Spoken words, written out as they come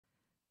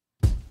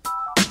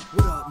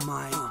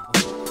Mike.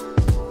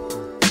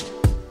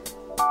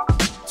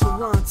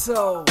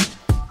 Toronto.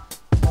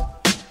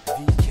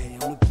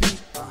 VK on the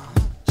beat.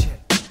 Check.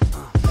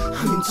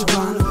 I'm in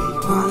Toronto where you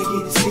wanna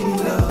get the city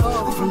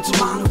love. I'm from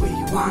Toronto where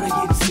you wanna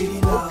get the city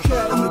love.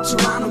 I'm in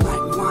Toronto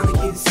like we wanna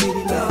get the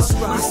city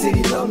love. My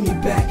city love me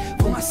back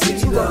for my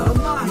city love.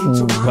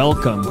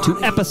 Welcome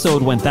to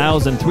episode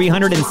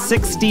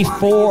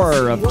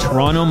 1364 of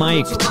Toronto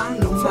Mic'd.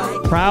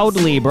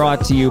 Proudly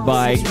brought to you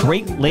by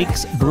Great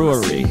Lakes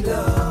Brewery,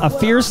 a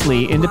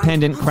fiercely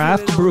independent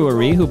craft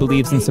brewery who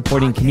believes in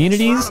supporting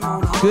communities,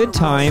 good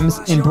times,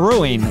 and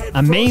brewing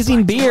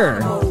amazing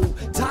beer.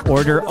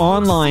 Order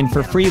online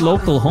for free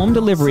local home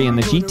delivery in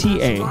the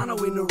GTA.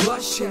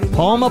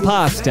 Palma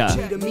Pasta.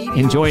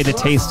 Enjoy the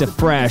taste of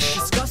fresh,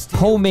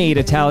 homemade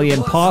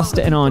Italian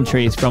pasta and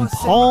entrees from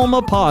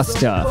Palma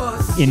Pasta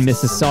in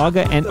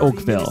Mississauga and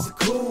Oakville.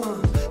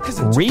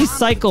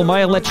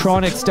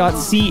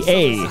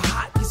 RecycleMyElectronics.ca.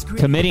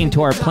 Committing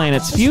to our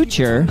planet's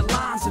future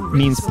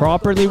means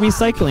properly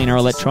recycling our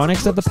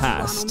electronics of the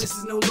past.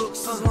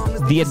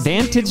 The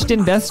Advantaged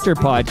Investor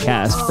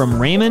Podcast from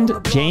Raymond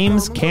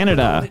James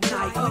Canada.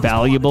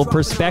 Valuable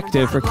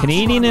perspective for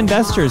Canadian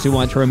investors who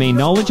want to remain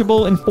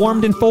knowledgeable,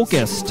 informed, and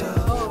focused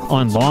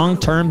on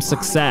long-term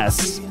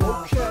success.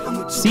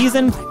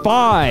 Season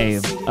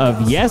 5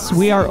 of Yes,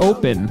 We Are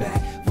Open,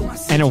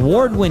 an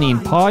award-winning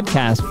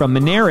podcast from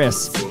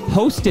Moneris,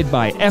 hosted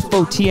by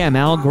FOTM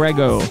Al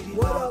Grego,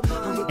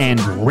 and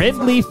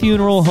Ridley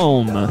Funeral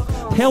Home,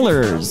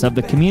 pillars of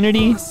the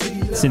community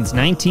since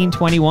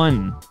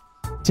 1921.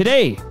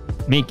 Today,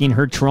 making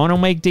her Toronto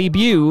Mic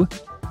debut,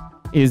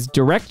 is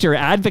Director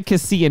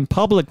Advocacy and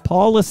Public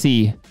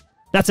Policy.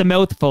 That's a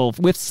mouthful.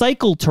 With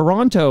Cycle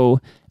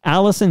Toronto,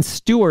 Alison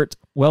Stewart.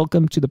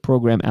 Welcome to the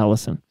program,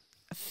 Alison.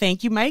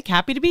 Thank you, Mike.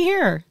 Happy to be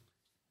here.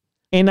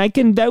 And I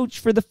can vouch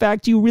for the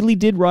fact you really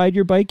did ride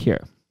your bike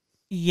here.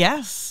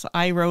 Yes,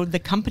 I rode the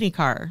company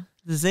car,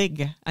 the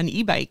Zig, an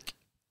e-bike.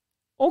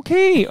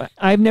 Okay,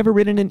 I've never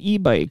ridden an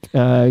e-bike.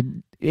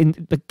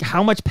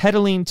 How much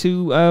pedaling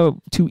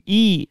to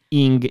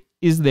e-ing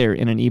is there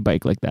in an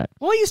e-bike like that?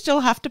 Well, you still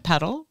have to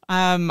pedal.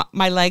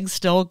 My legs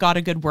still got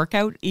a good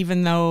workout,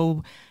 even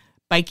though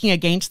biking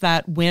against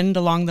that wind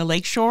along the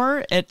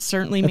lakeshore, it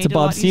certainly made it a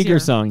lot easier. That's a Bob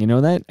Seger song, you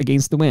know that?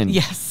 Against the Wind.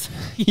 Yes.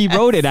 He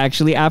wrote it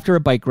actually after a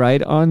bike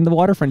ride on the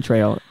waterfront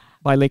trail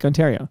by Lake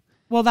Ontario.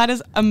 Well, that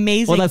is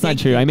amazing. Well, that's not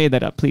true. I made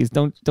that up. Please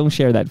don't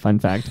share that fun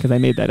fact because I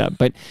made that up.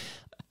 But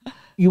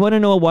you want to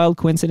know a wild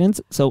coincidence?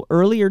 So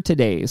earlier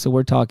today, so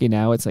we're talking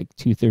now, it's like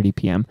 2:30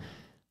 p.m.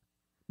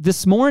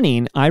 This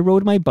morning, I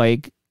rode my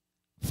bike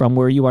from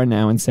where you are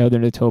now in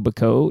Southern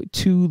Etobicoke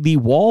to the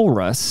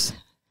Walrus,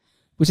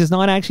 which is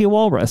not actually a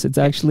walrus. It's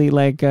actually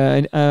like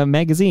a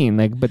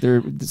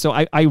magazine. So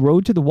I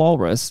rode to the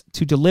Walrus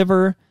to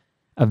deliver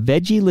a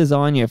veggie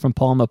lasagna from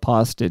Palma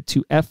Pasta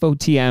to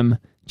FOTM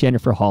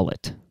Jennifer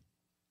Hollett.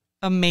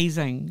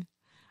 Amazing.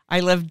 I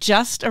live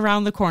just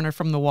around the corner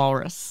from the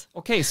Walrus.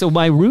 Okay, so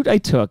my route I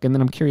took, and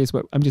then I'm curious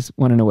I just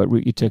want to know what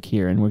route you took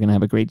here, and we're going to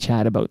have a great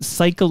chat about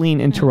cycling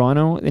in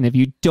Toronto. And if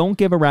you don't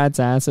give a rat's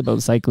ass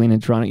about cycling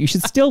in Toronto, you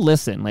should still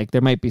listen. Like,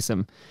 there might be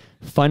some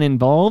fun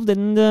involved,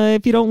 and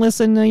if you don't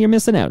listen, you're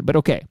missing out. But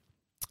okay,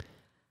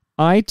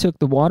 I took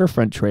the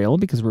waterfront trail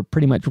because we're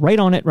pretty much right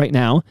on it right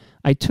now.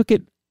 I took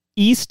it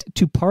east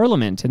to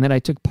Parliament, and then I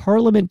took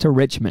Parliament to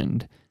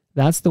Richmond.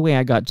 That's the way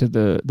I got to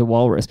the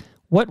Walrus.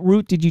 What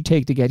route did you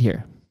take to get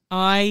here?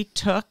 I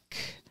took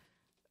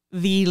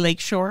the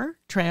Lakeshore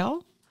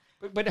Trail.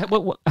 But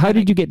how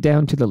did you get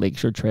down to the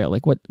Lakeshore Trail?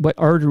 Like, what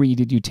artery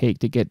did you take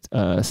to get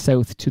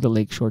south to the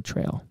Lakeshore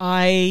Trail?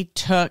 I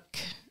took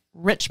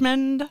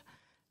Richmond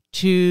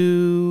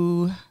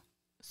to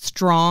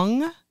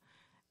Strong,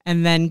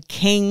 and then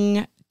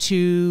King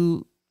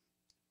to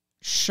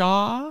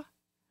Shaw,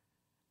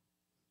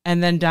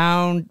 and then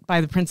down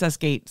by the Princess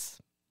Gates.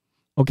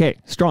 Okay,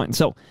 Strong.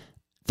 So,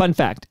 fun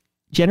fact,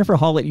 Jennifer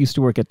Hollett used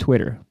to work at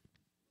Twitter.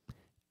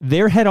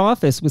 Their head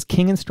office was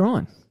King and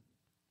Strawn.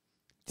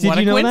 What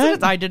a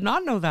coincidence. I did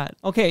not know that.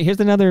 Okay, here's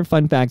another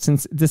fun fact.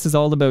 Since this is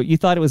all about, you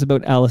thought it was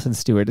about Alison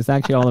Stewart. It's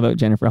actually all about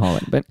Jennifer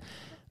Hollett. But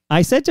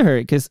I said to her,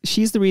 because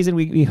she's the reason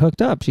we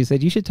hooked up, she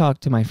said, you should talk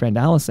to my friend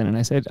Alison. And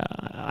I said,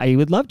 I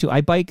would love to.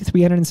 I bike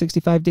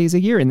 365 days a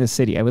year in this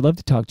city. I would love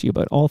to talk to you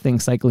about all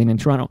things cycling in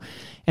Toronto.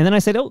 And then I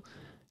said, oh,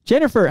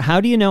 Jennifer,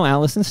 how do you know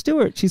Alison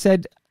Stewart? She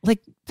said,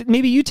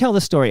 maybe you tell the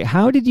story.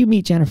 How did you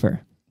meet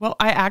Jennifer? Well,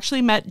 I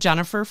actually met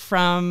Jennifer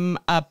from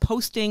a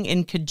posting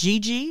in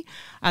Kijiji.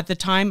 At the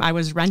time, I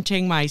was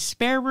renting my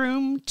spare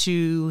room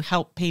to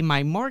help pay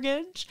my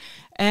mortgage.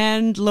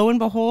 And lo and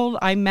behold,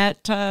 I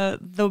met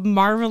the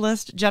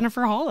marvelous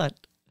Jennifer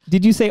Hollett.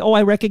 Did you say, oh,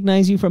 I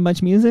recognize you from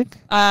Much Music?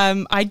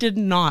 I did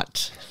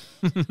not.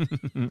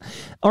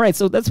 All right,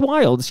 so that's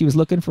wild. She was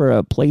looking for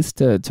a place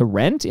to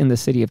rent in the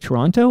city of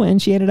Toronto,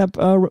 and she ended up,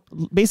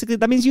 basically,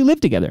 that means you live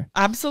together.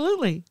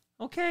 Absolutely.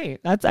 Okay,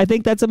 I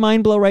think that's a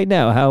mind blow right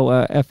now, how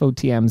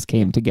FOTMs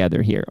came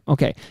together here.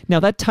 Okay, now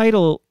that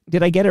title,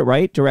 did I get it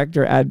right?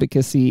 Director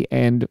Advocacy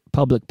and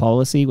Public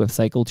Policy with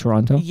Cycle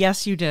Toronto?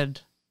 Yes, you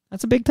did.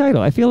 That's a big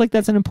title. I feel like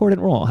that's an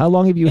important role. How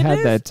long have you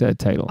had that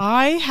title?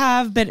 I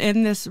have been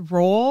in this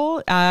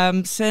role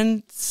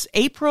since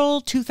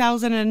April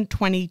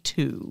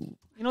 2022.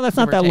 That's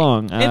not that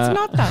long. It's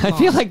not that long. I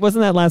feel like,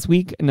 wasn't that last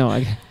week?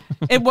 No.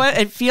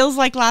 It feels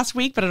like last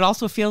week, but it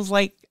also feels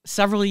like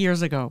several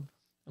years ago.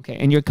 Okay,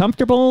 and you're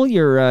comfortable?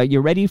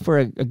 You're ready for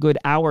a good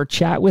hour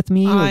chat with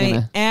me?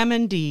 I am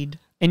indeed.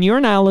 And you're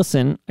an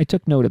Alison. I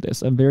took note of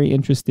this. I'm very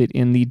interested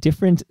in the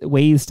different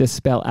ways to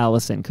spell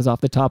Alison, because off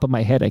the top of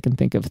my head, I can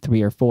think of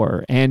 3 or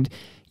 4. And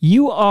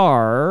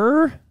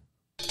you're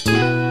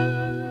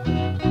the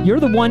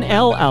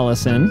 1L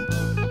Alison.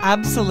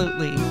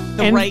 Absolutely.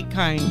 The right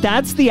kind.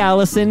 That's the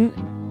Alison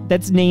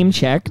that's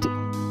name-checked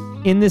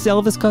in this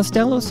Elvis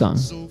Costello song.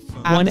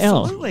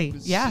 1L. Absolutely,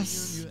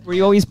 yes. Were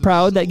you always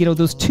proud that,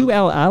 those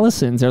 2L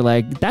Alisons are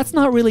like, that's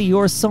not really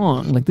your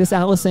song. Like, this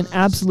Alison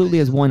absolutely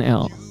has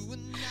 1L.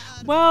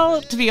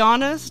 Well, to be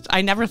honest,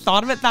 I never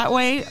thought of it that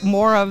way.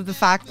 More of the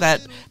fact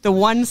that the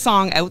one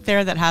song out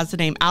there that has the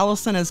name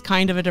Alison is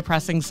kind of a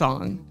depressing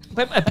song.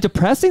 But a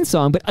depressing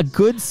song, but a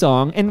good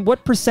song. And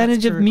what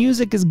percentage of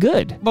music is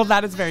good? Well,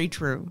 that is very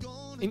true.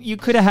 You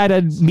could have had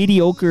a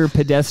mediocre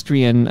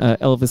pedestrian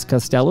Elvis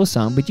Costello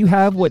song, but you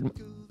have what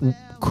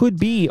could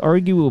be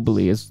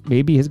arguably is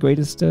maybe his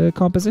greatest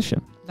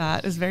composition.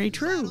 That is very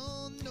true.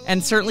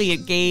 And certainly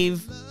it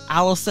gave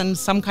Alison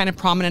some kind of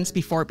prominence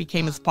before it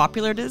became as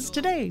popular as it is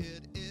today.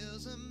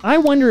 I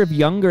wonder if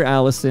younger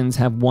Alisons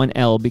have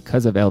 1L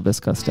because of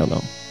Elvis Costello.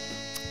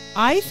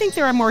 I think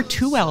there are more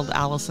 2L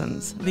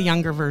Alisons, the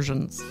younger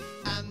versions.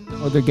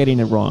 Oh, they're getting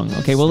it wrong.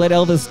 Okay, we'll let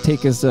Elvis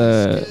take his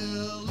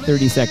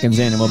 30 seconds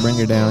in and we'll bring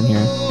her down here.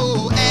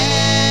 Oh,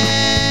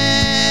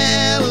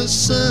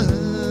 Alison,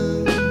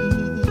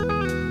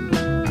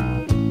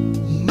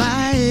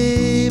 my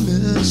aim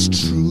is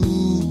true.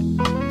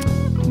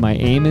 My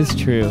aim is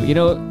true.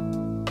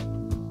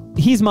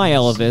 He's my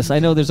Elvis. I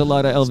know there's a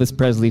lot of Elvis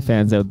Presley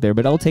fans out there,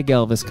 but I'll take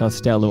Elvis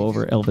Costello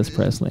over Elvis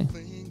Presley.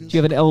 Do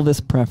you have an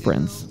Elvis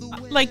preference?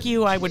 Like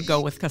you, I would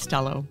go with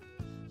Costello.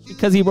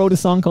 Because he wrote a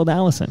song called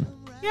Alison.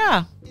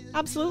 Yeah,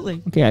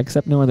 absolutely. Okay, I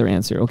accept no other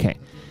answer. Okay.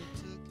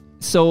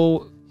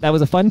 So that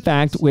was a fun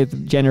fact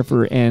with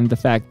Jennifer, and the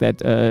fact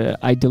that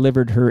I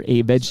delivered her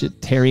a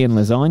vegetarian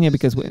lasagna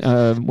because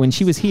when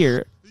she was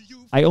here,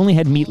 I only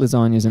had meat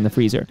lasagnas in the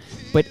freezer.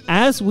 But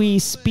as we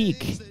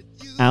speak,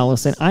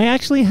 Alison, I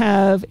actually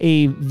have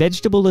a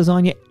vegetable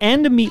lasagna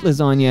and a meat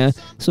lasagna.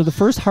 So the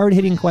first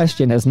hard-hitting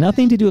question has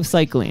nothing to do with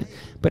cycling.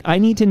 But I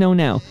need to know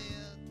now,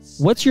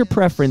 what's your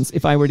preference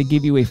if I were to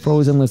give you a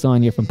frozen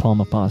lasagna from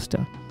Palma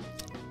Pasta?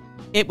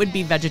 It would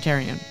be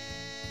vegetarian.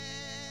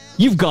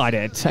 You've got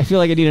it. I feel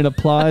like I need an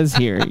applause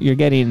here. You're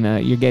getting a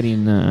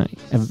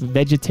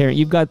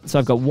vegetarian. So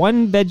I've got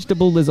one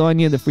vegetable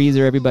lasagna in the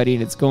freezer, everybody,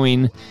 and it's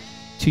going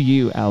to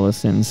you,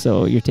 Alison.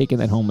 So you're taking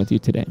that home with you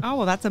today. Oh,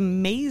 well, that's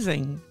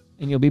amazing.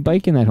 And you'll be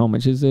biking that home,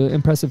 which is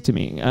impressive to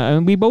me.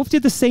 And we both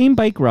did the same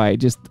bike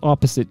ride, just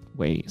opposite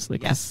ways.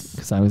 Yes.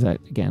 Because I was at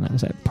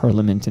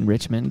Parliament in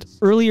Richmond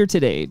earlier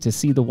today to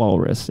see the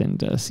walrus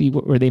and see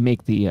where they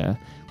make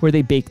where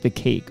they bake the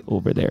cake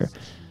over there.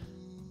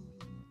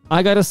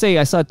 I gotta say,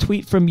 I saw a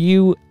tweet from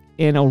you,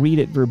 and I'll read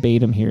it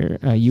verbatim here.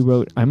 You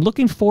wrote, "I'm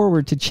looking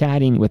forward to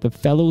chatting with a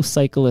fellow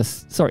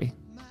cyclist." Sorry,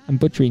 I'm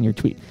butchering your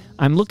tweet.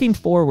 "I'm looking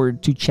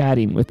forward to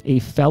chatting with a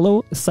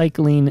fellow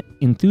cycling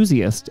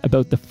enthusiast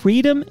about the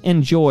freedom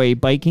and joy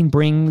biking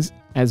brings,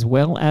 as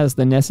well as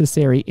the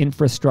necessary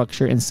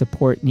infrastructure and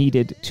support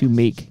needed to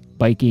make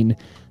biking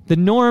the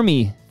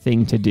normie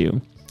thing to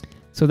do."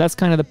 So that's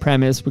kind of the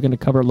premise. We're going to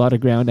cover a lot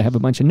of ground. I have a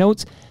bunch of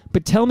notes.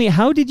 But tell me,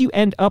 how did you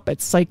end up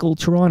at Cycle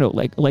Toronto?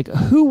 Like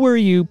who were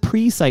you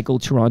pre-Cycle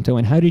Toronto,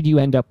 and how did you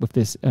end up with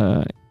this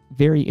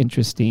very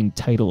interesting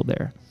title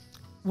there?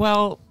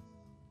 Well,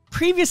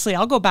 previously,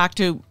 I'll go back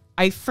to,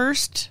 I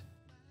first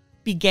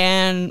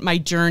began my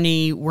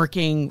journey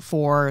working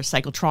for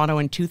Cycle Toronto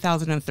in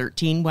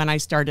 2013 when I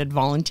started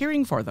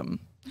volunteering for them,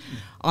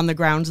 on the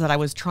grounds that I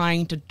was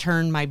trying to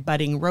turn my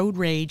budding road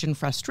rage and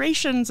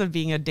frustrations of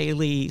being a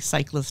daily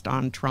cyclist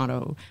on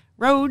Toronto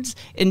roads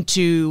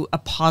into a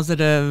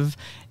positive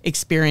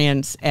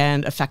experience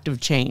and effective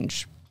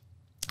change.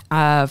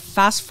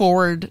 Fast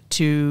forward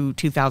to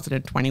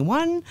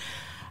 2021.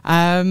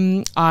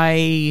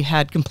 I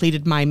had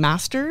completed my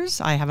master's.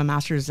 I have a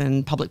master's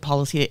in public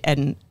policy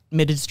and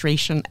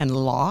administration and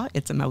law.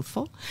 It's a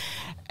mouthful.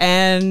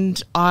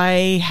 And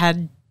I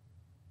had,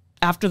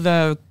 after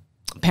the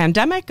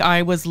pandemic,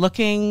 I was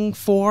looking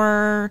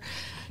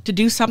to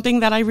do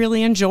something that I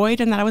really enjoyed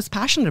and that I was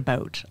passionate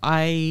about.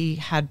 I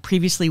had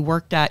previously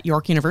worked at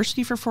York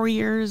University for 4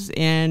 years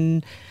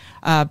in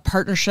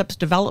partnerships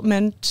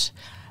development,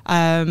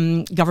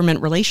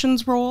 government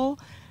relations role.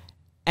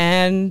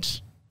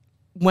 And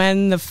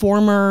when the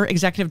former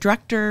executive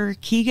director,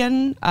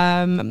 Keegan,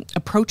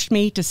 approached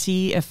me to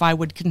see if I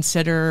would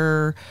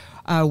consider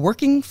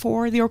working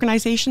for the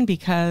organization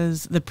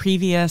because the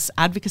previous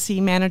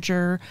advocacy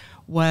manager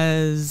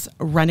was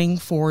running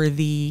for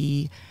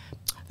the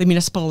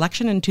municipal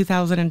election in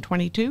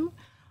 2022,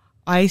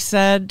 I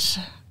said,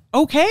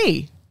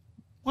 okay,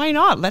 why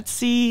not? Let's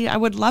see. I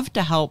would love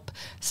to help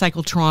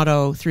Cycle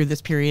Toronto through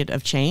this period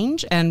of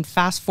change. And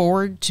fast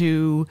forward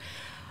to,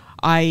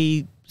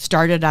 I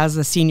started as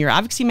a senior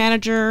advocacy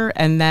manager.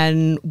 And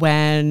then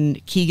when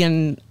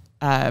Keegan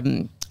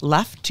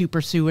left to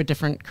pursue a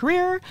different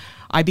career,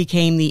 I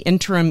became the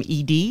interim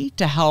ED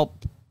to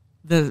help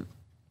the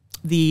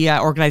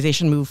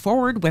organization move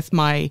forward with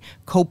my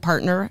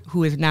co-partner,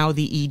 who is now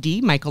the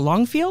ED, Michael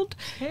Longfield.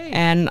 Hey.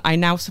 And I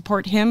now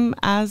support him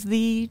as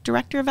the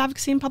Director of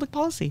Advocacy and Public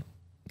Policy.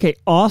 Okay,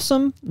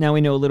 awesome. Now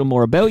we know a little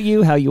more about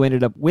you, how you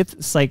ended up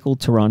with Cycle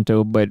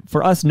Toronto. But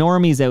for us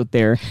normies out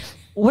there,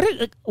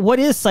 what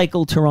is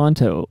Cycle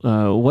Toronto?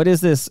 What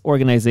is this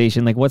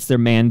organization? Like, what's their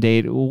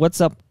mandate? What's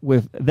up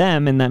with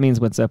them? And that means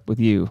what's up with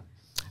you?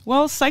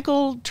 Well,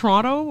 Cycle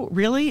Toronto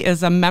really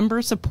is a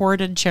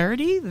member-supported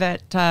charity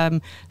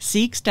that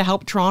seeks to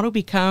help Toronto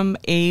become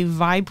a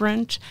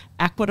vibrant,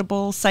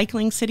 equitable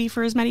cycling city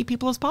for as many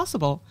people as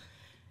possible.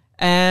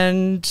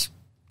 And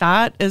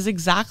that is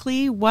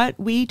exactly what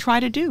we try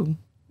to do.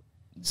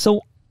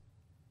 So,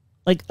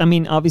 like, I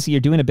mean, obviously you're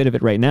doing a bit of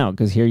it right now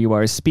because here you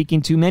are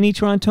speaking to many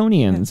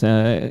Torontonians,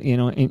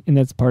 and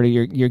that's part of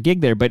your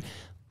gig there. But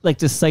like,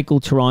 does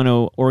Cycle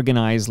Toronto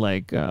organize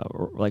like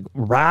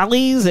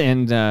rallies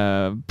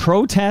and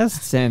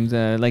protests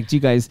and like, do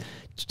you guys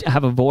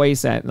have a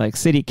voice at like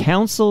city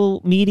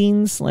council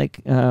meetings?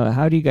 Like,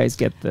 how do you guys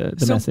get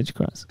the message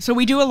across? So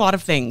we do a lot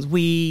of things.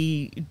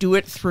 We do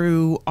it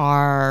through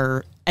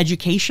our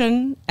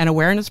education and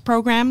awareness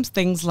programs,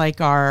 things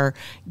like our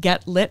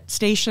Get Lit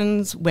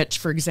stations, which,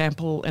 for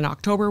example, in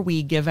October,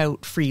 we give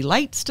out free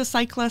lights to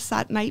cyclists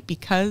at night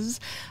because,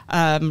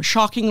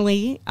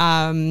 shockingly,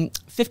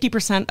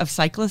 50% of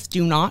cyclists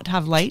do not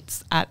have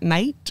lights at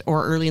night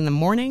or early in the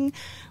morning,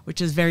 which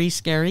is very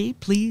scary.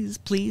 Please,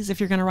 if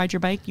you're going to ride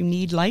your bike, you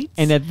need lights.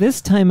 And at this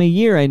time of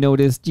year, I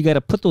noticed you got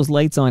to put those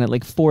lights on at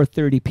like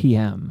 4:30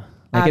 p.m.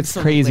 Like, it's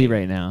crazy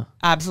right now.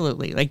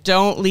 Absolutely. Like,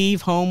 don't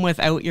leave home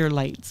without your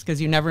lights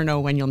because you never know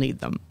when you'll need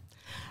them.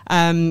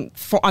 On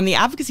the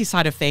advocacy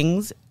side of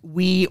things,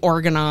 we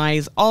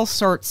organize all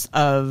sorts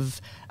of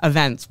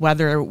events,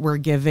 whether we're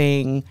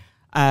giving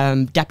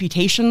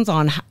deputations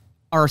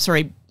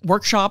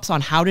workshops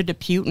on how to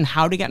depute and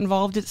how to get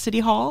involved at City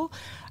Hall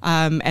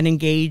and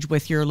engage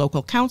with your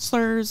local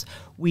councillors.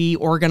 We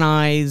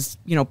organize,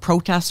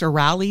 protests or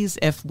rallies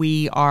if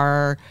we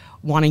are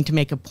wanting to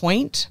make a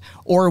point,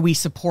 or we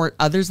support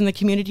others in the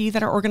community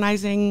that are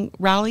organizing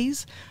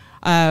rallies.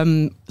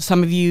 Some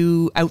of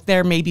you out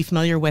there may be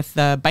familiar with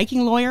the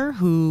biking lawyer,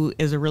 who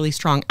is a really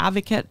strong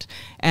advocate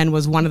and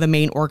was one of the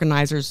main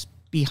organizers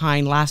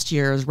behind last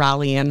year's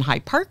rally in High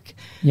Park.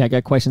 Yeah, I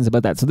got questions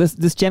about that. So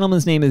this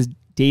gentleman's name is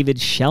David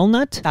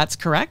Shellnut? That's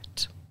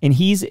correct. And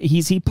he's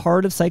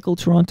part of Cycle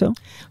Toronto?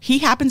 He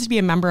happens to be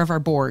a member of our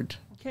board.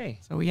 Okay.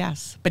 So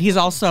yes, but he's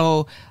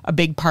also a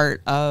big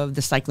part of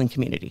the cycling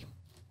community.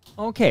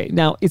 Okay.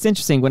 Now, it's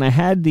interesting. When I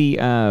had the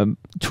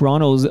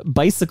Toronto's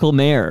bicycle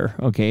mayor,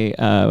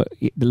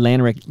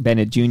 Lanrick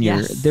Bennett Jr.,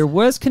 yes, there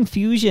was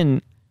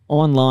confusion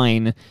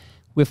online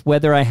with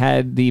whether I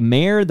had the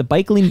mayor, the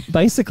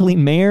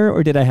bicycling mayor,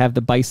 or did I have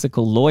the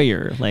bicycle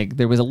lawyer? Like,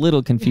 there was a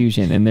little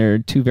confusion, and they're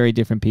two very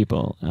different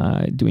people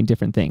doing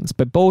different things,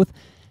 but both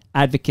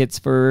advocates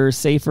for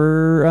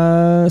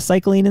safer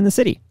cycling in the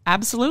city.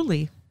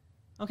 Absolutely.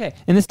 Okay.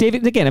 And this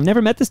David, again, I've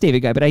never met this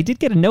David guy, but I did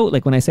get a note,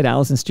 like when I said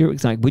Alison Stewart,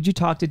 it's like, would you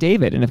talk to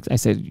David? And I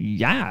said,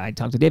 yeah, I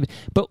talked to David.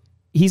 But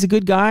he's a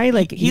good guy.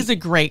 Like, he's a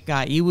great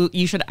guy.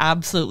 You should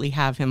absolutely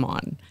have him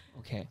on.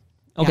 Okay.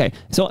 Okay. Yeah.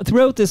 So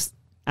throughout this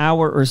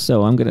hour or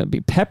so, I'm going to be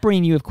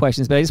peppering you with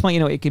questions, but I just want you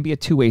to know it can be a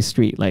two-way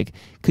street. Like,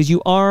 because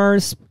you are,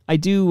 I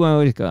eat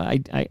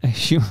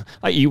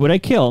what I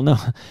kill. No,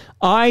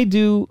 I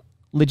do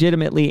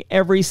legitimately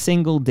every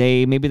single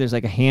day. Maybe there's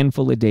like a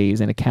handful of days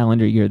in a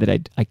calendar year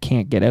that I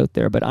can't get out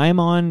there, but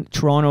I'm on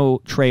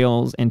Toronto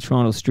trails and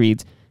Toronto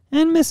streets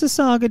and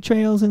Mississauga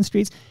trails and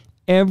streets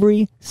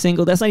every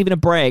single, that's not even a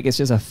brag, it's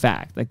just a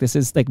fact. Like, this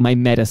is like my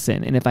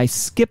medicine. And if I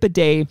skip a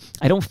day,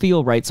 I don't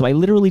feel right. So I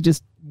literally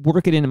just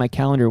work it into my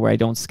calendar where I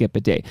don't skip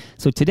a day.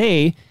 So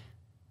today,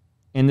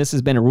 and this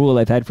has been a rule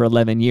I've had for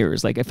 11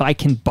 years, like if I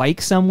can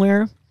bike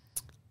somewhere,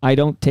 I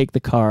don't take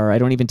the car. I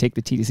don't even take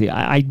the TTC.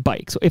 I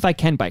bike. So if I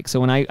can bike. So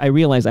when I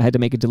realized I had to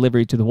make a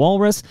delivery to the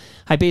Walrus,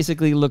 I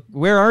basically look,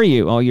 where are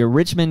you? Oh, you're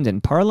Richmond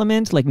and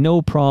Parliament? Like,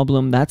 no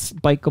problem. That's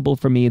bikeable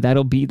for me.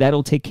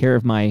 That'll take care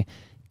of my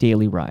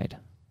daily ride.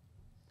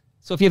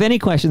 So if you have any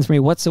questions for me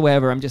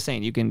whatsoever, I'm just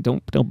saying, you can,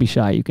 don't be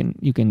shy.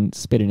 You can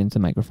spit it into the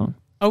microphone.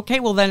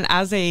 Okay, well then,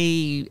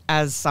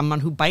 as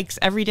someone who bikes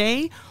every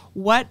day,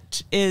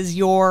 what is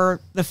your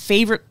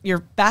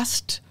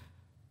best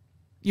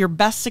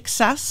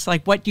success?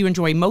 Like, what do you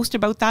enjoy most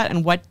about that,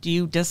 and what do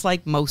you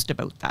dislike most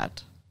about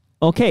that?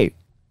 Okay.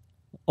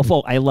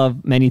 Well, I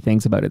love many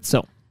things about it.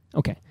 So,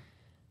 okay.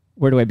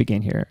 Where do I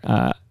begin here?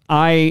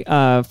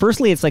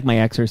 Firstly, it's like my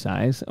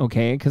exercise,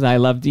 okay? Because I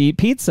love to eat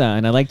pizza,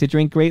 and I like to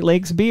drink Great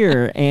Lakes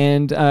beer,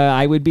 and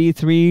I would be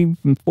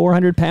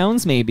 300-400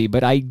 pounds maybe,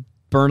 but I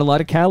burn a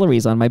lot of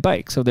calories on my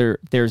bike. So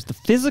there's the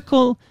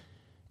physical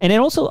And I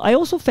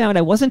also found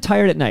I wasn't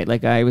tired at night.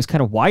 Like I was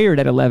kind of wired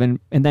at 11.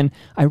 And then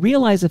I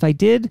realized if I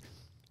did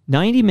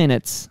 90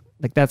 minutes,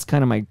 like that's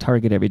kind of my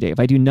target every day. If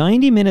I do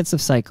 90 minutes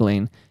of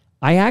cycling,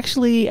 I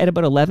actually, at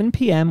about 11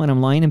 p.m. when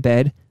I'm lying in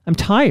bed, I'm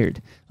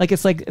tired. Like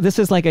it's like, this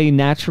is like a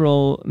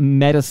natural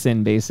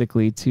medicine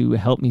basically to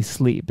help me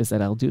sleep, is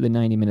that I'll do the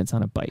 90 minutes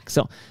on a bike.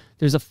 So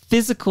there's a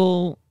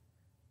physical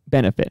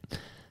benefit.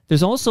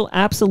 There's also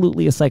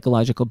absolutely a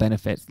psychological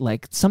benefit.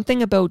 Like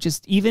something about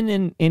just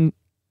even in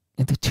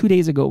 2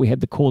 days ago, we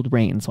had the cold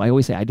rain. So I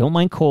always say, I don't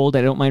mind cold.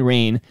 I don't mind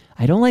rain.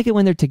 I don't like it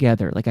when they're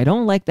together. Like I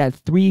don't like that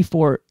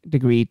 3-4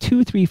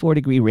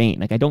 degree rain.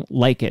 Like I don't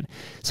like it.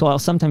 So I'll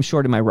sometimes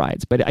shorten my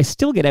rides, but I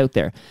still get out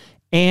there.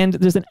 And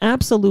there's an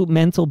absolute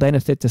mental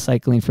benefit to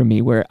cycling for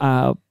me where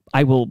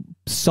I will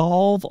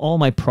solve all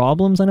my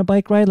problems on a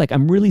bike ride. Like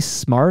I'm really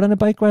smart on a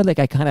bike ride. Like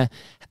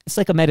it's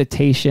like a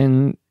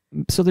meditation.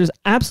 So there's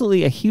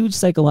absolutely a huge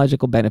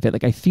psychological benefit.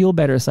 Like I feel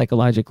better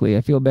psychologically.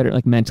 I feel better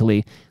like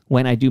mentally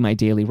when I do my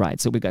daily ride.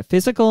 So we got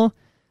physical,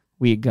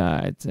 we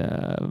got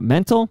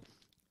mental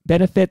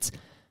benefits.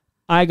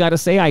 I got to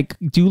say, I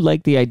do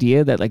like the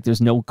idea that like there's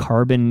no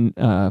carbon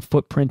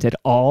footprint at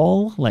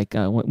all. Like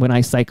when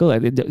I cycle,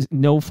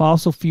 no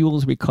fossil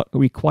fuels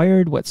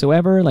required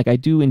whatsoever. Like I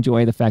do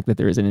enjoy the fact that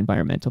there is an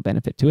environmental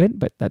benefit to it,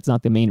 but that's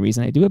not the main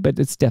reason I do it, but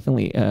it's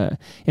definitely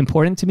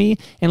important to me.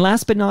 And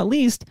last but not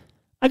least,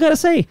 I got to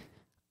say,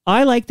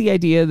 I like the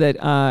idea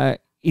that,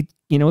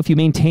 if you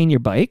maintain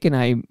your bike, and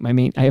I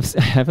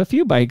have a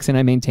few bikes and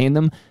I maintain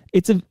them,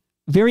 it's a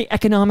very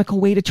economical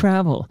way to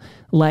travel.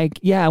 Like,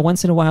 yeah,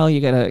 once in a while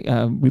you got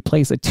to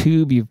replace a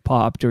tube you've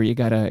popped, or you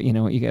got to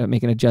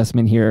make an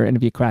adjustment here. And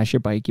if you crash your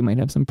bike, you might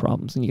have some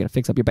problems and you got to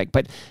fix up your bike,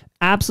 but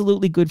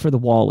absolutely good for the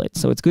wallet.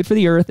 So it's good for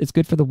the earth. It's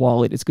good for the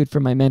wallet. It's good for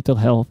my mental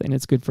health, and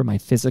it's good for my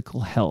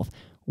physical health.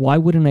 Why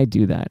wouldn't I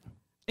do that?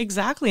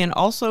 Exactly. And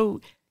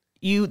also,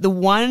 the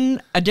one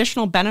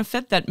additional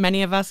benefit that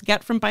many of us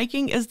get from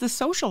biking is the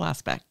social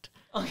aspect.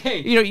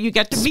 Okay. You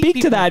get to meet Speak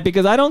people. to that,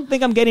 because I don't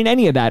think I'm getting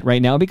any of that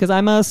right now because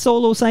I'm a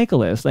solo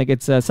cyclist. Like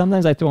it's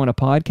sometimes I throw on a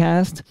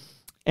podcast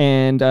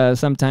and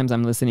sometimes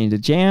I'm listening to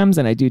jams,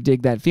 and I do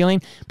dig that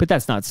feeling, but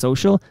that's not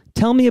social.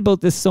 Tell me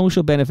about this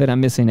social benefit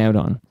I'm missing out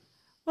on.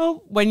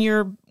 Well,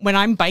 when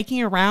I'm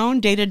biking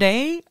around day to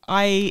day,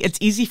 it's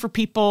easy for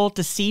people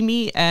to see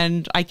me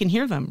and I can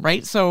hear them,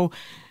 right? So,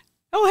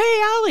 oh,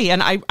 hey, Ali.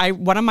 And I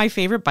one of my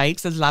favorite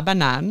bikes is La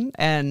Banane.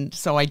 And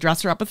so I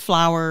dress her up with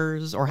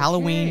flowers or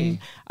Halloween.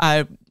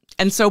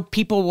 And so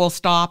people will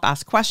stop,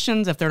 ask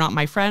questions if they're not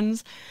my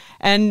friends.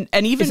 And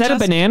even Is that a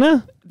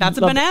banana? That's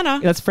a banana.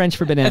 That's French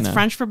for banana. It's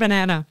French for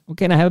banana.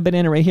 Okay, and I have a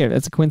banana right here.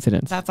 That's a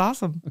coincidence. That's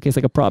awesome. Okay, it's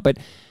like a prop. But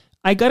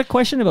I got a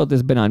question about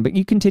this banana, but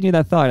you continue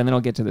that thought, and then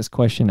I'll get to this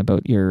question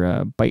about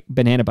your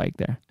banana bike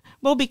there.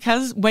 Well,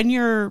 because when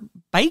you're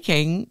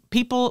biking,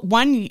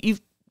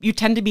 you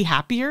tend to be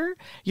happier.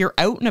 You're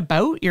out and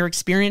about. You're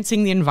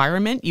experiencing the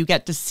environment. You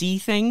get to see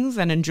things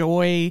and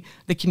enjoy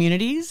the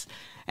communities.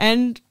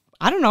 And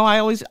I don't know,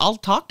 I'll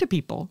talk to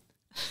people.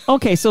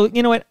 Okay, so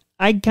you know what?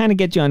 I kind of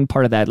get you on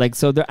part of that. Like,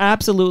 so they're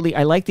absolutely,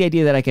 I like the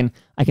idea that I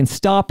can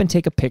stop and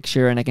take a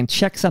picture and I can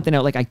check something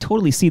out. Like I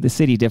totally see the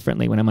city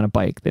differently when I'm on a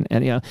bike.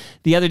 And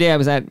the other day I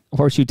was at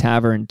Horseshoe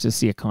Tavern to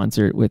see a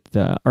concert with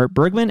Art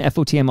Bergman,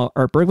 FOTM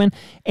Art Bergman.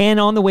 And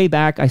on the way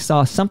back, I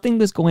saw something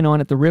was going on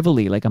at the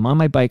Rivoli. Like I'm on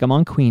my bike, I'm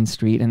on Queen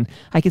Street, and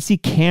I could see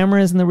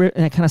cameras in the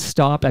and I kind of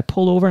stopped. I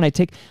pull over and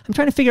I'm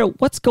trying to figure out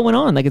what's going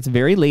on. Like it's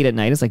very late at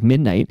night. It's like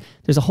midnight.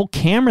 There's a whole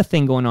camera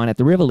thing going on at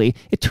the Rivoli.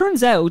 It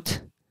turns out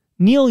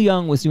Neil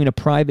Young was doing a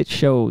private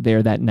show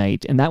there that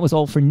night, and that was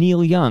all for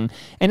Neil Young.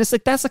 And it's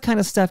like, that's the kind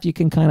of stuff you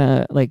can kind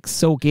of like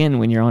soak in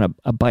when you're on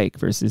a bike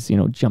versus,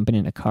 jumping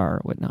in a car or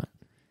whatnot.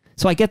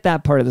 So I get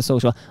that part of the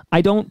social.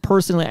 I don't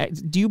personally,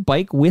 do you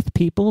bike with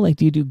people? Like,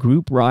 do you do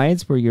group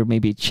rides where you're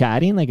maybe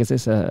chatting? Like, is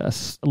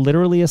this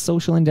literally a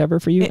social endeavor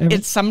for you?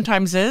 It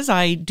sometimes is.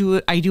 I do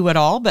it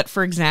all. But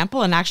for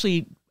example, and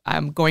actually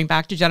I'm going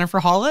back to Jennifer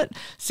Hollett,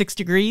 6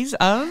 degrees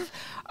of...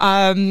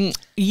 I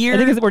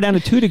think we're down to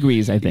 2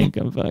 degrees, I think,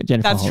 of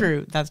Jennifer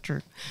Hollett. That's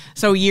true.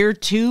 So year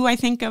 2, I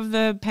think, of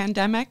the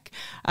pandemic,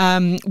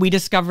 we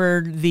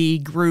discovered the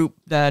group,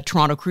 the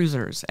Toronto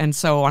Cruisers. And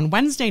so on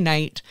Wednesday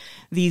night,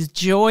 these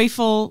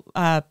joyful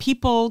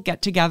people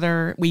get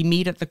together. We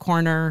meet at the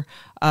corner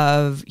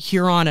of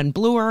Huron and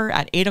Bloor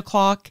at 8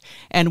 o'clock,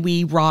 and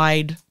we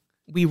ride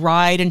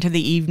into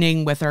the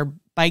evening with our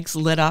bikes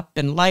lit up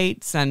in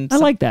lights. And I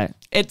like that.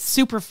 It's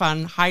super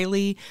fun.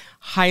 Highly,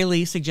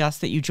 highly suggest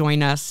that you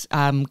join us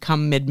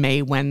come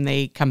mid-May when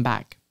they come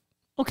back.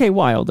 Okay,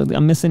 wild.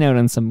 I'm missing out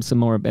on some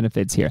more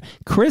benefits here.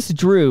 Chris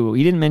Drew,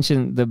 you didn't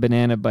mention the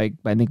banana bike,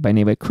 I think by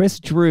name, but Chris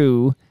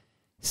Drew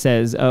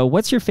says,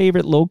 what's your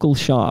favorite local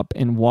shop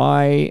and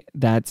why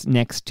that's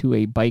next to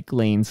a bike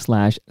lane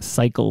 /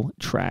 cycle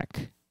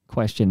track? ?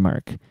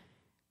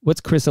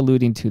 What's Chris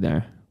alluding to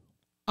there?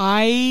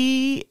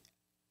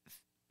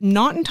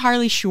 Not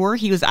entirely sure.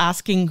 He was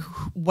asking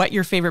what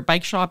your favorite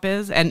bike shop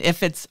is and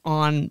if it's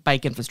on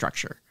bike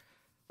infrastructure.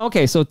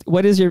 Okay, so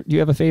do you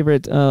have a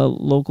favorite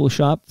local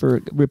shop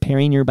for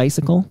repairing your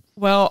bicycle?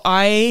 Well,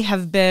 I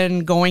have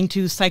been going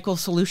to Cycle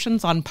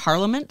Solutions on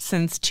Parliament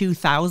since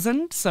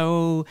 2000,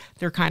 so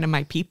they're kind of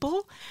my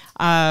people.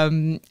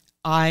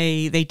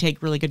 They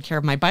take really good care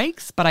of my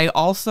bikes, but I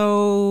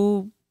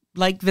also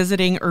like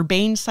visiting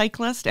Urbane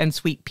Cyclist and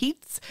Sweet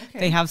Pete's. Okay.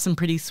 They have some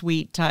pretty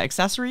sweet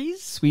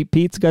accessories. Sweet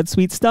Pete's got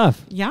sweet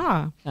stuff.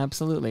 Yeah.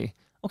 Absolutely.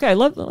 Okay,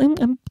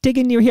 I'm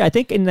digging near here. I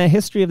think in the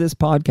history of this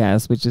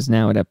podcast, which is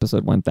now at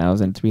episode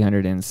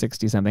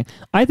 1,360 something,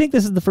 I think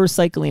this is the first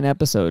cycling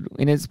episode.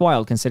 And it's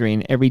wild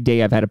considering every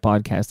day I've had a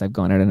podcast, I've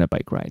gone out on a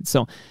bike ride.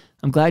 So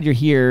I'm glad you're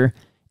here.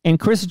 And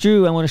Chris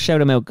Drew, I want to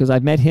shout him out because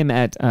I've met him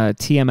at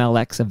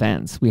TMLX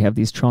events. We have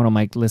these Toronto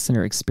Mike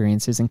listener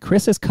experiences, and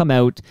Chris has come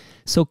out.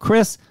 So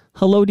Chris,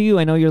 hello to you.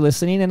 I know you're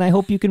listening, and I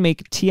hope you can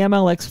make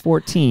TMLX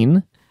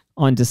 14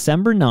 on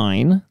December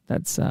 9.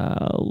 That's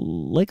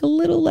like a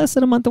little less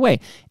than a month away.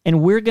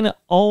 And we're going to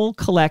all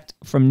collect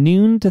from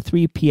noon to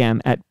 3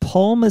 p.m. at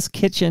Palma's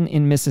Kitchen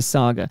in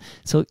Mississauga.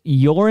 So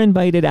you're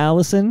invited,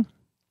 Alison,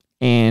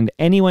 and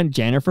anyone,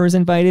 Jennifer's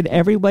invited,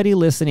 everybody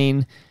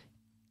listening,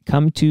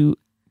 come to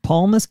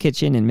Palma's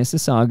Kitchen in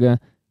Mississauga,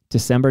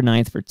 December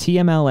 9th for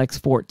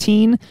TMLX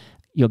 14.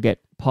 You'll get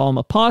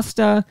Palma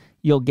pasta.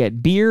 You'll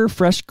get beer,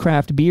 fresh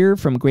craft beer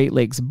from Great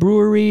Lakes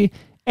Brewery.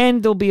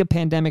 And there'll be a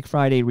Pandemic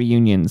Friday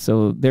reunion.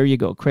 So there you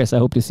go. Chris, I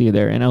hope to see you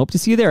there. And I hope to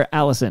see you there,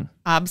 Alison.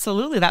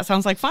 Absolutely. That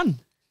sounds like fun.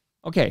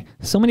 Okay.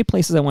 So many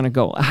places I want to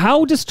go.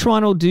 How does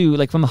Toronto do,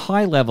 like from a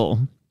high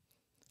level,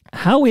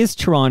 how is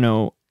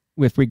Toronto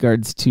with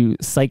regards to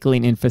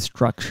cycling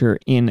infrastructure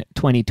in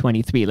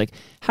 2023? Like,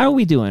 how are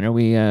we doing? How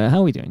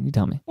are we doing? You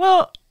tell me.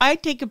 Well, I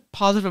take a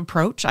positive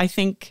approach. I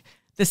think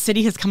the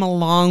city has come a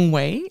long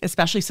way,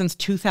 especially since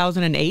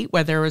 2008,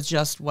 where there was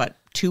just,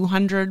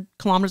 200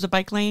 kilometers of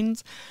bike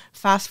lanes.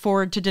 Fast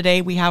forward to today,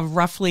 we have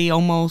roughly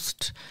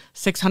almost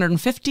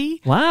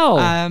 650.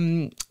 Wow.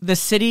 The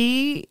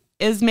city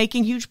is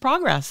making huge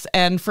progress.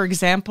 And for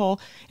example,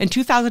 in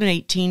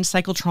 2018,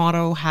 Cycle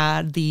Toronto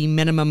had the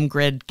minimum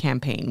grid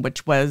campaign,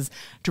 which was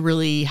to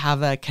really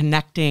have a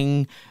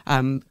connected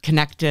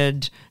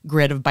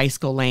grid of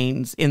bicycle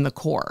lanes in the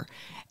core.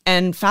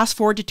 And fast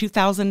forward to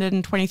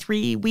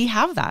 2023, we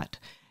have that.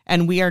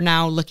 And we are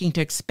now looking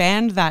to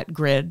expand that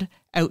grid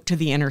out to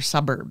the inner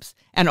suburbs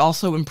and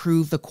also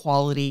improve the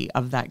quality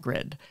of that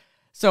grid.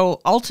 So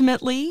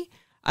ultimately,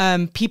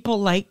 people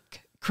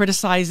like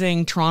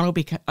criticizing Toronto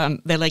because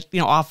they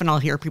often I'll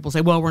hear people say,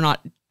 well, we're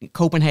not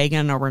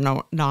Copenhagen or we're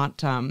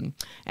not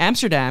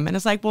Amsterdam. And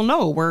it's like, well,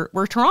 no,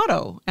 we're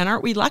Toronto. And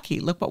aren't we lucky?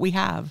 Look what we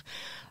have.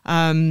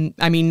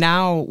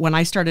 Now when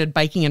I started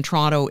biking in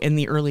Toronto in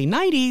the early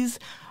 90s,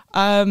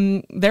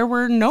 there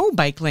were no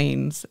bike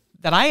lanes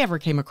that I ever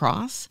came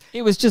across.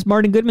 It was just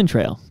Martin Goodman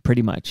Trail,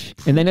 pretty much.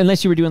 And then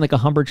unless you were doing like a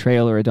Humber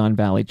Trail or a Don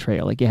Valley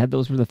Trail, like you had,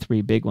 those were the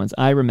three big ones.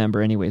 I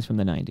remember anyways from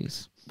the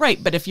 90s.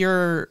 Right, but if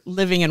you're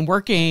living and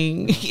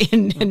working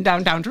in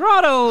downtown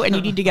Toronto and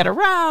you need to get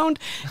around,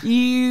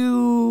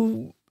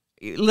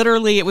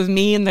 it was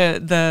me and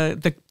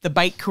the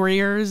bike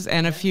couriers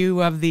and a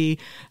few of the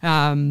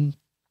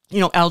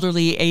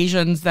elderly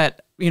Asians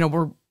that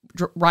were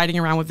riding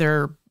around with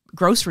their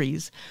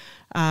groceries.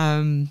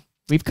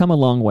 We've come a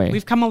long way.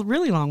 We've come a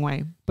really long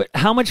way. But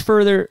how much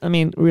further,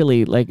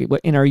 really, like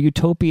in our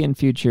utopian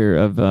future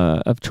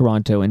of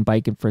Toronto and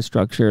bike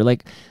infrastructure,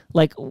 like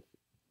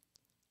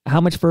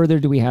how much further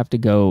do we have to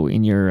go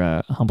in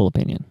your humble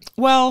opinion?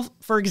 Well,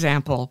 for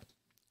example,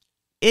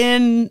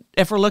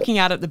 if we're looking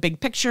at it, the big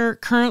picture,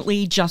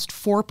 currently just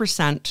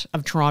 4%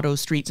 of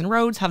Toronto's streets and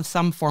roads have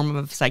some form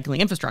of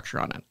cycling infrastructure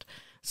on it.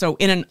 So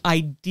in an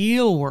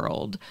ideal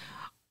world,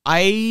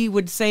 I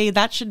would say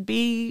that should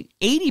be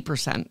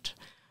 80%.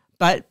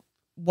 But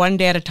one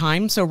day at a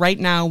time. So right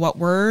now, what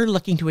we're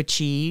looking to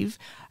achieve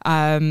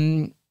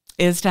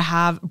is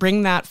to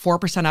bring that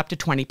 4% up to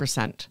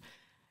 20%.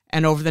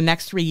 And over the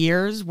next 3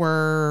 years,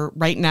 we're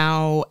right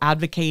now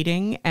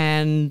advocating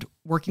and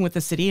working with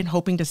the city and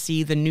hoping to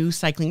see the new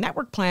cycling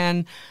network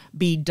plan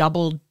be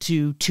doubled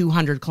to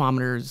 200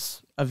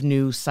 kilometers of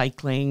new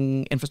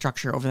cycling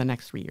infrastructure over the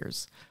next 3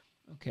 years.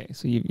 Okay,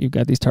 so you've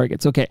got these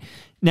targets. Okay,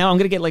 now I'm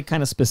going to get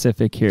kind of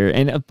specific here.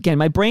 And again,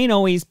 my brain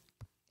always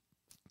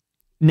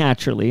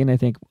naturally, and I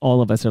think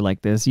all of us are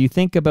like this, you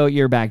think about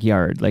your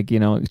backyard.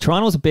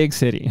 Toronto's a big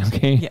city,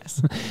 okay? Yes.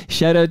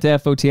 Shout out to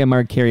FOTM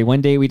Mark Carey.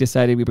 One day we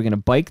decided we were going to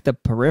bike the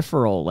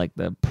peripheral, like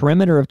the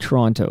perimeter of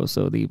Toronto,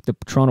 so the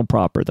Toronto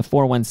proper, the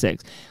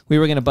 416. We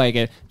were going to bike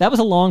it. That was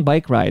a long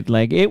bike ride.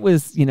 It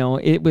was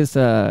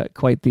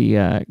quite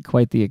the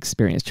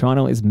experience.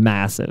 Toronto is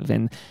massive,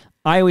 and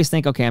I always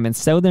think, okay, I'm in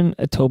southern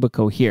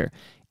Etobicoke here,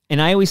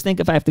 and I always think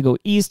if I have to go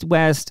east,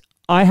 west,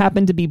 I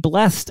happen to be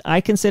blessed.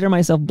 I consider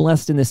myself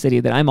blessed in the city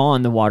that I'm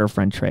on the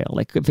waterfront trail.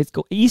 Like if it's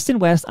go east and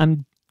west,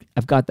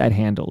 I've got that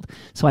handled.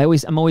 So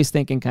I'm always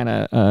thinking kind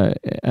of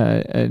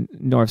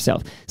north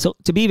south. So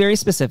to be very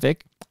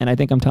specific, and I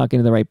think I'm talking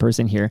to the right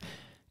person here,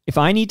 if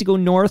I need to go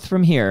north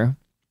from here,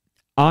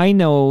 I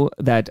know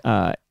that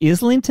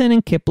Islington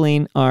and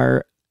Kipling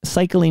are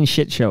cycling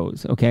shit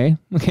shows. Okay,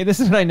 this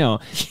is what I know.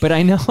 But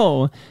I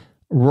know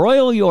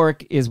Royal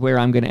York is where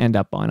I'm going to end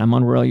up on. I'm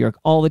on Royal York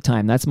all the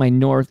time. That's my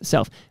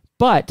north-south.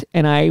 But,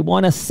 and I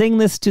want to sing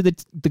this to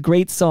the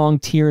great song,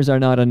 Tears Are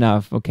Not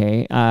Enough,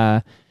 okay?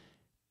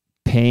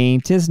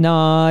 Paint is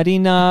not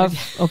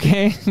enough,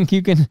 okay?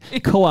 You can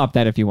co-op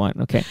that if you want,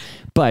 okay?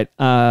 But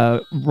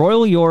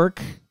Royal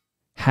York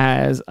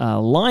has a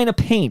line of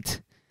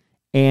paint,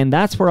 and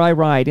that's where I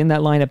ride, in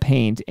that line of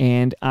paint.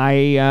 And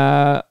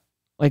I,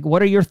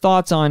 what are your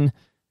thoughts on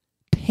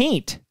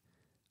paint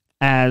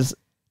as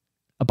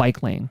a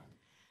bike lane?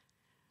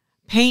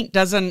 Paint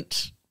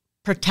doesn't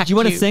protect you. Do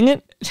you want to sing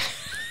it?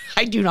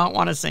 I do not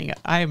want to sing it.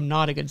 I am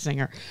not a good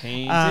singer.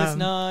 Paint is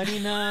not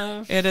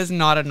enough. It is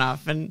not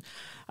enough. And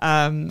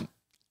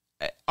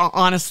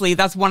honestly,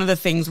 that's one of the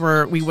things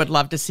where we would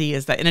love to see,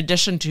 is that in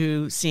addition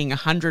to seeing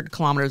 100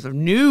 kilometers of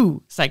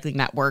new cycling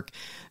network,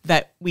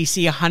 that we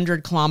see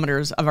 100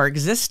 kilometers of our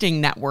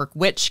existing network,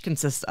 which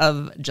consists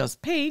of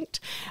just paint,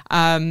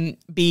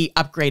 be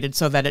upgraded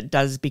so that it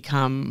does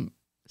become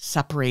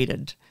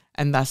separated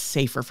and thus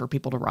safer for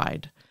people to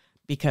ride,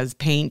 because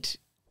paint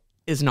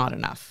is not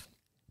enough.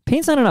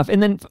 Paint's not enough.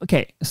 And then,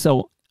 okay,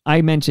 so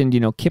I mentioned,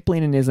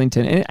 Kipling and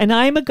Islington. And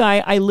I'm a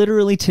guy, I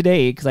literally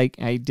today, because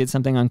I did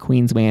something on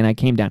Queensway and I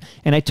came down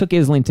and I took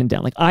Islington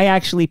down. Like, I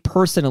actually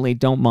personally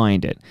don't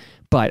mind it.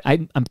 But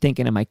I'm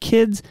thinking of my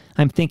kids.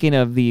 I'm thinking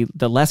of the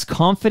less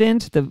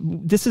confident.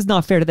 This is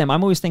not fair to them.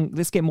 I'm always thinking,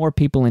 let's get more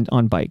people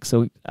on bikes.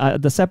 So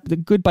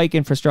the good bike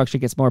infrastructure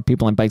gets more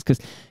people on bikes because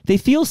they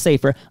feel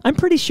safer. I'm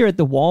pretty sure at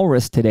the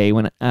Walrus today,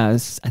 when I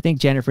think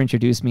Jennifer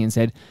introduced me and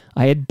said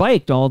I had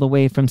biked all the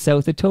way from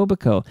south of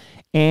Etobicoke,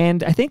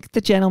 and I think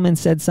the gentleman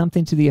said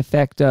something to the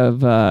effect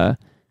of,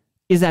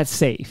 "Is that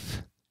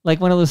safe?"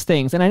 Like one of those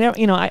things. And I never,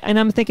 and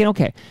I'm thinking,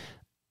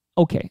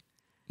 okay,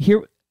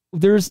 here.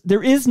 There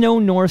is no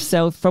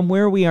north-south from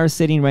where we are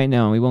sitting right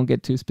now. We won't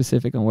get too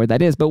specific on where that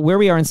is, but where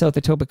we are in South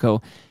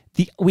Etobicoke,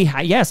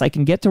 yes, I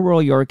can get to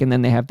Royal York, and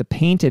then they have the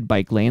painted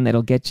bike lane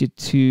that'll get you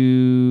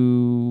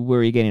to, where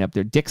are you getting up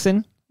there?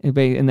 Dixon, and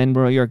then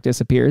Royal York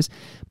disappears.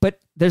 But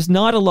there's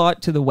not a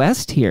lot to the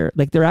west here.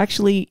 Like, there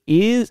actually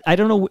is. I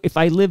don't know if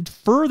I lived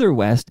further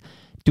west,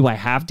 do I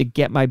have to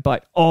get my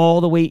butt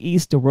all the way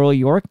east to Royal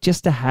York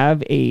just to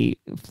have a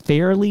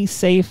fairly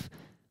safe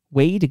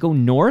way to go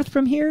north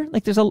from here?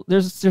 Like,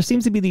 there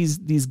seems to be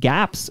these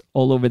gaps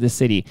all over the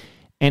city.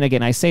 And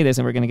again, I say this,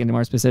 and we're going to get into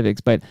more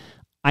specifics, but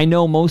I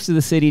know most of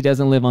the city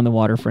doesn't live on the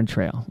waterfront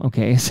trail.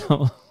 Okay,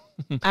 so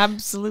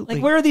absolutely.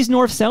 Like, where are these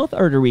north-south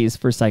arteries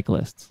for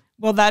cyclists?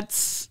 Well,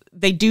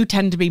 they do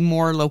tend to be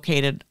more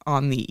located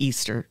on the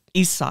east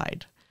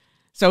side.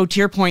 So to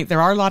your point,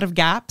 there are a lot of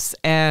gaps,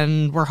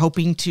 and we're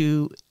hoping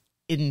to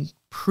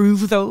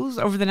improve those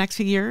over the next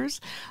few years.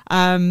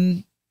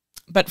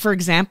 But for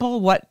example,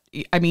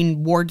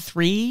 Ward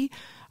 3,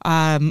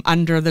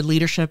 under the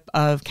leadership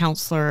of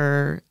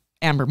Councillor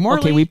Amber Morley.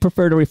 Okay, we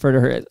prefer to refer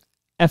to her as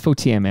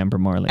FOTM Amber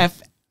Morley.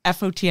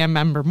 FOTM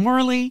Amber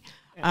Morley.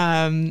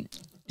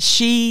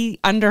 She,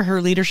 under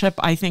her leadership,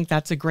 I think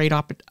that's a great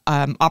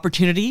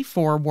opportunity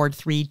for Ward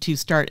 3 to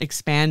start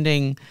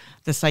expanding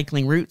the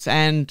cycling routes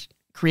and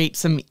create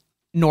some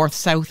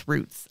north-south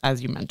routes,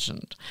 as you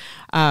mentioned.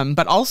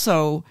 But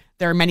also,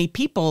 there are many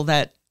people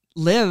that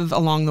live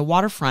along the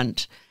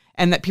waterfront,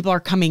 and that people are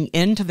coming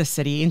into the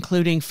city,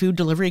 including food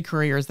delivery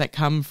couriers that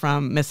come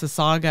from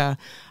Mississauga,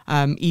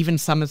 even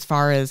some as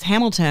far as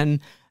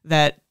Hamilton,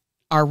 that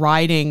are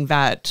riding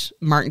that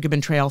Martin Gibbon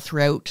Trail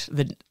throughout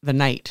the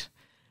night,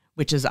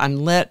 which is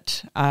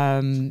unlit.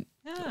 And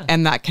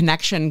that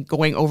connection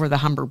going over the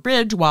Humber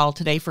Bridge, while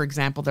today, for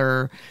example,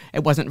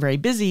 it wasn't very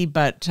busy,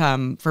 but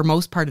for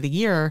most part of the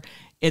year,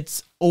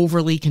 it's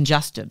overly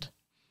congested.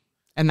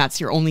 And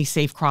that's your only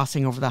safe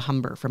crossing over the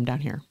Humber from down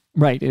here.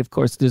 Right, and of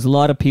course, there's a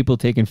lot of people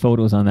taking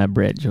photos on that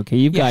bridge. Okay,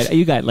 you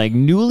got like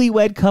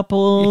newlywed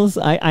couples.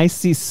 I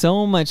see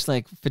so much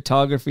like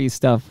photography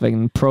stuff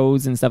and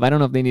pros and stuff. I don't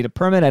know if they need a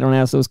permit. I don't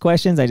ask those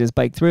questions. I just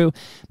bike through.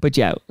 But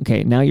yeah,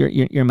 okay. Now you're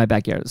in my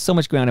backyard. So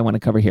much ground I want to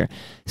cover here.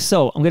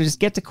 So I'm gonna just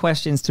get to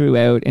questions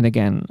throughout. And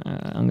again,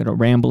 I'm gonna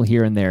ramble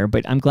here and there.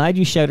 But I'm glad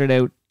you shouted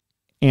out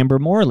Amber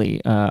Morley,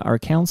 our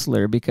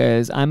counselor,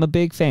 because I'm a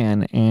big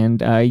fan.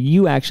 And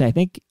you actually, I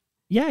think,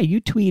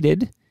 you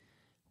tweeted,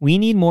 "We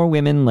need more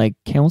women like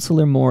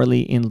Councillor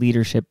Morley in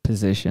leadership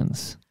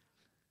positions."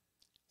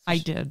 I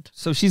did.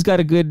 So she's got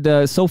a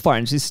good, so far,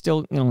 and she's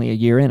still only a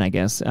year in, I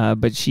guess,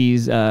 but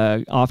she's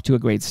off to a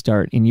great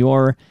start. In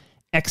your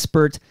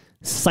expert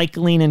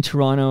cycling in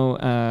Toronto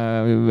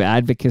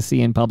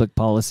advocacy and public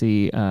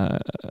policy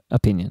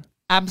opinion.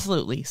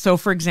 Absolutely. So,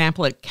 for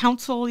example, at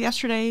council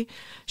yesterday,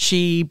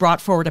 she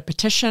brought forward a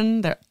petition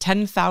that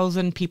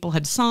 10,000 people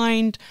had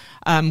signed,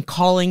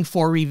 calling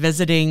for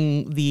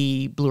revisiting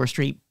the Bloor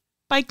Street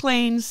bike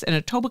lanes in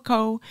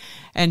Etobicoke,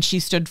 and she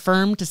stood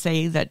firm to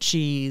say that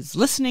she's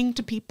listening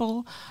to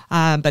people,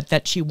 but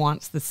that she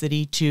wants the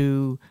city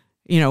to,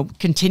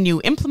 continue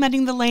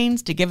implementing the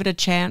lanes, to give it a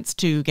chance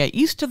to get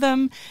used to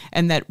them,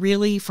 and that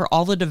really for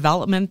all the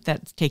development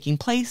that's taking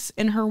place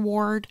in her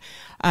ward,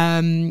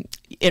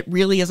 it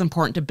really is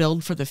important to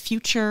build for the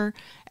future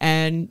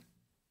and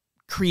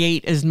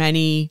create as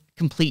many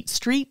complete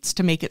streets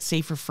to make it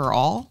safer for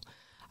all,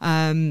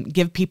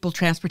 give people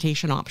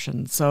transportation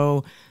options.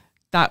 So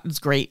that was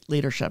great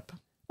leadership.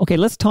 Okay,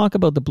 let's talk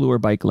about the bluer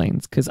bike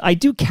lanes, because I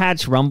do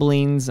catch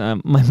rumblings.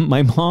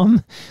 My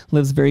mom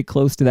lives very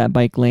close to that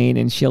bike lane,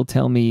 and she'll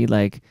tell me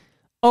like,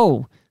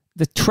 oh,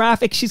 the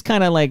traffic, she's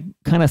kind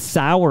of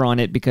sour on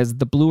it because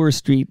the bluer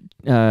street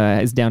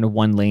is down to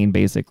one lane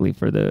basically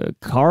for the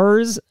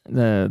cars,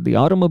 the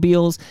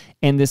automobiles,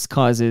 and this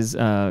causes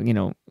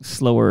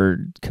slower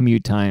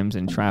commute times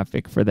and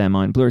traffic for them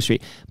on Bloor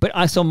Street. But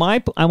I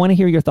want to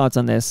hear your thoughts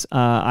on this.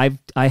 I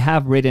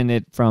have ridden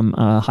it from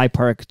High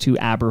Park to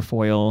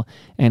Aberfoyle,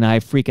 and I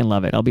freaking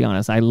love it. I'll be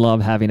honest, I love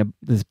having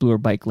this Bloor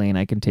bike lane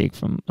I can take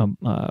from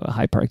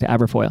High Park to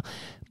Aberfoyle.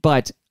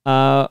 But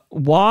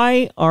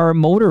why are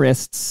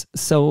motorists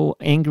so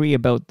angry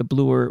about the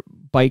Bloor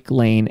bike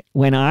lane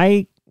when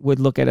I would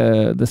look at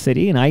the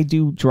city, and I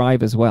do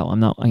drive as well.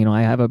 I'm not,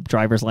 I have a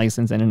driver's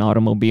license and an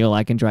automobile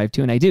I can drive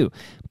too, and I do.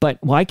 But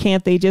why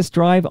can't they just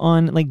drive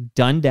on like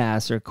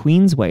Dundas or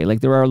Queensway?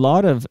 Like there are a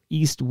lot of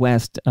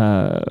east-west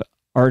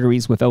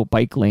arteries without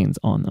bike lanes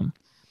on them.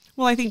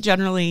 Well, I think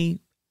generally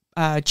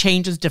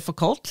change is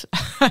difficult.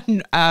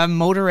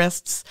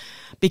 Motorists,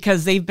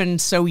 because they've been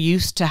so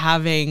used to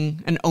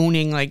having and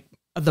owning like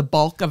the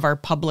bulk of our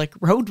public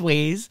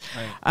roadways,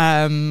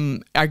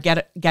 are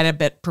get a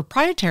bit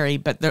proprietary.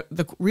 But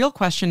the real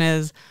question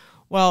is,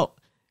 well,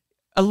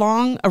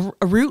 along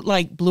a route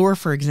like Bloor,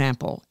 for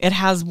example, it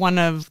has one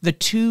of the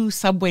 2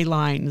 subway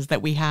lines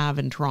that we have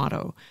in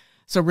Toronto.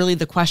 So really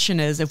the question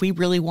is, if we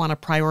really want to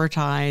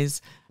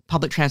prioritize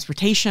public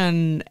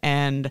transportation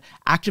and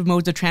active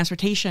modes of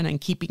transportation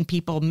and keeping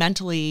people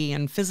mentally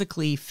and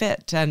physically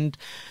fit and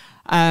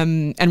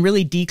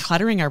really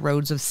decluttering our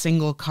roads of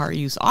single car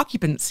use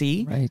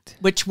occupancy, right,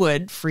 which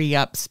would free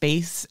up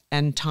space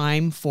and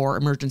time for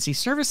emergency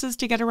services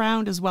to get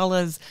around, as well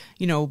as,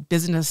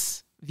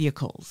 business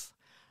vehicles.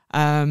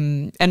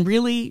 And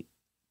really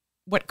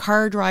what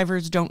car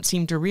drivers don't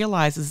seem to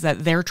realize is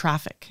that they're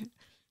traffic.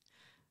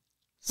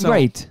 So,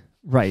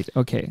 Right.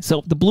 Okay.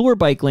 So the Bloor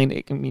bike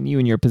lane, I mean, you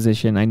in your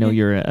position, I know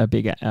you're a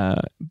big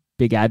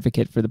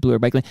advocate for the Bloor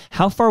bike lane.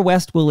 How far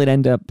west will it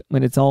end up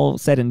when it's all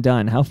said and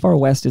done? How far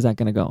west is that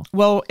going to go?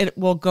 Well, it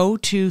will go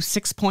to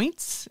 6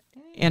 points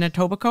in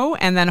Etobicoke,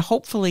 and then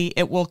hopefully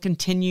it will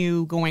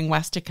continue going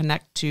west to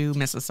connect to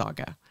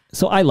Mississauga.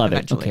 So I love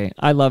eventually. it. Okay.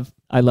 I love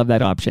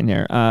that option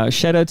there.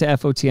 Shout out to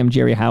FOTM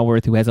Jerry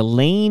Howarth, who has a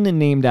lane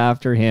named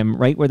after him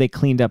right where they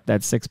cleaned up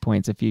that 6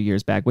 points a few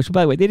years back, which,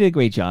 by the way, they did a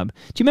great job.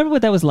 Do you remember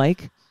what that was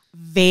like?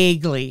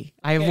 Vaguely.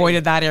 I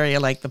avoided that area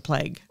like the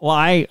plague. Well,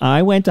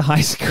 I went to high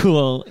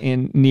school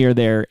near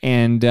there,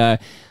 and in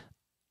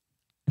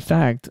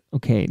fact,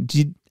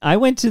 I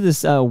went to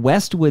this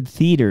Westwood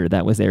Theater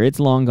that was there. It's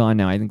long gone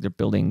now. I think they're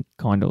building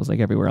condos like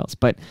everywhere else.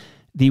 But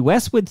the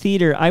Westwood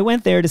Theater, I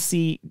went there to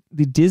see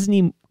the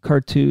Disney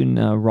cartoon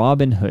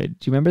Robin Hood.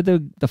 Do you remember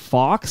the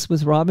fox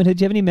was Robin Hood?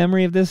 Do you have any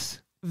memory of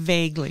this?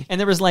 Vaguely. And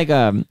there was like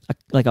a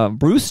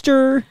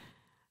rooster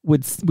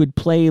would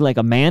play like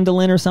a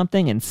mandolin or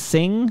something and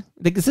sing.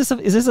 Like, is this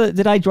a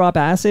did I drop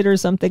acid or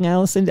something,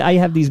 Alison? I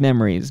have these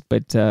memories,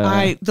 but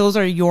those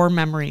are your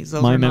memories.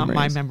 Those are not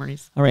my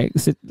memories. All right,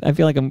 so I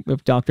feel like I'm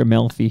with Dr.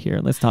 Melfi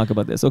here. Let's talk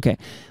about this. Okay,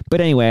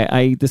 but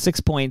anyway, the 6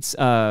 points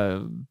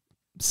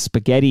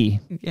spaghetti,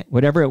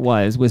 whatever it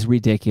was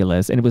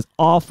ridiculous, and it was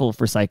awful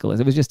for cyclists.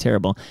 It was just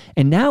terrible.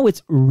 And now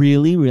it's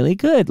really, really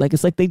good. Like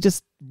it's like they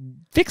just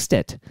fixed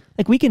it.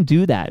 Like we can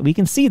do that. We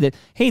can see that,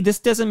 hey, this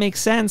doesn't make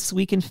sense.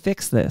 We can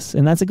fix this.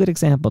 And that's a good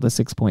example, the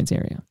 6 points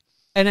area.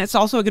 And it's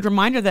also a good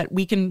reminder that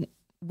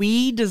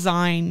we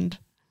designed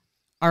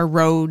our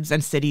roads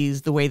and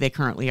cities the way they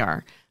currently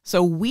are.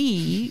 So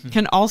we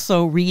can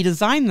also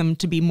redesign them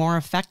to be more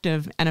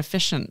effective and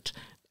efficient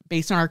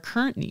based on our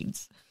current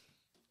needs.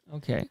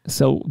 Okay.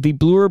 So the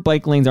Bloor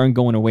bike lanes aren't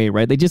going away,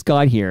 right? They just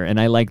got here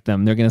and I like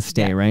them. They're going to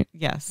stay, right?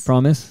 Yes.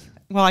 Promise?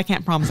 Well, I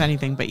can't promise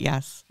anything, but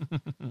yes.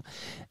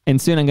 And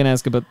soon I'm going to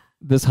ask about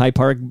this High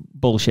Park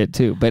bullshit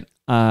too. But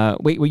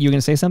wait, you were going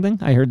to say something?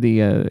 I heard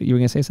you were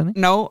going to say something?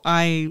 No,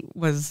 I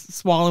was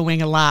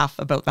swallowing a laugh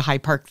about the High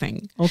Park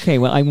thing. Okay,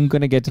 well, I'm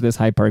going to get to this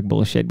High Park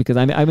bullshit because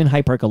I'm in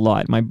High Park a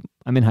lot.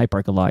 I'm in High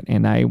Park a lot,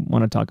 and I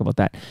want to talk about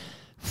that.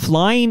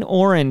 Flying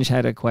Orange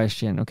had a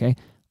question, okay?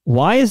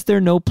 Why is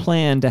there no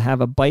plan to have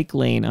a bike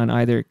lane on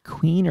either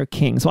Queen or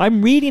King? So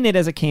I'm reading it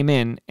as it came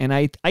in, and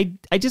I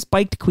just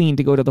biked Queen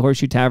to go to the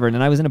Horseshoe Tavern,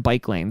 and I was in a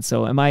bike lane.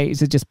 So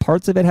is it just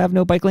parts of it have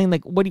no bike lane?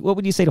 Like, what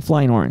would you say to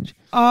Flying Orange?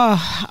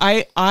 And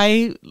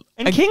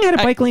King had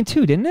a bike lane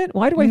too, didn't it?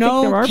 Why do I think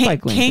there are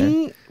bike lanes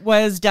King there?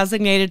 was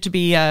designated to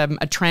be a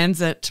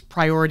transit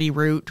priority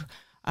route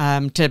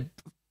to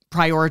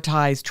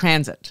prioritize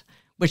transit,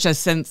 which has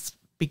since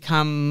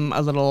become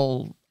a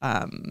little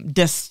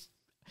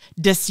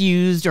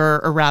disused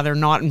or rather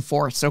not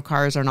enforced, so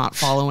cars are not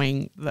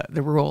following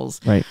the rules.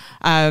 Right.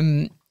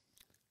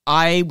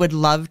 I would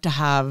love to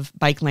have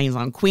bike lanes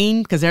on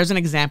Queen because there's an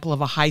example of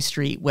a high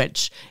street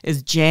which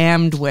is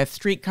jammed with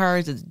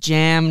streetcars, it's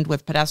jammed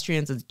with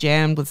pedestrians, it's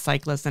jammed with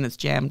cyclists, and it's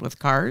jammed with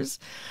cars.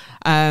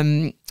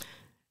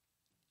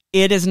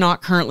 It is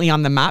not currently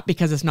on the map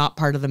because it's not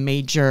part of the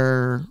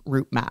major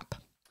route map.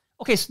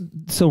 Okay,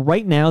 so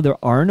right now there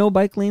are no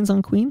bike lanes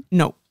on Queen?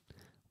 No.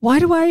 Why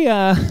do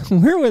I,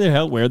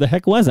 where the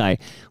heck was I?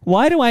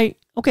 Why do I,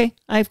 okay,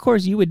 of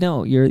course you would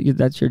know.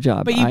 That's your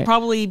job. But you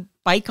probably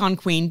bike on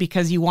Queen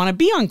because you want to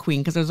be on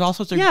Queen because there's all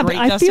sorts of great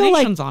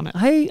destinations on it.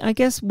 I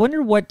guess,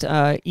 wonder what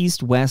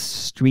east-west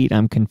street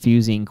I'm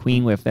confusing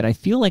Queen with that I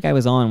feel like I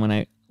was on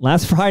when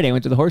last Friday, I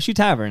went to the Horseshoe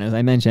Tavern, as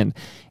I mentioned,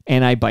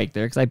 and I biked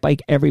there because I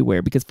bike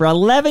everywhere. Because for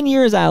 11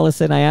 years,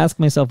 Alison, I ask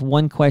myself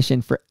one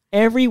question for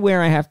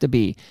everywhere I have to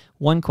be.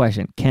 One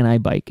question, can I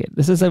bike it?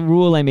 This is a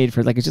rule I made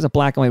it's just a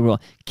black and white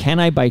rule. Can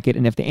I bike it?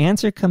 And if the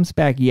answer comes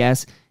back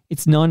yes,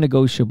 it's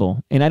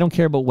non-negotiable. And I don't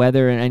care about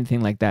weather and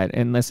anything like that,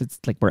 unless it's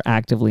like we're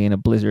actively in a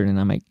blizzard and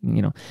I'm like,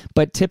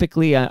 But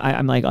typically,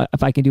 I'm like,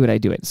 if I can do it, I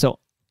do it. So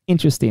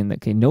interesting.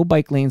 Okay, no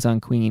bike lanes on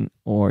Queen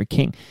or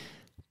King.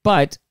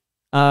 But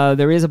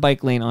there is a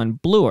bike lane on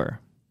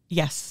Bloor.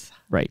 Yes.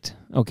 Right.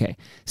 Okay.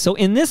 So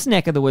in this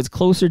neck of the woods,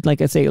 closer,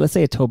 let's say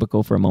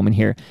Etobicoke for a moment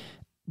here,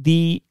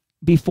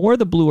 before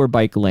the Bloor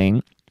bike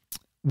lane,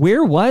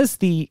 where was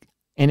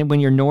and when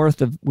you're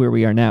north of where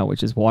we are now,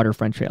 which is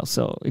Waterfront Trail.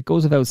 So it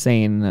goes without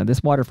saying,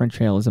 this Waterfront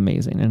Trail is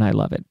amazing and I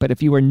love it. But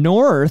if you were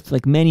north,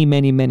 like many,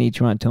 many, many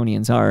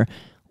Torontonians are,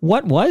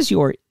 what was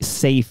your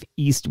safe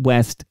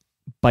east-west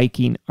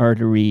biking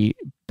artery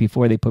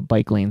before they put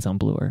bike lanes on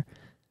Bloor?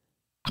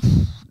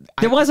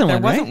 There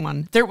wasn't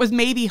one. There was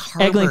maybe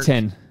Harvard.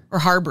 Eglinton. Or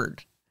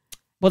Harvard.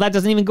 Well, that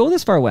doesn't even go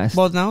this far west.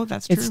 Well, no,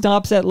 that's true. It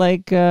stops at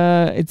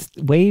it's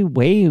way,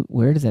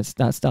 where does that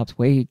stop? Stops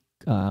way,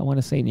 I want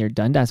to say near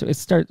Dundas. So it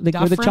starts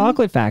where the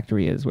chocolate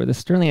factory is, where the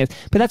Sterling is.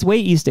 But that's way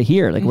east of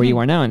here, where you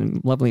are now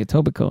in lovely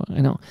Etobicoke. I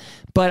know.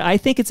 But I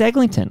think it's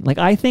Eglinton.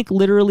 I think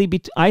literally,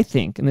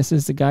 and this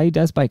is the guy who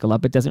does bike a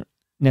lot, but doesn't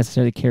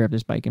necessarily care if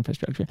there's bike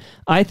infrastructure.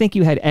 I think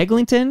you had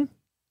Eglinton.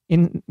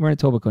 We're in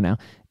Etobicoke now.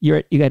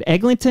 You had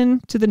Eglinton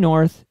to the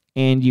north,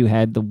 and you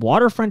had the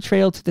Waterfront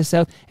Trail to the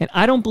south. And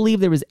I don't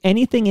believe there was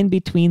anything in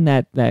between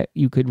that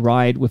you could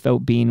ride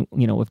without being,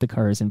 with the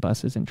cars and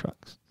buses and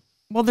trucks.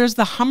 Well, there's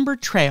the Humber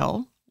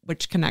Trail,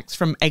 which connects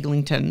from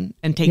Eglinton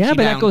and takes you down. Yeah,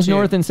 but that goes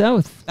north and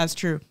south. That's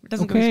true. It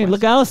doesn't go okay, west.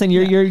 Look, Alison,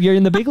 you're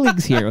in the big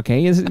leagues here.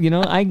 Okay,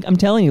 I'm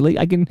telling you,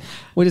 I can.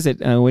 What is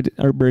it? What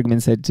Art Bergman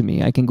said to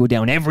me? I can go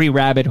down every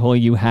rabbit hole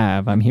you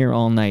have. I'm here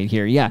all night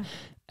here. Yeah.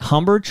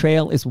 Humber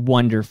Trail is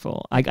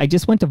wonderful. I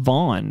just went to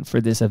Vaughan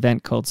for this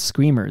event called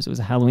Screamers. It was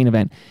a Halloween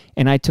event.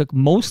 And I took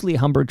mostly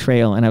Humber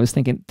Trail, and I was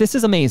thinking, this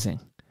is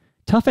amazing.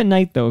 Tough at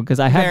night, though, because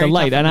I had the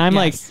light. And I'm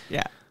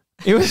yeah.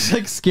 It was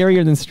like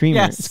scarier than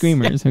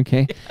Screamers,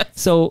 okay? Yes.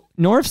 So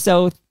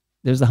north-south,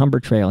 there's the Humber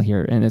Trail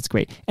here, and it's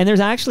great. And they're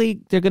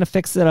going to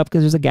fix it up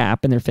because there's a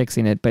gap, and they're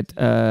fixing it. But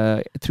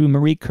through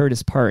Marie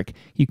Curtis Park,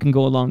 you can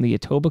go along the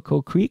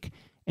Etobicoke Creek.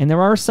 And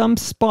there are some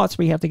spots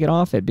where you have to get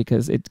off it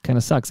because it kind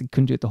of sucks. You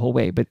couldn't do it the whole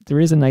way. But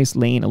there is a nice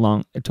lane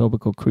along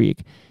Etobicoke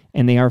Creek,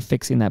 and they are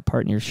fixing that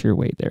part near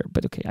Sherway there.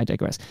 But okay, I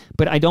digress.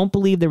 But I don't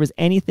believe there was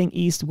anything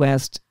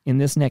east-west in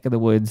this neck of the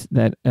woods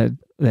that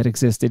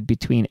existed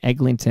between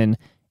Eglinton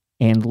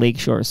and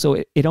Lakeshore.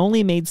 So it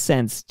only made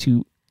sense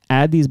to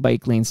add these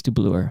bike lanes to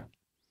Bloor.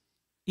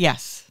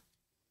 Yes.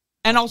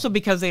 And also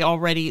because they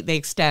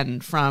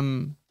extend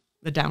from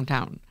the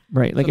downtown.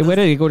 Right. Like, where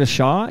did it go to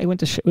Shaw? It went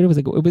to, where was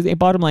it go?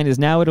 Bottom line is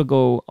now it'll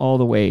go all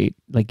the way,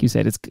 like you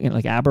said, it's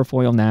like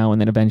Aberfoyle now, and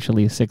then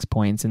eventually 6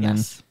 Points. And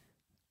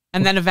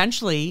then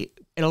eventually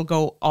it'll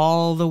go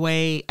all the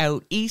way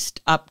out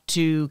east up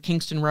to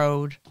Kingston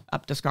Road,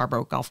 up to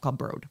Scarborough Golf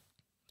Club Road.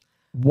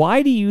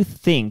 Why do you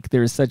think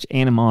there's such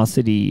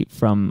animosity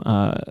from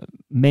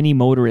many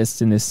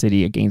motorists in this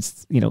city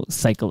against,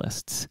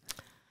 cyclists?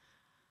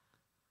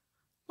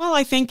 Well,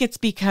 I think it's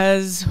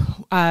because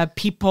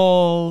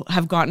people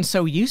have gotten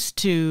so used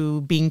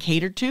to being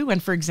catered to,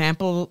 and for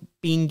example,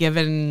 being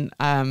given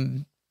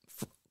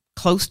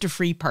close to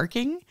free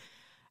parking.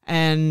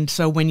 And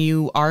so when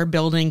you are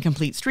building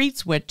complete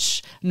streets,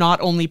 which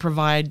not only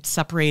provide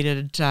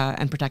separated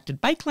and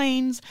protected bike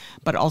lanes,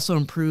 but also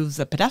improves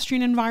the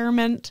pedestrian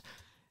environment,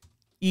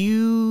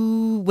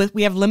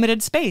 we have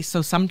limited space.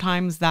 So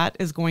sometimes that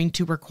is going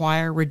to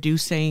require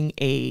reducing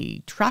a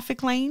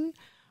traffic lane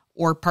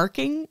or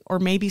parking, or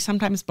maybe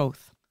sometimes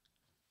both.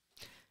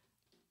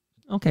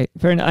 Okay,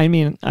 fair enough. I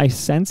mean, I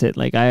sense it.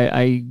 Like,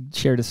 I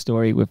shared a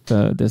story with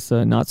this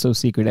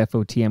not-so-secret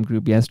FOTM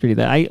group yesterday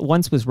that I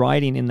once was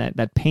riding in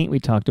that paint we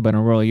talked about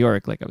in Royal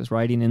York. Like, I was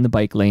riding in the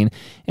bike lane,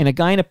 and a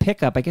guy in a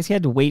pickup, I guess he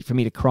had to wait for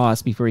me to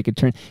cross before he could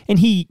turn, and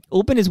he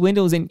opened his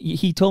windows, and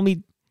he told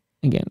me,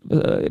 again,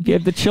 if you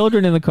have the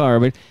children in the car,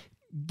 but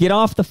get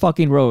off the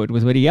fucking road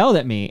was what he yelled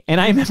at me. And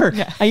I remember,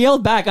 I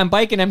yelled back, I'm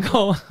biking, I'm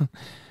going...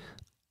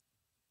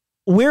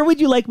 Where would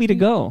you like me to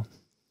go?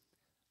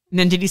 And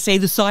then did he say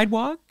the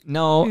sidewalk?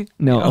 No.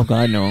 Oh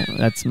God, no.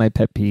 That's my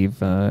pet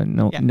peeve.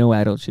 No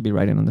adult should be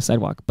riding on the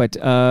sidewalk. But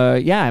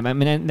I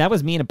mean, that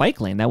was me in a bike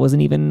lane. That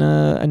wasn't even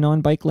a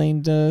non-bike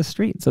laned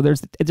street. So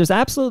there's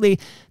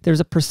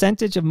a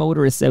percentage of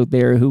motorists out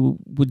there who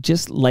would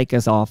just like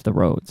us off the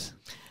roads.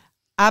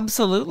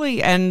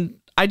 Absolutely. And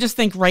I just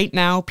think right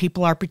now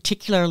people are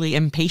particularly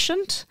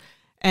impatient.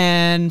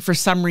 And for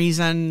some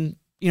reason,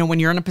 when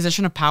you're in a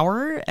position of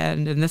power,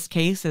 and in this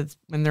case, it's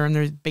when they're in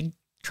their big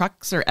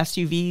trucks or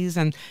SUVs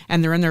and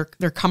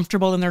they're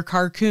comfortable in their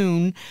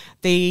carcoon,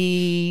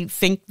 they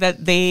think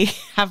that they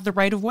have the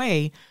right of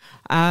way.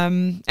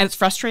 And it's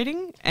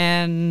frustrating.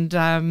 And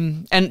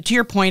to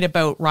your point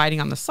about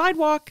riding on the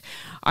sidewalk,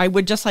 I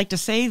would just like to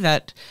say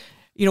that,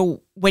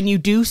 when you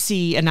do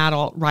see an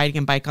adult riding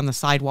a bike on the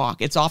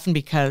sidewalk, it's often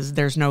because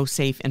there's no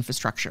safe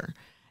infrastructure.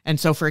 And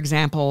so, for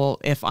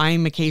example, if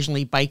I'm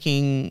occasionally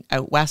biking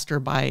out west or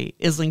by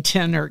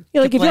Islington or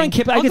like if you're on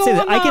Kipling, I can say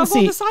that I can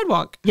see the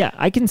sidewalk. Yeah,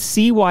 I can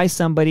see why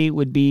somebody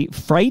would be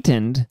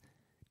frightened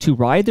to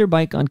ride their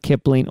bike on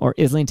Kipling or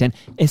Islington,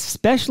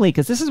 especially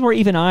because this is where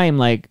even I am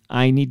like,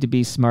 I need to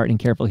be smart and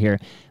careful here.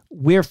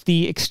 Where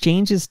the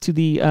exchanges to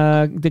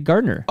the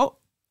Gardner. Oh,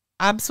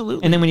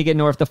 absolutely. And then when you get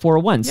north, the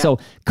 401. Yeah. So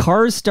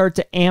cars start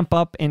to amp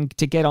up and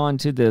to get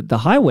onto the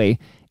highway.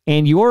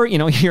 And you're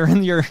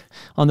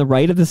on the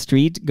right of the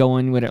street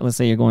going, let's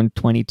say you're going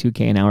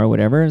 22K an hour or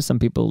whatever, some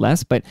people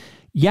less. But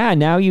yeah,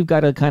 now you've got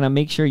to kind of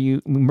make sure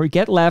you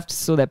get left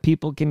so that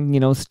people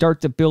can,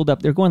 start to build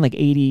up. They're going like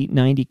 80,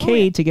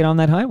 90K to get on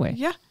that highway.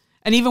 Yeah.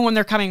 And even when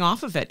they're coming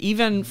off of it,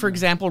 even, for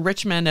example,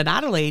 Richmond and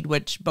Adelaide,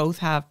 which both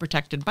have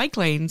protected bike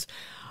lanes,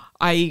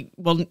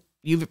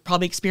 you've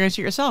probably experienced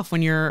it yourself.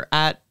 When you're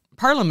at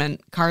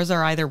Parliament, cars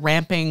are either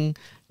ramping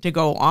to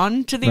go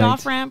on to the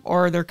off-ramp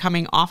or they're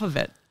coming off of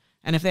it.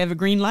 And if they have a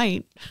green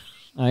light,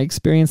 I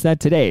experienced that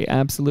today.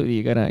 Absolutely,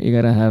 you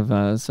gotta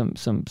have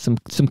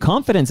some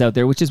confidence out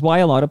there, which is why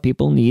a lot of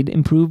people need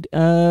improved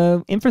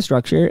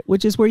infrastructure,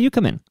 which is where you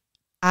come in.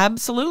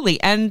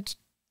 Absolutely, and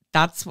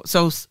that's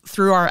so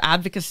through our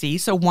advocacy.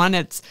 So one,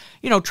 it's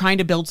trying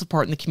to build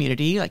support in the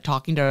community, like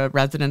talking to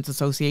residents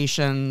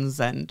associations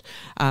and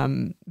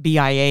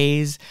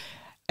BIAs,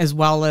 as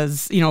well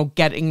as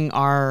getting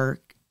our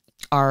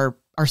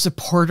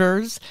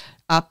supporters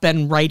up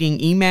and writing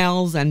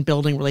emails and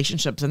building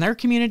relationships in their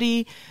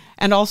community,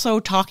 and also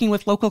talking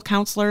with local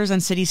councillors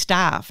and city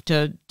staff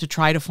to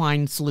try to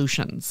find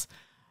solutions.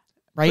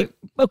 Right?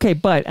 Okay,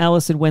 but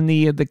Alison, when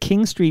the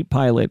King Street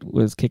pilot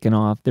was kicking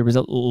off, there was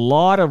a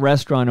lot of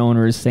restaurant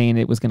owners saying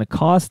it was going to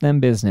cost them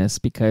business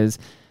because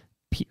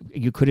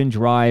you couldn't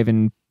drive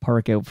and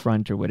park out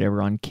front or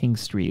whatever on King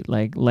Street.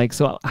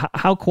 So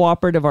how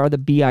cooperative are the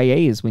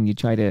BIAs when you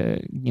try to,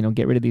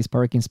 get rid of these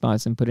parking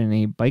spots and put in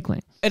a bike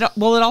lane? It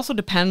also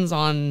depends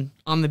on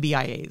the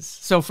BIAs.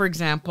 So for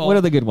example, what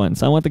are the good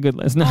ones? I want the good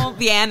list. No. Well,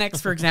 the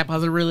Annex, for example,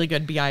 has a really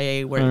good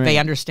BIA where they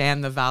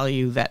understand the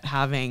value that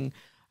having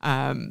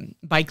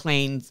bike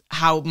lanes,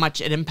 how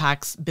much it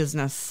impacts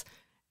business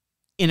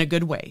in a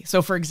good way.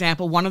 So for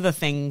example, one of the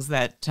things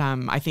that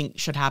I think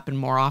should happen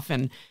more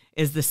often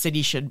is the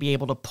city should be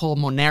able to pull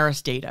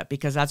Moneris data,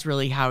 because that's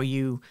really how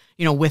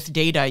with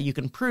data, you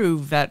can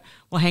prove that,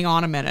 well, hang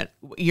on a minute,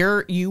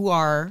 you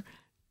are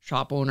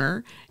shop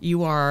owner,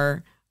 you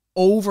are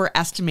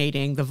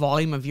overestimating the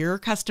volume of your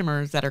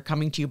customers that are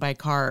coming to you by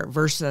car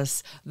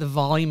versus the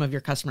volume of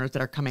your customers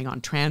that are coming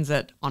on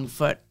transit, on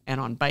foot,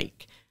 and on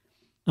bike.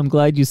 I'm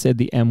glad you said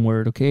the M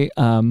word, okay?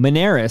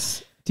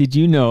 Moneris, did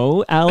you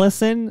know,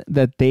 Alison,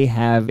 that they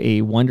have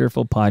a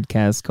wonderful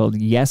podcast called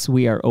Yes,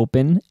 We Are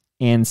Open?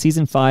 And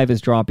season 5 is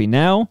dropping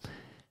now.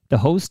 The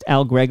host,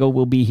 Al Grego,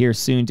 will be here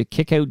soon to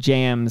kick out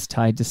jams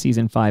tied to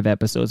season 5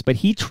 episodes. But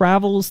he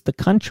travels the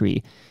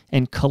country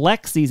and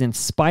collects these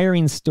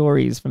inspiring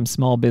stories from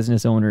small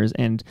business owners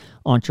and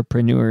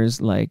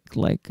entrepreneurs like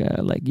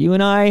you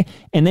and I.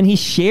 And then he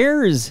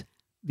shares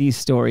these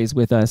stories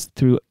with us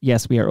through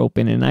Yes, We Are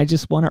Open. And I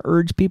just want to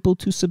urge people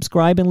to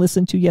subscribe and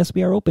listen to Yes,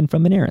 We Are Open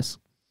from Moneris.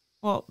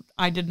 Well,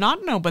 I did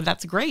not know, but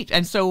that's great.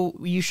 And so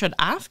you should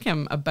ask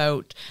him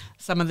about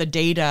some of the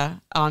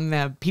data on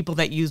the people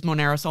that use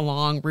Moneris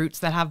along routes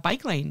that have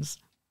bike lanes.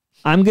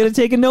 I'm going to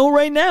take a note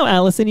right now.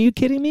 Alison, are you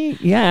kidding me?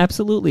 Yeah,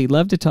 absolutely.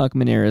 Love to talk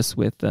Moneris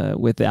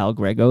with Al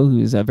Grego,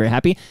 who's very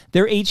happy.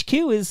 Their HQ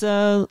is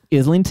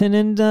Islington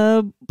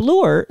and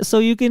Bloor, so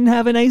you can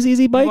have a nice,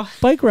 easy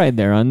bike ride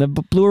there on the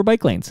Bloor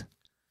bike lanes.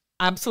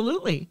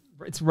 Absolutely.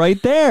 It's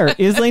right there,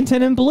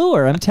 Islington and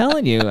Bloor. I'm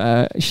telling you.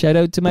 Shout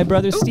out to my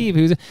brother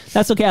Steve.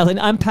 That's okay, Alan.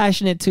 I'm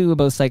passionate too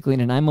about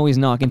cycling, and I'm always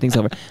knocking things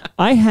over.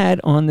 I had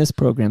on this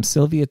program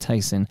Sylvia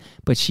Tyson,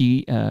 but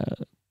she's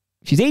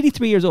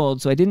 83 years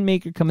old, so I didn't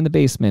make her come in the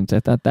basement.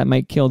 I thought that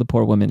might kill the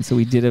poor woman, so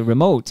we did a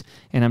remote,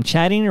 and I'm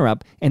chatting her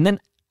up, and then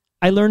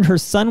I learned her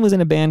son was in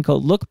a band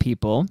called Look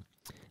People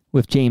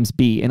with James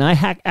B. And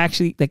I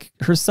actually,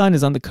 her son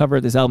is on the cover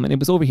of this album, and it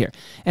was over here.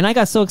 And I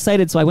got so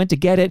excited, so I went to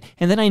get it,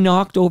 and then I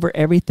knocked over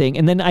everything.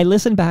 And then I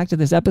listened back to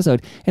this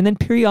episode, and then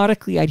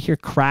periodically I'd hear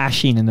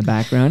crashing in the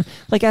background.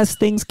 As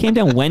things came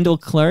down, Wendell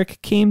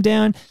Clark came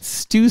down,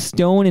 Stu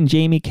Stone and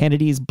Jamie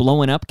Kennedy's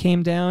Blowing Up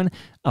came down,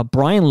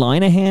 Brian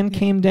Linehan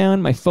came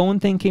down, my phone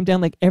thing came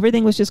down,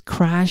 everything was just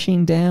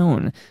crashing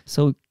down.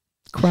 So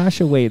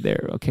crash away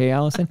there, okay,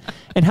 Alison?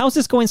 And how's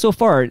this going so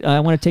far? I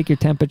want to take your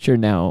temperature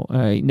now.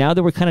 Now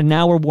that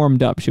we're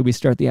warmed up, should we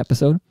start the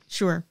episode?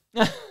 Sure.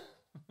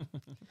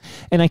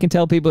 And I can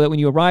tell people that when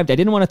you arrived, I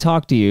didn't want to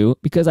talk to you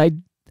because I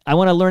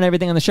want to learn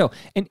everything on the show.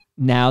 And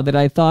now that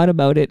I thought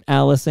about it,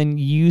 Alison,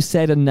 you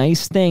said a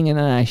nice thing and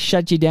then I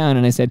shut you down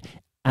and I said,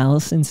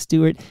 Alison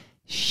Stewart,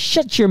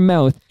 shut your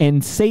mouth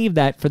and save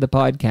that for the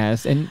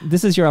podcast. And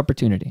this is your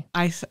opportunity.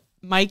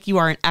 Mike, you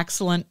are an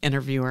excellent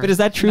interviewer. But is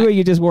that true or are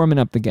you just warming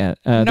up the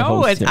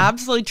No, it's here?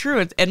 absolutely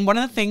true. And one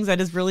of the things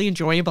that is really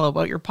enjoyable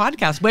about your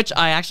podcast, which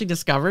I actually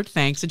discovered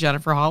thanks to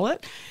Jennifer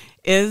Hollett,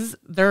 is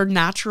their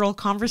natural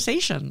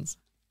conversations.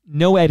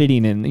 No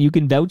editing, and you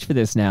can vouch for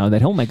this now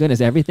that, oh my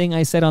goodness, everything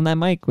I said on that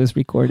mic was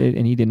recorded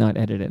and he did not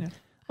edit it. Yeah.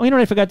 Oh, you know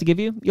what I forgot to give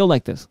you? You'll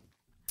like this.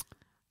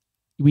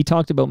 We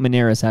talked about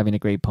Moneris having a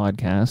great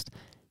podcast.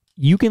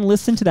 You can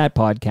listen to that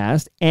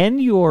podcast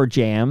and your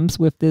jams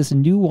with this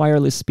new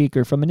wireless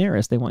speaker from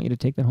Moneris. They want you to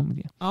take that home with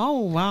you. Oh,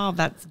 wow.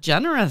 That's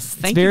generous.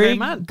 Thank you very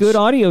much. Good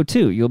audio,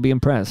 too. You'll be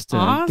impressed.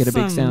 Awesome. Get a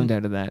big sound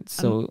out of that.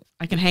 So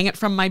I can hang it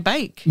from my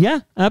bike. Yeah,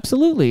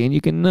 absolutely. And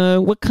you can,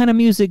 what kind of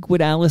music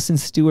would Alison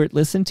Stewart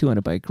listen to on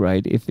a bike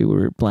ride if it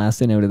were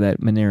blasting out of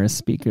that Moneris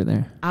speaker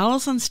there?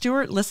 Alison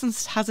Stewart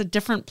has a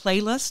different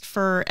playlist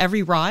for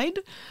every ride.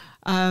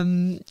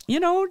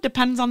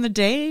 Depends on the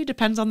day,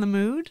 depends on the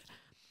mood.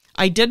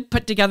 I did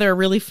put together a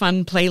really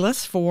fun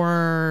playlist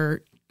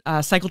for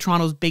Cycle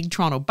Toronto's Big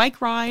Toronto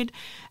Bike Ride.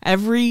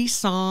 Every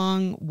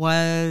song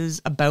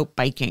was about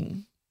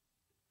biking.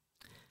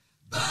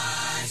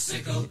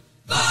 Bicycle,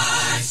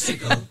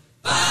 bicycle,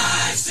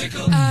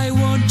 bicycle. I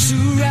want to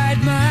ride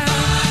my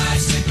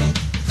bicycle,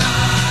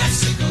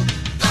 bicycle,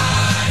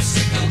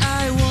 bicycle.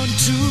 I want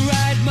to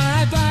ride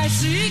my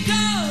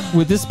bicycle.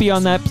 Would this be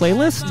on that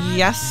playlist?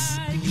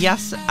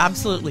 Yes,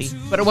 absolutely.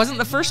 But it wasn't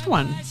the first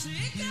one.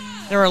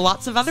 There are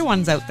lots of other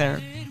ones out there.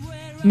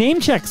 Name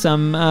check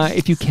some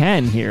if you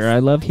can here. I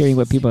love hearing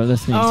what people are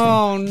listening to.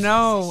 Oh,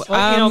 no.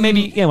 Well,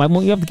 maybe, you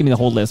have to give me the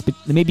whole list, but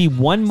maybe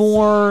one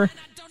more,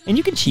 and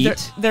you can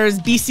cheat. There's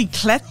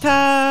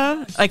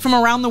Bicicleta, like from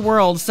around the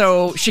world.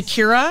 So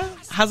Shakira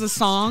has a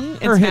song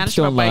in Spanish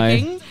about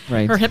biking.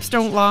 Right. Her hips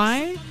don't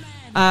lie.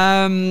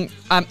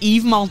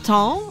 Yves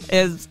Montand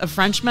is a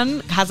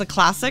Frenchman, has a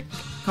classic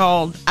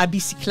called A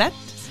Bicyclette,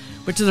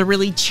 which is a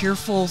really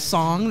cheerful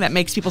song that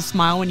makes people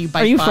smile when you bike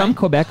by. Are you from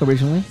Quebec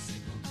originally?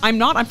 I'm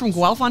not. I'm from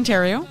Guelph,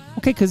 Ontario.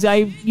 Okay, because you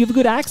have a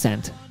good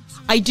accent.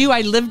 I do.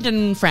 I lived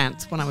in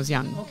France when I was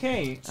young.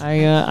 Okay.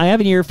 I have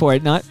an ear for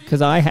it, not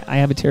because I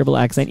have a terrible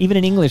accent. Even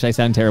in English, I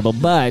sound terrible,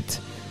 but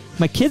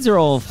my kids are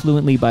all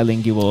fluently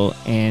bilingual,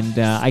 and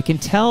I can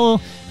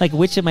tell like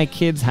which of my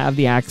kids have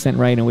the accent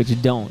right and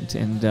which don't.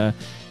 And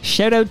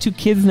shout out to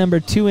kids number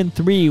 2 and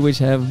 3, which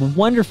have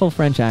wonderful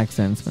French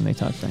accents when they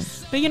talk French.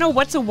 But you know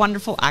what's a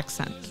wonderful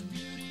accent,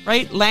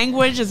 right?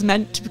 Language is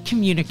meant to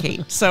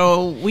communicate.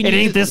 So we it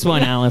ain't this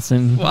one,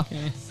 Alison. Well,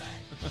 okay.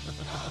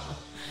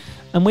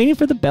 I'm waiting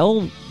for the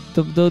bell,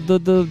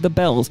 the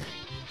bells.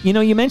 You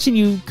know, you mentioned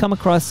you come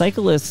across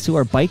cyclists who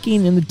are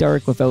biking in the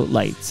dark without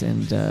lights,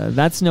 and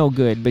that's no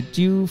good. But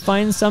do you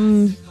find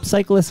some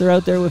cyclists are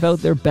out there without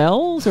their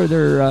bells or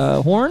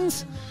their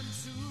horns?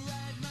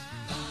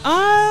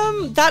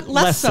 That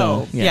less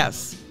so. Yeah.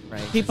 Yes.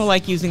 Right. People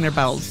like using their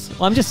bells.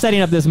 Well, I'm just setting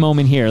up this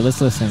moment here.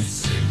 Let's listen.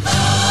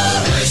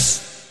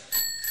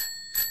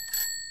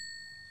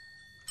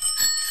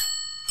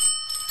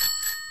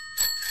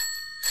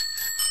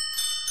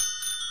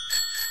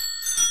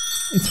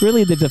 It's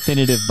really the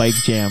definitive bike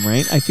jam,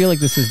 right? I feel like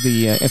this is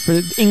the,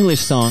 for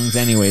English songs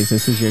anyways,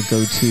 this is your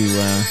go-to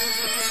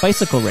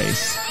bicycle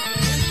race.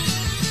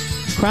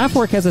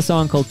 Kraftwerk has a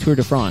song called Tour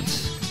de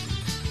France.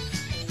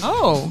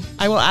 Oh,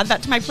 I will add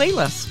that to my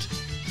playlist.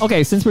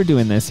 Okay, since we're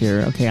doing this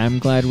here, okay, I'm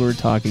glad we're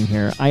talking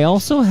here. I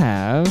also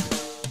have...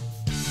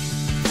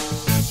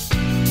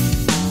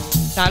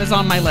 That is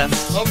on my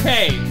list.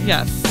 Okay.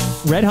 Yes.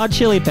 Red Hot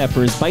Chili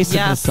Peppers,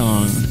 Bicycle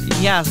Song.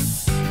 Yes.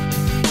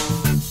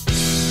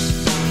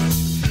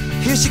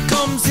 Here she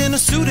comes in a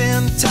suit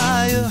and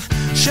tie,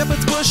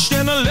 shepherd's bush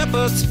and a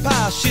leopard's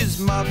pie. She's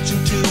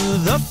marching to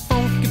the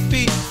funky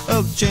beat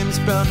of James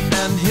Brown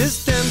and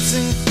his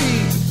dancing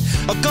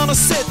feet. I'm gonna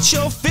set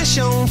your fish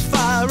on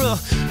fire,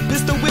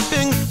 pistol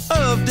whipping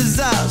of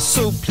desire.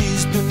 So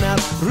please do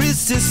not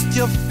resist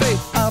your fate.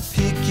 I'll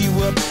pick you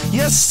up.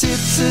 Yes,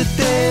 it's a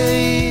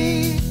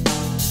day.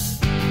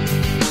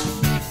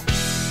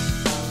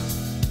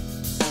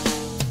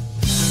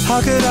 How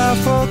could I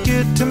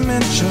forget to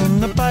mention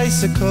the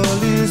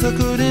bicycle is a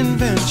good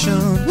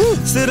invention? Woo!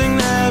 Sitting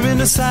there in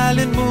a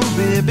silent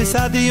movie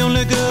beside the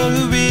only girl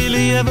who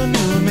really ever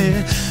knew me.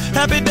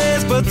 Happy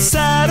days but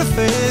sad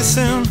face,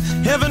 and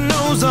heaven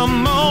knows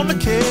I'm on the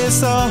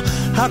case. So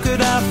how could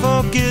I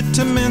forget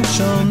to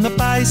mention the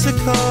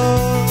bicycle?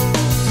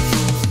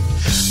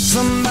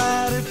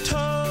 Somebody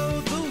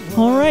told the world.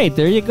 All right,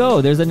 there you go.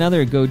 There's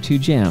another go-to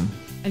jam.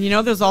 And you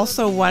know, there's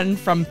also one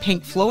from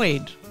Pink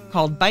Floyd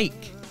called Bike.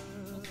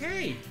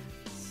 Okay.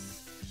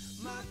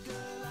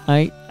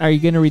 Are you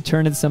going to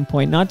return at some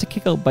point, not to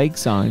kick out bike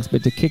songs,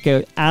 but to kick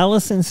out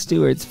Alison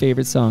Stewart's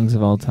favorite songs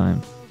of all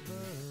time?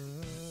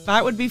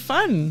 That would be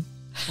fun.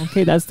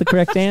 Okay, that's the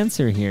correct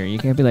answer here. You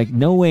can't be like,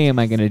 no way am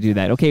I going to do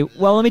that. Okay,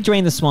 well, let me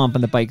drain the swamp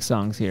on the bike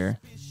songs here.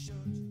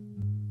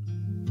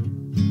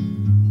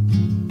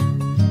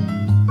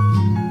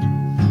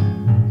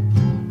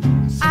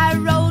 I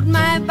rode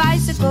my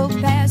bicycle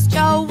past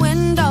your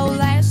window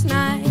last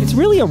night. It's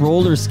really a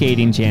roller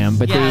skating jam,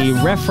 but they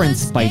Yes.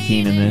 reference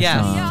biking in this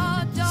Yes.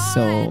 song.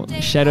 So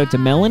shout out to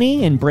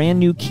Melanie and Brand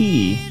New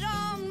Key.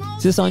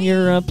 Is this on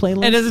your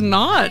playlist? It is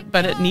not,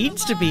 but it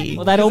needs to be.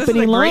 Well, that 'Cause this is a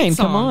opening great line,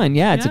 come song. on.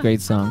 Yeah, it's a great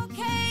song.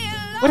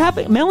 What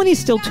happened? Melanie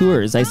still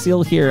tours. I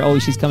still hear, oh,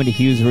 she's coming to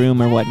Hugh's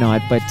room or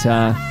whatnot, but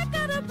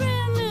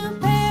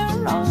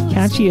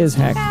catchy as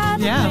heck.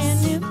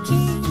 Yes.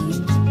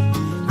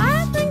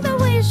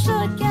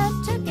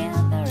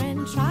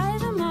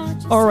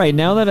 All right,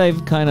 now that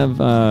I've kind of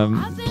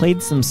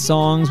played some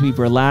songs, we've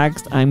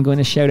relaxed, I'm going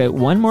to shout out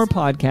one more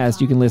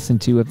podcast you can listen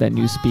to of that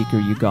new speaker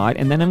you got,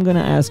 and then I'm going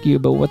to ask you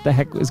about what the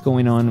heck is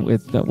going on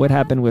with what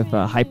happened with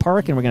High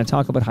Park, and we're going to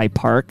talk about High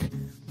Park,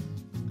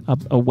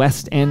 a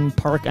West End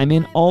park I'm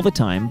in all the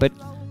time. But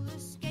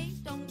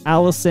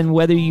Alison,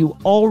 whether you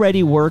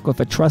already work with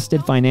a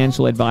trusted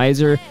financial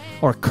advisor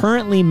or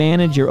currently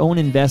manage your own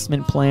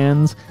investment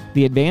plans,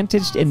 the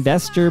Advantaged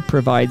Investor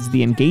provides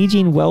the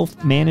engaging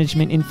wealth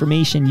management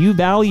information you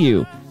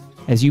value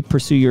as you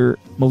pursue your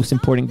most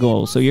important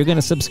goals. So you're going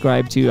to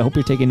subscribe to, I hope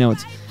you're taking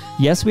notes.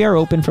 Yes, we are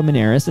open from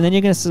Monaris, and then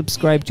you're going to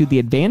subscribe to the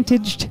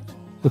Advantaged,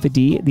 with a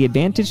D, the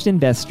Advantaged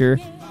Investor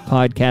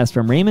podcast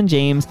from Raymond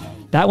James.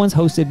 That one's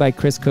hosted by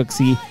Chris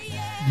Cooksey.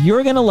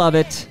 You're going to love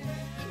it.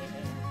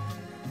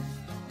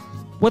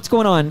 What's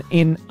going on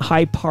in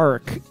High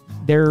Park?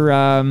 They're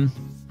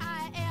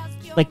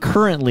like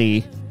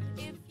currently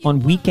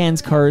on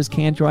weekends, cars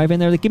can't drive in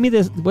there. Like, give me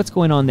this, what's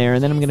going on there,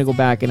 and then I'm going to go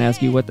back and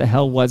ask you what the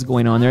hell was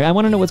going on there. I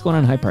want to know what's going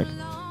on in High Park.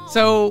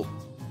 So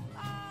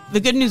the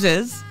good news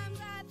is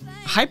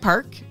High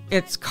Park,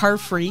 it's car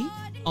free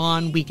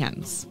on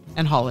weekends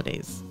and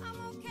holidays.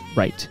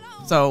 Right.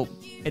 So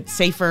it's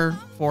safer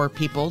for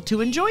people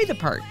to enjoy the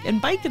park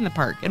and bike in the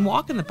park and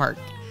walk in the park.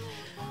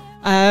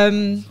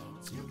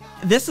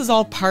 This is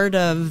all part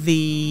of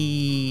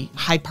the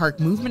High Park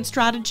movement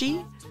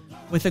strategy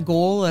with a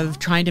goal of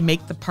trying to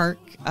make the park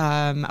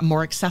a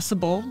more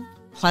accessible,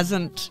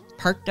 pleasant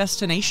park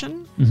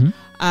destination.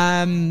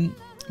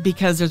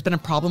 Because there's been a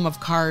problem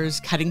of cars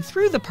cutting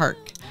through the park.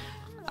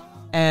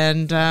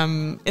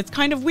 And it's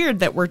kind of weird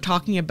that we're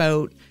talking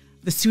about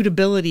the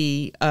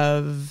suitability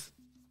of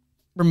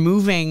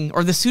removing,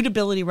 or the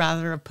suitability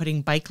rather of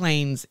putting bike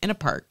lanes in a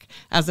park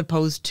as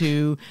opposed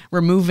to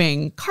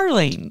removing car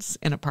lanes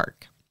in a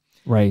park.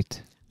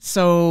 Right.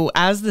 So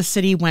as the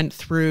city went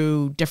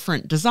through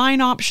different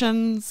design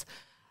options,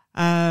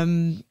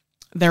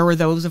 there were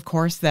those, of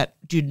course, that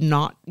did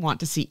not want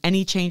to see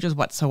any changes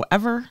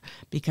whatsoever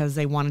because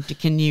they wanted to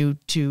continue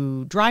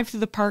to drive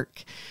through the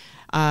park.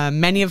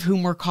 Many of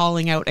whom were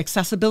calling out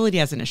accessibility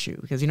as an issue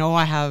because,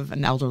 I have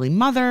an elderly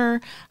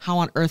mother. How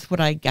on earth would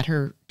I get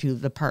her to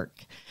the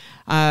park?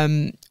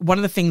 One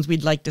of the things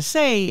we'd like to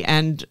say,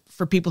 and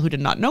for people who did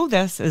not know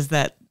this, is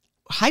that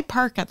High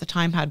Park at the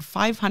time had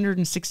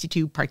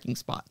 562 parking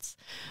spots,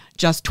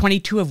 just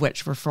 22 of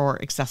which were for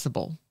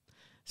accessible.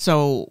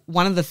 So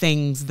one of the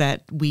things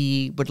that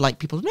we would like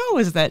people to know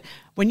is that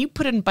when you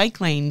put in bike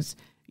lanes,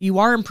 you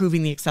are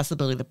improving the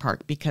accessibility of the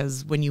park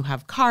because when you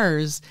have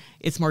cars,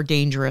 it's more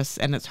dangerous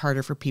and it's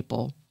harder for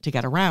people to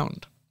get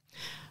around.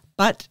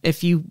 But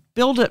if you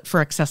build it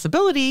for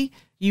accessibility,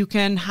 you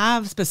can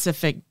have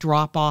specific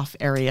drop-off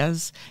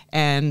areas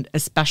and a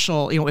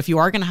special, if you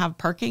are going to have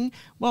parking,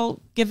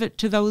 well, give it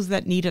to those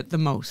that need it the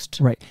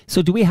most. Right.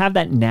 So do we have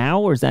that now,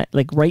 or is that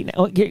like right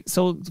now? Okay,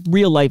 so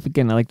real life,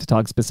 again, I like to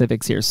talk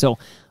specifics here. So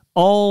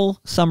all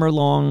summer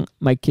long,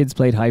 my kids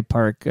played High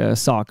Park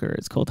soccer.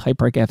 It's called High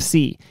Park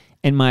FC.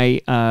 And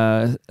my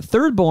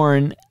third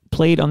born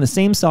played on the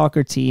same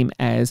soccer team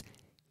as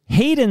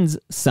Hayden's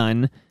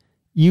son.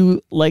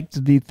 You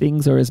liked the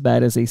things are as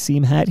bad as they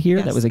seem hat here.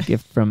 Yes. That was a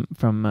gift from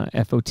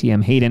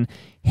FOTM Hayden.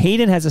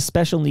 Hayden has a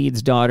special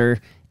needs daughter,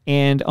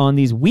 and on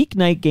these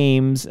weeknight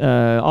games,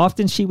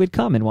 often she would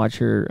come and watch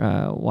her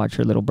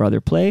little brother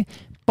play.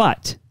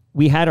 But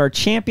we had our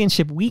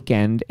championship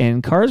weekend,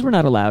 and cars were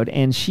not allowed,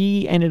 and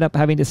she ended up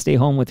having to stay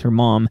home with her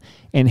mom.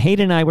 And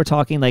Hayden and I were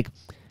talking like,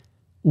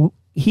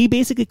 he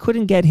basically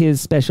couldn't get his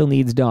special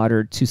needs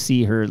daughter to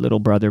see her little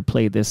brother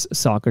play this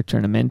soccer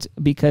tournament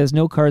because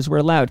no cars were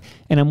allowed.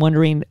 And I'm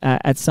wondering,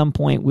 at some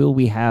point, will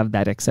we have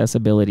that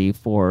accessibility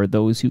for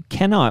those who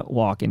cannot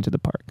walk into the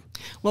park?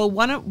 Well,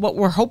 what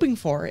we're hoping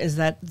for is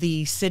that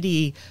the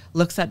city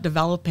looks at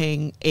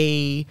developing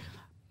a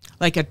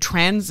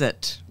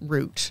transit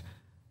route.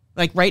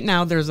 Like right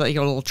now, there's a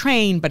little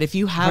train, but if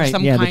you have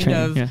some kind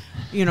of,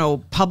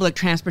 public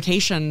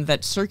transportation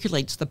that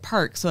circulates the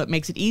park, so it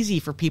makes it easy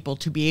for people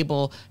to be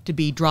able to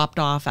be dropped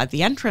off at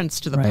the entrance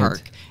to the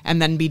park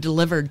and then be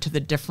delivered to the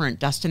different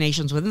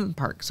destinations within the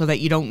park, so that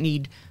you don't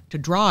need to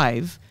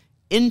drive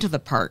into the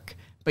park,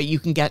 but you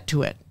can get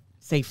to it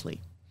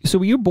safely. So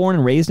were you born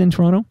and raised in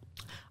Toronto?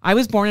 I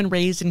was born and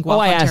raised in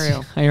Guelph,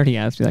 Ontario. I already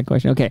asked you that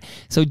question. Okay.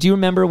 So do you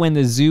remember when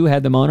the zoo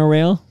had the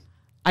monorail?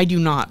 I do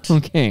not.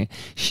 Okay.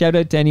 Shout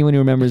out to anyone who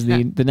remembers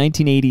the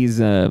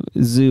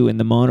 1980s zoo and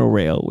the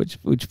monorail,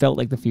 which felt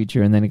like the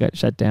future, and then it got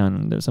shut down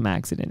and there was some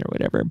accident or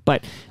whatever.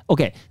 But,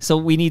 okay. So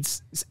we need...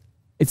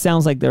 It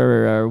sounds like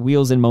there are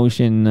wheels in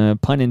motion,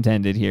 pun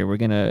intended here. We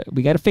got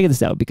to figure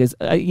this out because,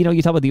 you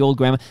talk about the old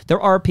grandma.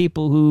 There are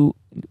people who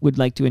would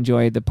like to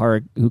enjoy the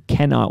park who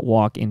cannot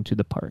walk into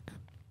the park.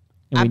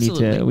 And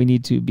Absolutely. we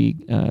need to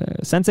be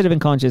sensitive and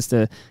conscious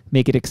to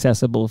make it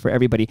accessible for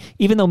everybody.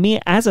 Even though me,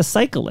 as a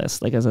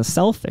cyclist, like as a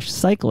selfish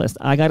cyclist,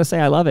 I got to say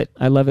I love it.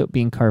 I love it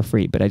being car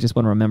free, but I just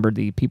want to remember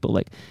the people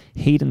like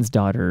Hayden's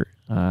daughter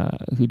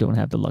who don't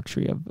have the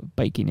luxury of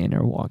biking in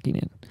or walking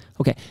in.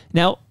 Okay,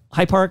 now,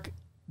 High Park...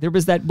 There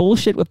was that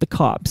bullshit with the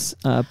cops.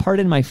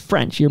 Pardon my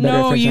French. You're better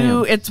at French than I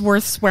am. It's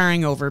worth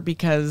swearing over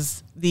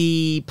because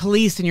the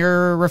police, and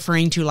you're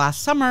referring to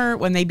last summer,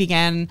 when they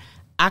began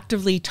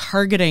actively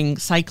targeting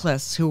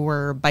cyclists who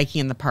were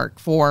biking in the park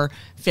for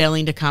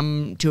failing to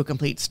come to a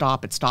complete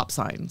stop at stop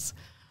signs.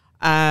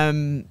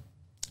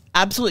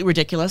 Absolutely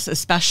ridiculous,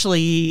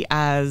 especially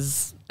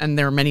as, and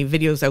there are many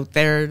videos out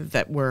there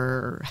that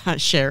were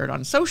shared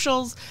on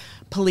socials,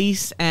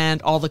 police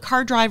and all the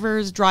car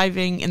drivers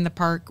driving in the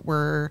park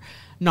were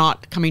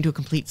not coming to a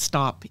complete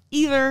stop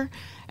either.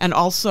 And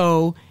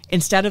also,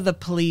 instead of the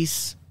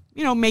police,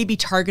 maybe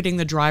targeting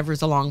the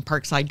drivers along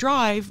Parkside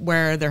Drive,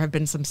 where there have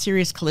been some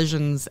serious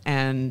collisions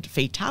and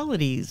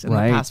fatalities in the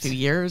past few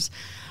years,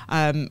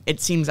 it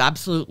seems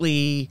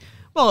absolutely,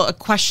 a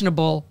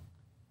questionable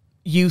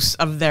use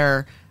of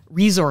their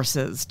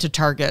resources to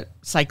target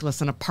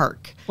cyclists in a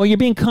park. Well, you're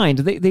being kind.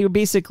 They were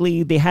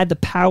basically, they had the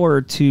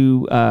power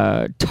to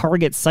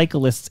target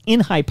cyclists in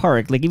High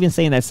Park. Like even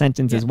saying that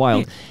sentence is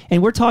wild.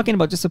 And we're talking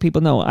about, just so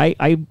people know,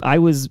 I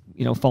was,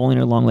 following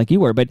along like you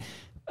were, but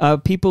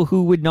people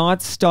who would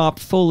not stop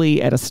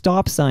fully at a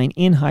stop sign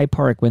in High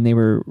Park when they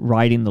were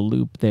riding the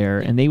loop there,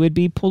 and they would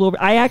be pulled over.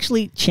 I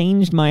actually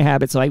changed my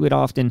habit, so I would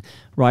often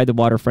ride the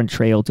waterfront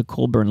trail to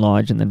Colburn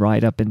Lodge and then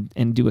ride up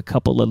and do a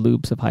couple of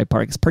loops of High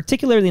Park,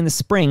 particularly in the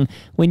spring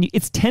when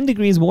it's 10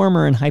 degrees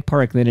warmer in High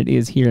Park than it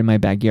is here in my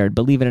backyard,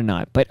 believe it or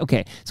not. But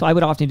okay, so I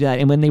would often do that.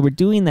 And when they were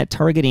doing that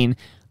targeting,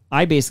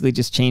 I basically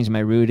just changed my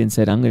route and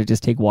said, I'm going to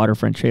just take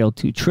Waterfront Trail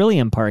to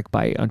Trillium Park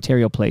by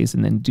Ontario Place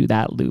and then do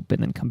that loop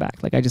and then come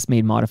back. Like I just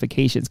made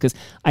modifications because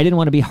I didn't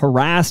want to be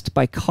harassed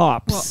by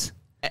cops.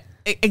 Well,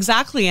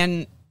 exactly.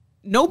 And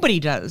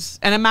nobody does.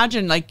 And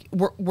imagine like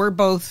we're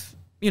both,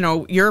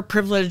 you're a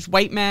privileged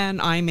white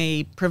man. I'm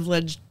a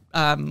privileged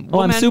woman. Oh,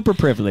 I'm super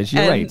privileged.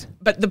 You're right.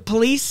 But the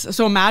police,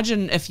 so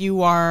imagine if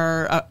you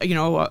are,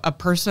 a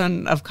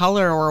person of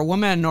color or a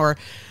woman or...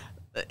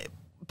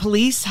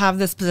 Police have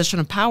this position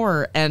of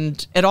power,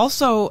 and it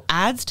also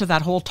adds to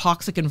that whole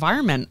toxic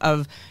environment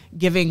of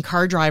giving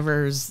car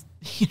drivers,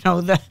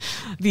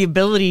 the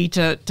ability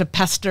to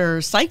pester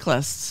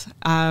cyclists,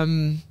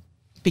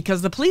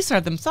 because the police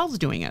are themselves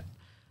doing it.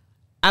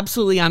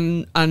 Absolutely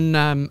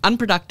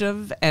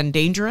unproductive and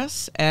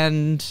dangerous,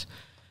 and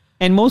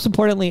most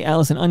importantly,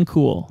 Alison,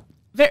 uncool.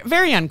 Very,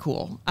 very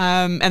uncool.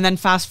 And then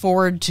fast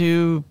forward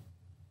to,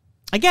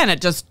 again,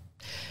 it just.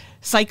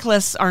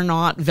 Cyclists are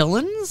not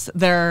villains.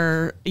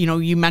 They're,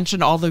 you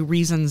mentioned all the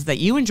reasons that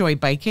you enjoy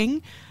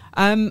biking.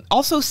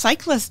 Also,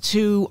 cyclists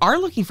who are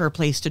looking for a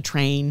place to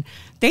train,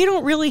 they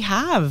don't really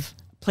have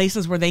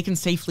places where they can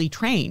safely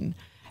train.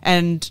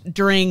 And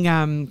during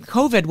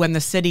COVID, when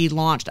the city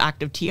launched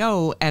Active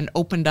TO and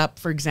opened up,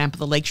 for example,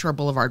 the Lakeshore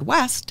Boulevard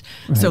West,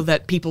 so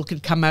that people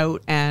could come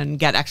out and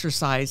get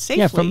exercise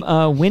safely. Yeah,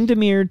 from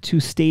Windermere to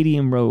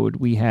Stadium Road,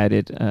 we had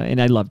it,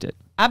 and I loved it.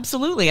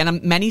 Absolutely.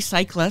 And many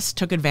cyclists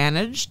took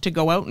advantage to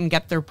go out and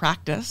get their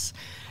practice.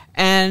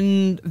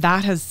 And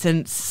that has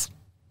since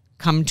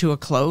come to a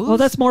close. Well,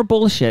 that's more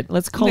bullshit.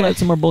 Let's call out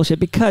some more bullshit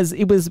because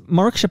it was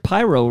Mark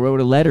Shapiro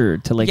wrote a letter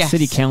to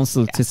city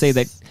council to say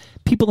that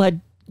people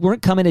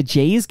weren't coming to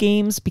Jays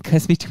games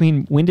because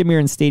between Windermere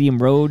and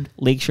Stadium Road,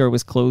 Lakeshore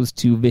was closed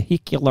to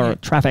vehicular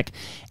traffic.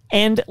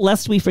 And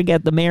lest we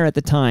forget, the mayor at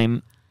the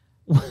time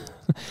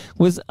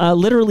was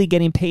literally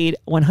getting paid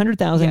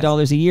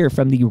 $100,000 a year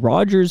from the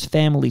Rogers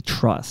Family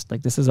Trust.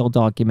 Like, this is all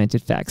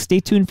documented facts. Stay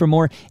tuned for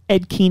more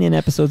Ed Keenan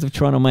episodes of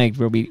Toronto Mike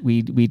where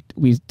we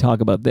talk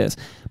about this.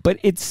 But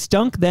it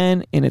stunk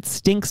then and it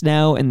stinks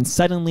now, and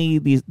suddenly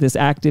this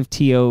Active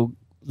TO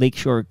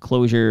Lakeshore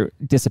closure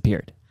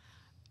disappeared.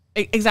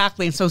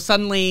 Exactly. And so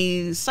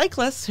suddenly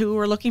cyclists who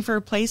are looking for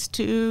a place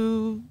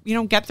to,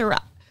 get their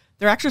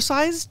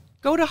exercise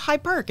go to High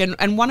Park.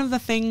 And one of the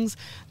things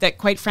that,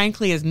 quite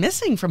frankly, is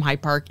missing from High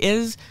Park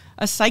is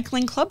a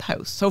cycling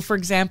clubhouse. So, for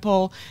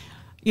example,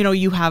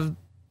 you have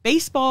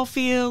baseball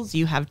fields,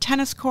 you have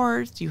tennis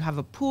courts, you have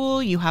a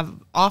pool, you have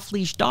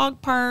off-leash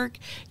dog park,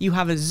 you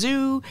have a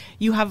zoo,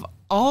 you have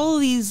all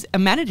these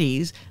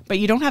amenities, but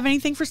you don't have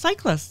anything for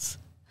cyclists.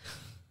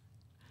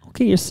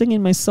 Okay, you're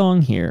singing my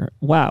song here.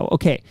 Wow.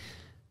 Okay.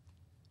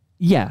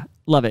 Yeah,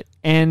 love it.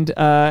 And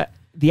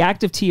the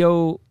Active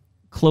TO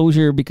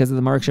closure because of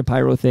the Mark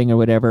Shapiro thing or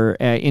whatever.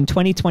 In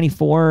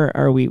 2024,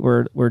 are we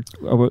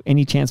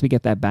any chance we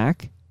get that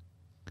back?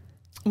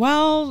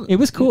 Well, it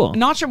was cool.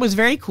 Not sure. It was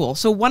very cool.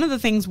 So one of the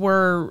things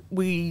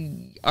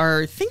we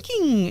are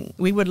thinking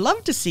we would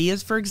love to see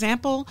is, for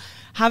example,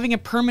 having a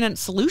permanent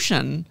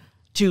solution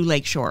to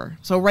Lakeshore.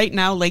 So right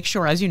now,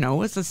 Lakeshore, as you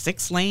know, is a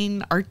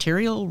 6-lane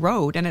arterial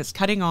road, and it's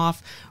cutting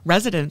off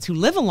residents who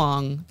live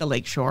along the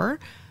Lakeshore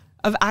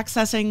of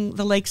accessing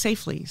the lake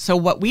safely. So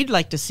what we'd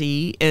like to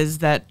see is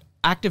that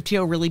active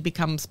TO really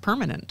becomes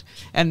permanent,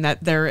 and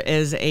that there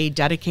is a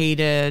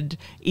dedicated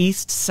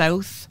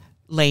east-south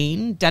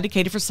lane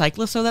dedicated for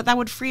cyclists, so that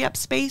would free up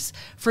space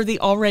for the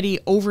already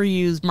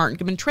overused Martin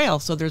Goodman Trail,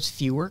 so there's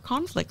fewer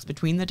conflicts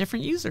between the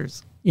different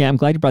users. Yeah, I'm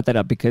glad you brought that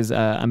up because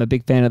I'm a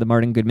big fan of the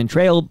Martin Goodman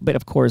Trail, but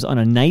of course on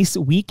a nice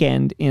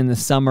weekend in the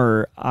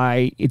summer,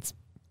 it's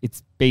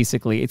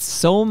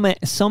so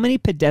many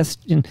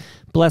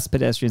blessed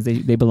pedestrians,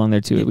 they belong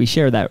there too. We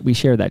share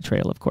that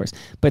trail, of course.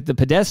 But the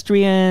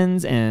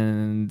pedestrians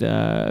and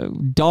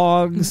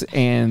dogs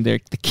and the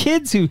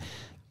kids who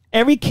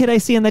every kid I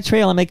see on that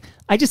trail, I'm like,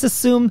 I just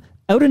assume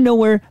out of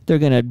nowhere they're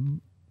gonna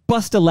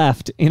bust a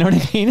left. You know what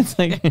I mean? It's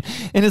like,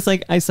 and it's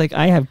like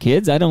I have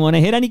kids. I don't want to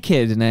hit any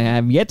kid, and I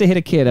have yet to hit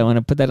a kid. I want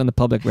to put that on the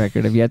public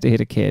record. I've yet to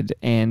hit a kid,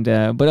 and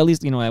but at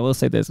least I will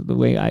say this: the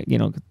way you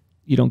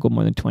don't go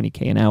more than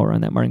 20k an hour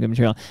on that Martin Goodman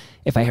Trail.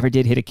 If I ever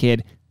did hit a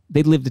kid,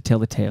 they'd live to tell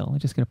the tale. I'm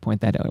just gonna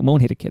point that out. I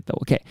won't hit a kid though.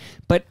 Okay,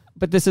 but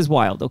this is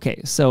wild.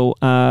 Okay, so.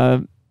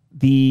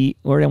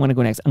 Where do I want to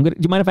go next? Do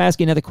you mind if I ask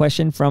you another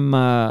question from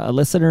a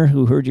listener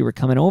who heard you were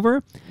coming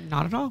over?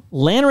 Not at all.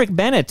 Lanrick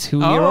Bennett, who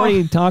we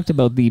already talked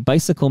about, the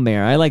bicycle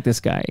mayor. I like this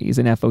guy. He's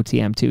an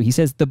FOTM too. He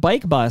says, the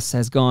bike bus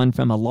has gone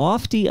from a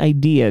lofty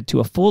idea to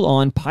a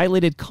full-on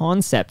piloted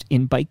concept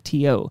in bike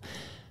TO.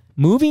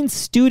 Moving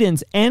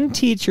students and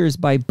teachers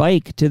by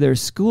bike to their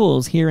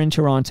schools here in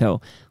Toronto.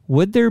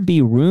 Would there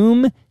be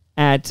room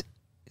at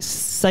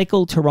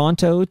Cycle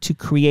Toronto to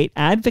create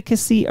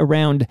advocacy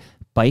around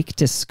bike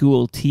to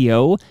school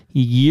TO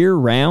year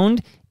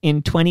round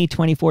in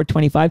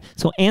 2024-25?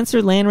 So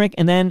answer Lanrick,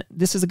 and then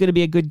this is going to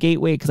be a good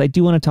gateway because I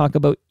do want to talk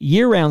about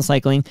year round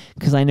cycling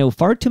because I know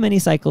far too many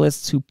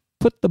cyclists who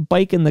put the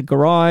bike in the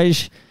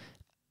garage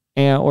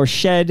or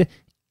shed,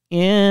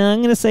 and I'm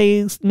going to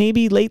say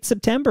maybe late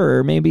September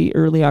or maybe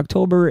early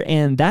October,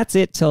 and that's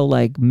it till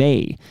like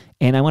May.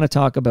 And I want to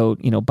talk about,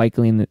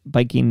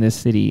 biking this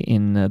city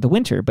in the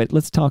winter. But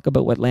let's talk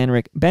about what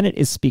Lanrick Bennett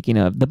is speaking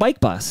of, the bike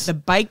bus. The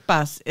bike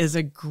bus is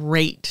a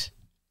great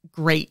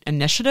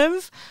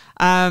initiative.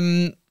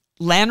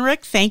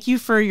 Lanrick, thank you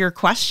for your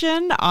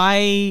question.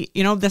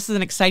 This is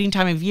an exciting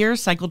time of year.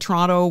 Cycle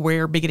Toronto,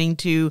 we're beginning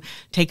to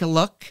take a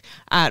look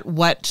at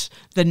what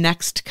the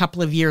next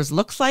couple of years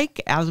looks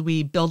like as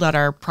we build out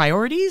our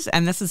priorities.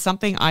 And this is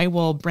something I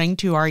will bring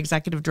to our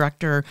executive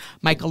director,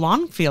 Michael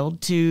Longfield,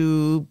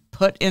 to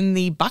put in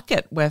the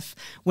bucket with,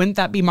 wouldn't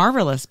that be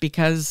marvelous?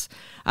 Because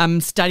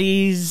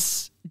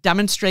studies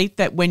demonstrate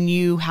that when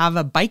you have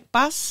a bike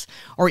bus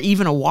or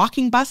even a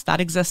walking bus,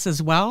 that exists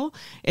as well,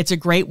 it's a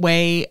great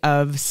way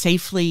of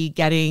safely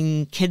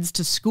getting kids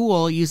to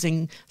school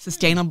using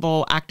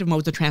sustainable active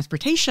modes of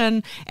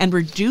transportation and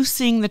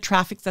reducing the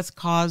traffic that's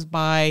caused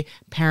by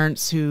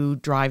parents who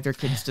drive their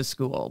kids to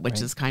school,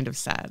 which is kind of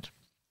sad.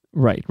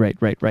 Right.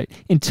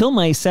 Until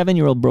my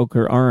 7-year-old broke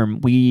her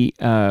arm, me,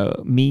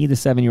 the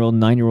 7-year-old,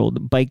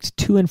 9-year-old, biked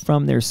to and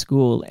from their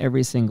school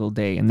every single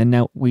day. And then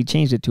now we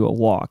changed it to a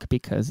walk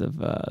because of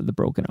the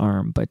broken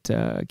arm. But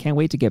can't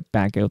wait to get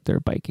back out there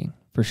biking,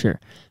 for sure.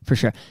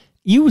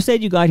 You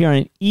said you got here on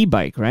an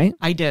e-bike, right?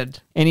 I did.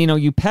 And,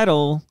 you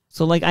pedal.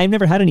 So, I've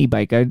never had an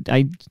e-bike.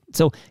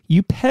 So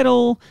you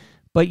pedal,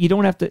 but you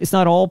don't have to, it's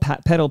not all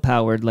pedal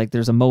powered.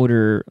 There's a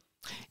motor.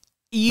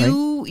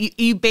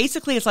 You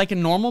basically, it's like a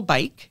normal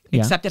bike,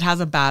 except it has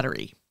a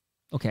battery.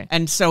 Okay.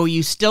 And so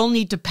you still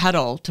need to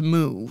pedal to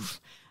move.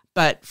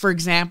 But for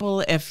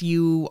example, if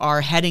you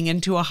are heading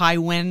into a high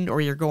wind or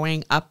you're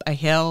going up a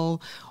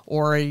hill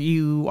or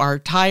you are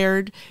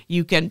tired,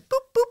 you can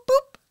boop, boop,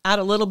 boop, add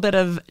a little bit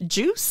of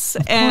juice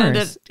and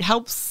it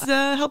helps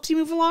you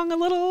move along a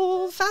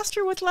little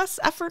faster with less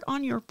effort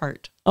on your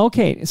part.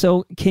 Okay.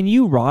 So can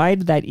you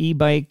ride that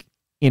e-bike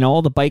in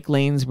all the bike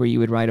lanes where you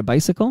would ride a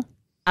bicycle?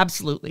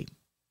 Absolutely.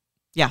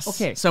 Yes.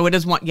 Okay. So it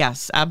is one.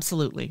 Yes,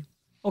 absolutely.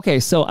 Okay.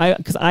 So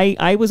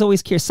I was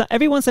always curious. So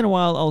every once in a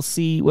while, I'll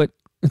see what.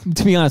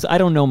 To be honest, I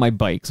don't know my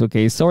bikes.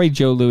 Okay. Sorry,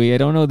 Joe Louis. I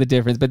don't know the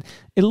difference, but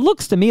it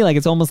looks to me like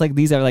it's almost like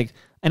these are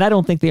and I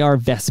don't think they are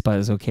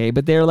Vespas. Okay,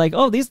 but they're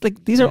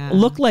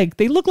look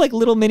like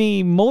little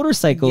mini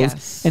motorcycles,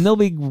 yes. And they'll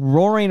be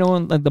roaring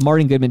on the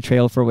Martin Goodman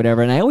Trail for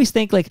whatever. And I always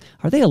think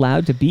are they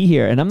allowed to be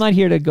here? And I'm not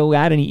here to go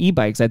at any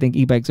e-bikes. I think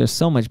e-bikes are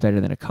so much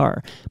better than a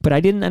car, but I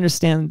didn't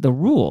understand the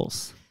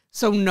rules.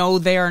 So no,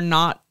 they are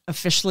not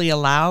officially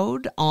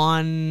allowed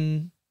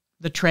on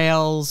the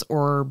trails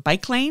or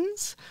bike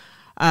lanes.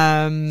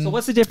 So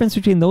what's the difference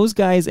between those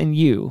guys and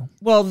you?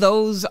 Well,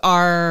 those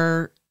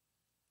are,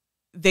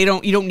 you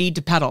don't need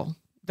to pedal.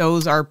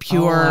 Those are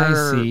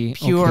pure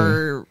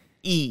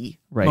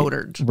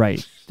e-motored.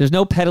 Right. There's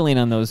no pedaling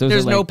on those.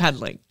 There's are no like,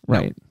 pedaling.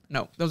 Right.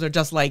 No, those are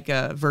just like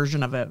a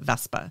version of a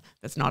Vespa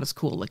that's not as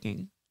cool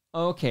looking.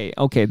 Okay.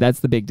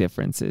 That's the big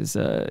difference is,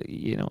 so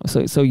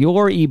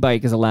your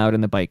e-bike is allowed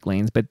in the bike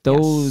lanes, but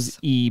those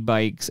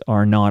e-bikes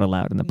are not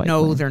allowed in the bike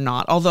lanes. No, they're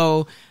not.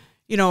 Although,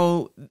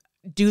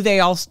 do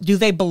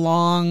they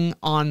belong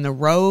on the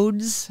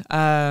roads?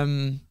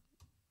 Not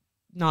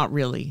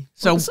really.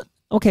 So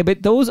okay,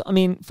 but those, I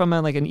mean, from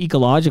an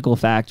ecological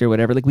factor or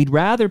whatever, like we'd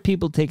rather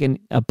people take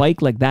a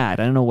bike like that.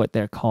 I don't know what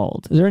they're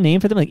called. Is there a name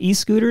for them? Like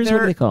e-scooters?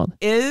 What are they called?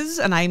 Is,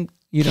 and I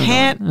You don't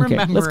can't know. Okay.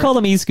 remember. Let's call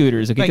them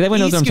e-scooters, okay? Because everyone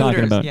knows what I'm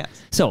talking about. Yes.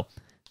 So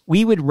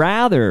we would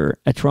rather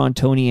a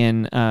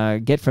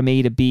Torontonian get from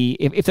A to B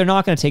if they're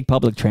not going to take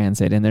public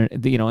transit and they're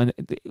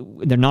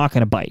not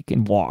going to bike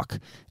and walk.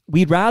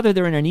 We'd rather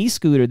they're in an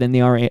e-scooter than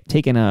they are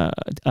taking a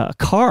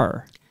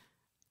car,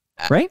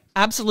 right?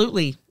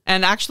 Absolutely.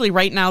 And actually,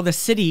 right now, the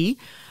city,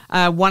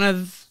 they're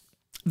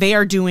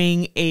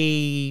putting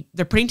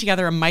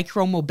together a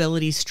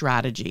micro-mobility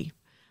strategy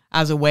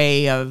as a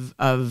way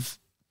of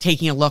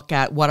taking a look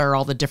at what are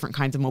all the different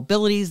kinds of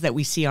mobilities that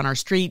we see on our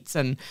streets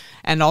and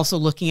also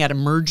looking at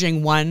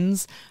emerging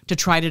ones to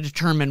try to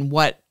determine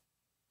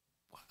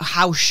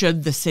how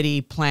should the city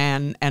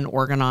plan and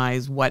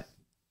organize what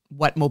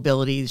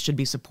mobilities should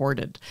be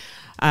supported.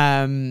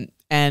 And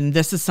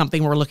this is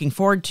something we're looking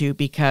forward to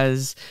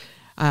because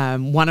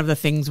one of the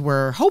things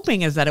we're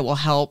hoping is that it will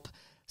help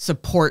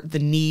support the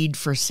need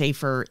for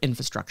safer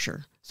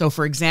infrastructure. So,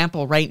 for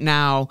example, right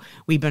now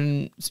we've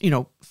been,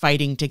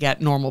 fighting to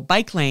get normal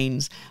bike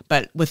lanes,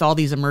 but with all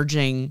these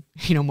emerging,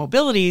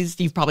 mobilities,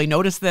 you've probably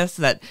noticed this,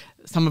 that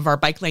some of our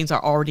bike lanes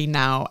are already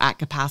now at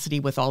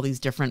capacity with all these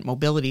different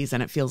mobilities,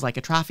 and it feels like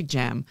a traffic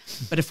jam.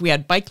 But if we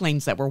had bike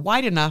lanes that were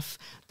wide enough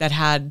that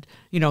had,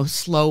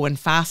 slow and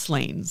fast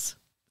lanes,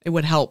 it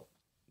would help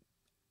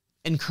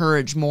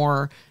encourage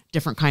more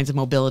different kinds of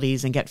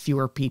mobilities and get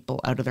fewer people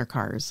out of their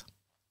cars.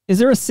 Is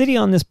there a city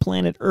on this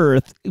planet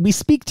Earth? We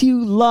speak to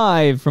you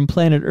live from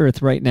planet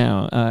Earth right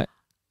now.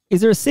 Is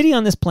there a city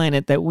on this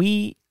planet that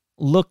we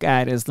look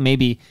at as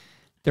maybe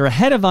they're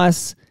ahead of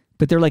us,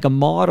 but they're like a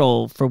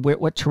model for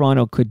what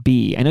Toronto could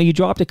be? I know you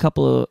dropped a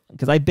couple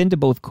because I've been to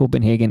both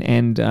Copenhagen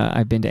and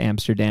I've been to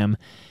Amsterdam.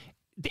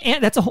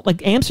 That's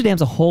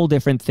Amsterdam's a whole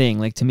different thing.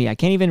 Like to me, I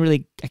can't even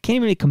really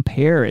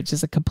compare. It's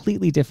just a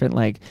completely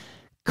different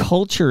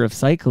culture of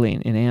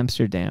cycling in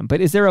Amsterdam.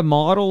 But is there a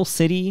model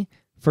city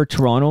for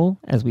Toronto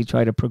as we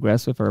try to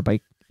progress with our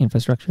bike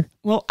infrastructure?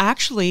 Well,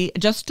 actually,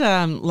 just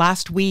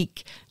last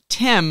week,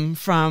 Tim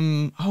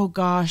from, I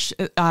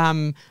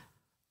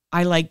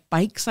Like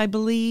Bikes, I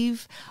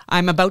believe.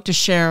 I'm about to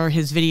share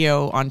his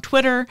video on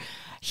Twitter.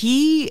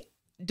 He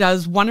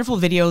does wonderful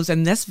videos,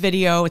 and this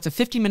video, it's a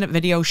 50-minute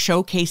video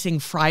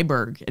showcasing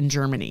Freiburg in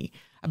Germany,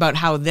 about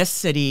how this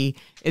city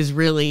is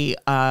really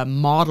a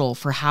model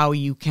for how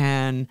you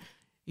can,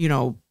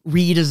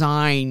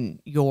 redesign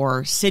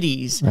your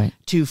cities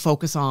to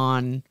focus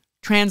on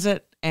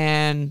transit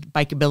and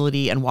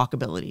bikeability and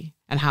walkability,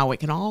 and how it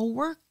can all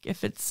work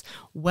if it's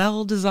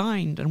well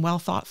designed and well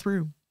thought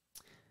through.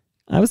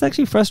 I was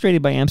actually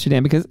frustrated by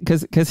Amsterdam because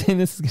this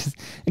is,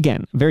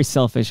 again, very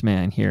selfish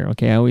man here.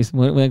 Okay, I always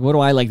what do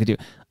I like to do?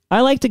 I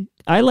like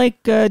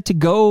to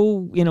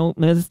go,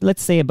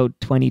 let's say about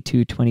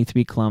 22,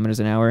 23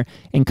 kilometers an hour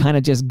and kind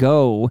of just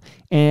go.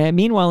 And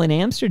meanwhile, in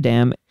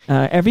Amsterdam,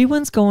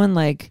 everyone's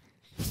going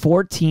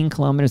 14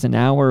 kilometers an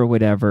hour or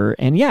whatever.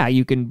 And yeah,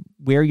 you can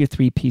wear your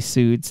 3-piece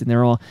suits and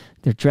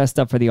they're dressed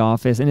up for the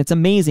office. And it's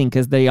amazing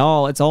because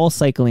it's all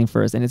cycling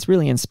first and it's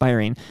really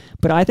inspiring.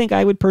 But I think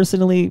I would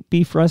personally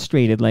be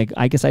frustrated.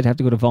 I guess I'd have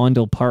to go to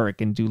Vondel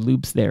Park and do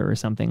loops there or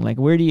something.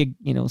 Where do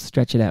you,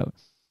 stretch it out?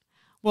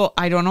 Well,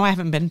 I don't know. I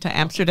haven't been to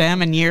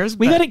Amsterdam in years.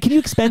 Can you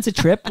expense a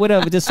trip?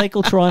 Does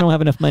Cycle Toronto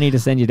have enough money to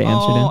send you to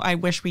Amsterdam? Oh, I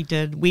wish we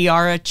did. We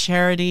are a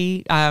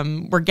charity.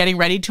 We're getting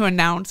ready to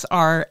announce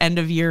our end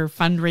of year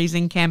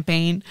fundraising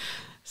campaign.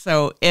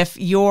 So if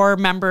your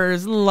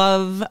members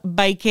love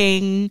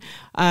biking,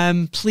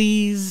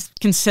 please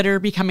consider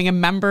becoming a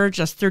member,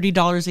 just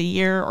 $30 a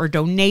year, or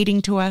donating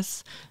to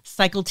us,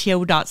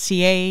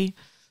 cycleto.ca.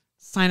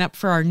 Sign up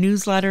for our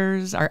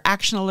newsletters, our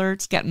action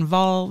alerts, get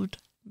involved.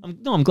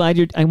 No, I'm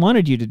glad I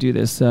wanted you to do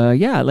this.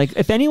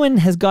 If anyone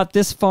has got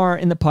this far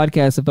in the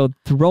podcast about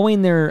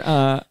throwing their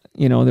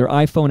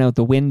iPhone out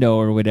the window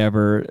or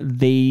whatever,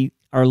 they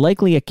are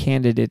likely a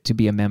candidate to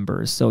be a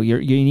member. So you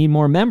need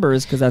more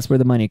members because that's where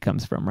the money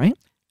comes from, right?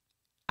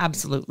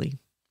 Absolutely.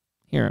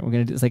 Here we're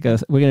gonna do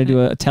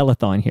a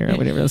telethon here,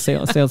 whatever, a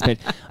sales page.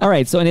 All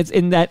right, so and it's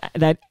in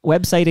that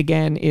website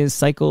again is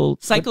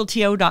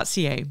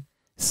cycleto.ca.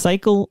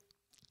 Cycle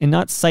and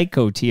not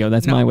Psycho-TO,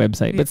 that's my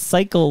website, but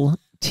cycleto.ca.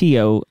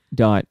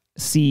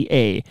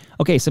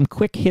 Okay, some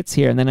quick hits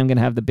here, and then I'm going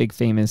to have the big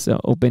famous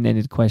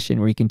open-ended question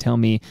where you can tell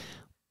me,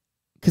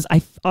 because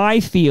I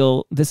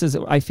feel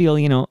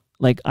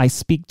I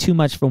speak too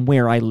much from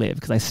where I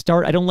live, because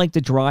I don't like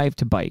to drive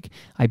to bike.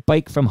 I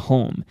bike from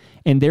home,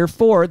 and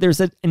therefore there's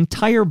an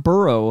entire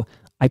borough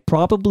I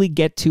probably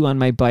get to on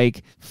my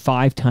bike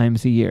 5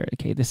 times a year.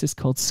 Okay, this is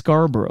called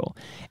Scarborough.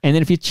 And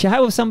then if you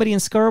chat with somebody in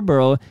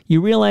Scarborough,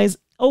 you realize,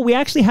 oh, we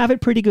actually have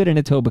it pretty good in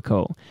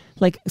Etobicoke.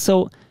 Like,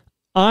 so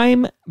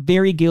I'm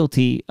very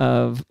guilty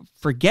of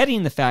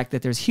forgetting the fact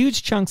that there's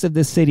huge chunks of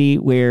the city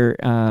where,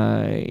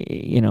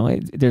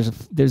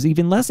 there's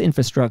even less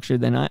infrastructure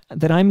than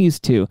I'm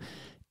used to.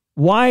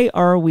 Why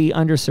are we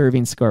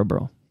underserving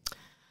Scarborough?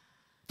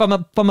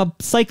 From a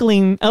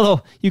cycling,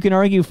 although you can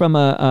argue from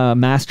a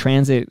mass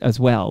transit as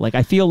well. Like,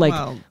 I feel like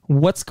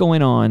what's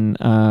going on?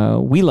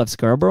 We love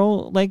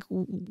Scarborough. Like,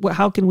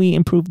 how can we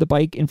improve the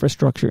bike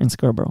infrastructure in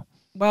Scarborough?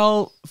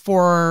 Well,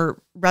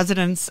 for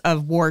residents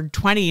of Ward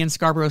 20 in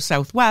Scarborough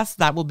Southwest,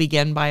 that will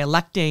begin by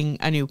electing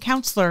a new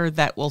councillor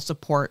that will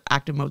support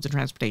active modes of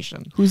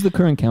transportation. Who's the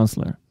current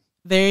councillor?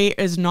 There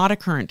is not a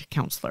current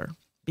councillor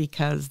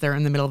because they're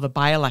in the middle of a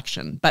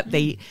by-election. But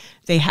they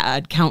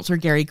had Councillor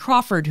Gary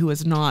Crawford, who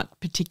is not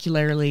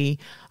particularly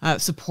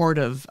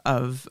supportive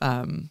of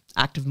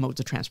active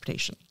modes of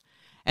transportation.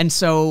 And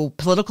so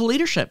political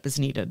leadership is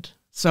needed.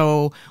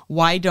 So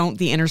why don't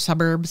the inner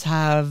suburbs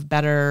have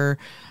better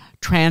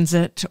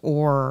transit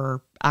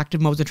or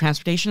active modes of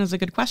transportation is a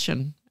good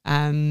question,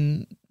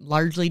 and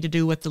largely to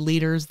do with the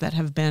leaders that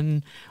have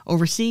been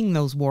overseeing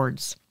those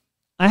wards.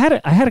 I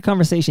had a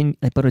conversation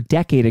about a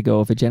decade ago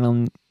with a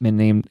gentleman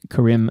named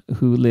Karim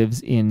who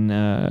lives in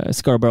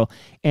Scarborough,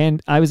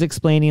 and I was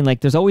explaining,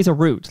 like, there's always a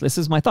route. This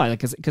is my thought, like,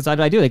 because how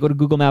do I do it? I go to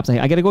Google Maps.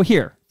 I got to go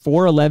here,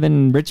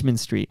 411 Richmond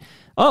Street.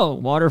 Oh,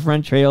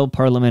 waterfront trail,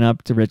 Parliament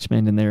up to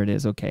Richmond, and there it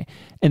is. Okay,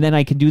 and then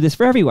I can do this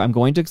for everywhere. I'm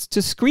going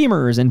to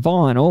Screamers and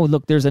Vaughan. Oh,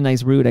 look, there's a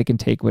nice route I can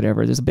take.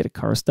 Whatever. There's a bit of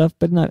car stuff,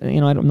 but not.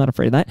 I'm not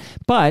afraid of that.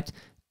 But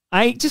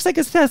I just like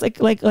it says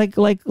like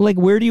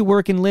where do you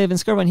work and live in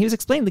Scarborough? And he was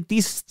explaining, like,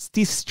 these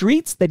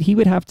streets that he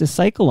would have to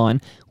cycle on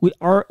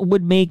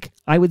would make,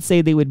 I would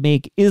say, they would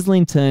make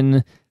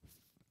Islington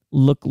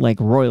look like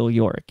Royal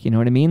York. You know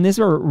what I mean? These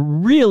are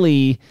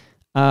really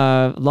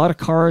a lot of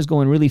cars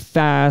going really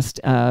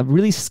fast,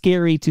 really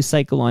scary to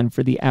cycle on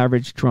for the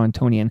average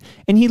Torontonian.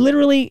 And he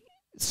literally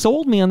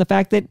sold me on the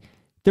fact that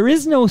there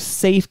is no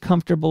safe,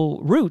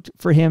 comfortable route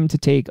for him to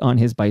take on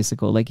his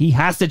bicycle. Like, he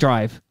has to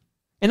drive,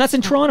 and that's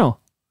in Toronto.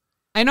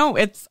 I know,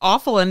 it's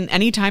awful. And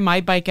anytime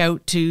I bike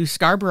out to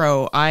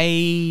Scarborough,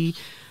 I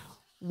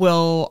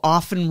will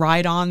often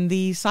ride on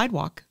the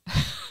sidewalk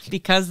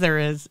because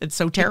it's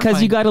so terrifying.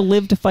 Because you got to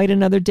live to fight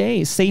another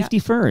day. Safety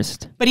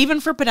first. But even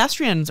for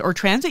pedestrians or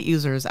transit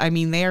users, I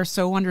mean, they are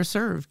so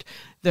underserved.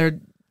 Their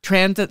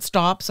transit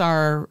stops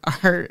are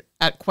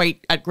at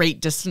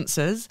great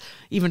distances,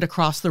 even to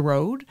cross the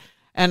road.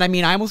 And I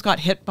mean, I almost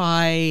got hit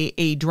by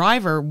a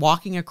driver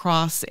walking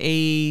across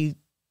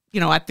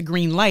at the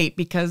green light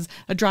because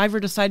a driver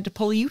decided to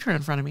pull a U-turn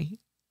in front of me.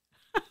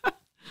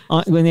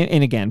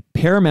 And again,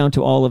 paramount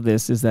to all of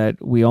this is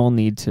that we all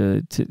need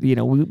to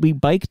we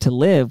bike to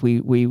live,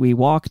 we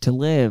walk to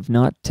live,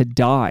 not to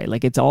die.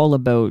 Like, it's all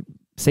about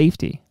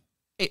safety.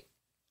 It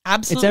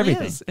absolutely it's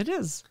everything. is. It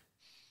is.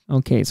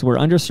 Okay, so we're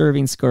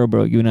underserving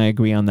Scarborough. You and I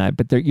agree on that,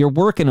 but you're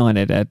working on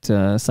it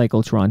at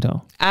Cycle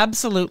Toronto.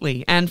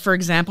 Absolutely. And for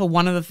example,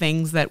 one of the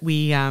things that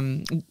we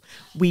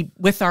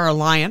with our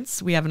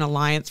alliance, we have an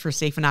Alliance for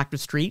Safe and Active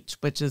Streets,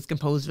 which is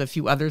composed of a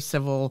few other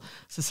civil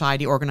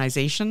society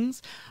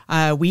organizations.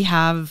 We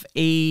have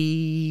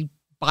a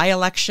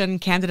by-election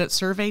candidate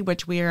survey,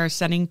 which we are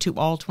sending to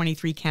all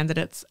 23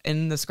 candidates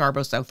in the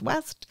Scarborough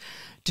Southwest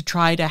to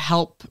try to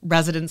help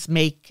residents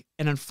make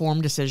an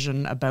informed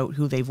decision about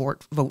who they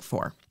vote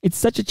for. It's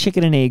such a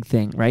chicken and egg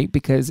thing, right?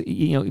 Because,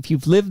 if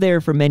you've lived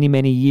there for many,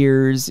 many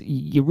years,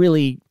 you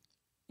really,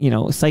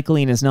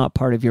 cycling is not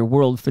part of your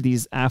world for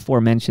these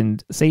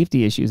aforementioned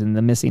safety issues and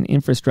the missing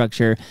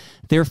infrastructure.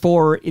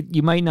 Therefore, it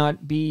might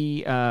not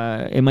be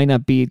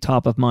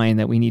top of mind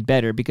that we need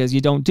better because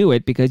you don't do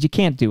it because you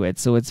can't do it.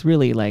 So it's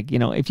really like,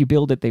 if you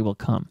build it, they will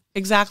come.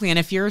 Exactly. And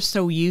if you're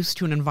so used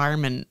to an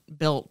environment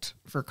built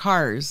for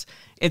cars,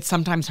 it's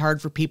sometimes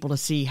hard for people to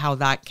see how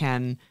that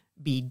can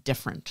be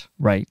different.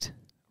 Right.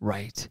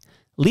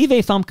 Lieve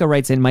Famke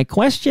writes in, my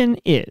question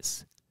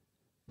is,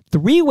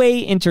 three-way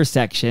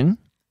intersection,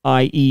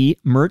 i.e.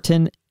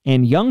 Merton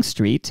and Yonge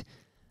Street,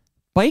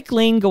 bike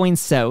lane going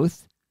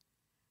south.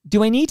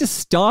 Do I need to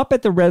stop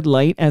at the red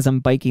light as I'm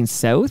biking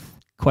south? ?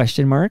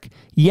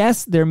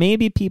 Yes, there may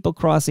be people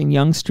crossing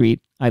Yonge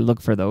Street. I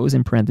look for those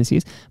in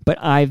parentheses, but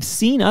I've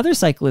seen other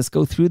cyclists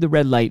go through the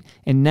red light,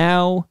 and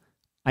now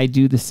I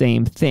do the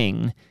same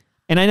thing.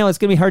 And I know it's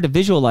going to be hard to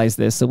visualize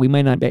this, so we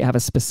might not have a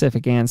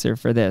specific answer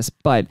for this,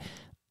 but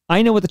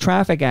I know what the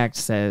Traffic Act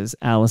says,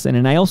 Alison,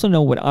 and I also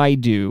know what I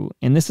do.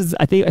 And this is,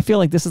 I feel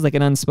like this is like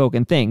an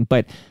unspoken thing,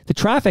 but the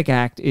Traffic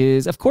Act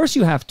is, of course,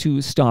 you have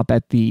to stop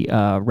at the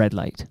red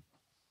light.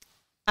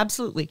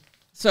 Absolutely.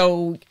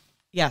 So,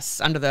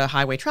 yes, under the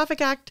Highway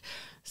Traffic Act,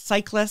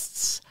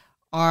 cyclists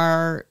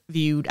are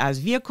viewed as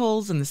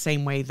vehicles in the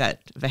same way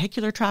that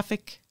vehicular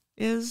traffic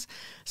is.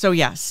 So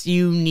yes,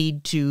 you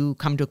need to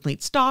come to a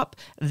complete stop.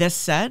 This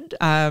said,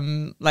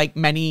 like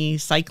many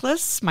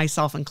cyclists,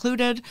 myself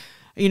included,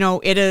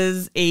 it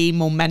is a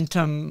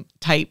momentum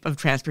type of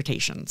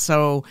transportation.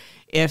 So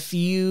if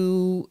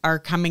you are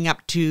coming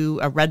up to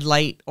a red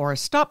light or a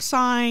stop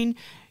sign,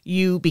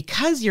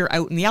 because you're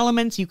out in the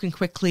elements, you can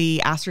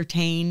quickly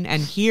ascertain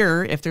and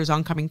hear if there's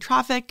oncoming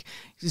traffic.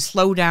 You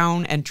slow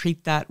down and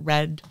treat that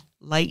red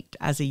light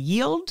as a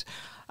yield.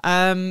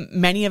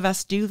 Many of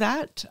us do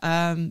that.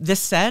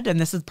 This said, and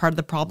this is part of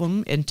the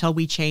problem, until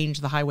we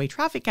change the Highway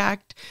Traffic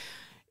Act,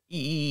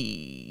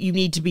 you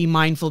need to be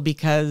mindful,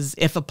 because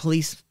if a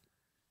police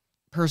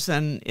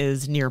person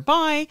is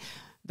nearby,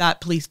 that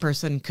police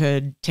person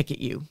could ticket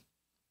you.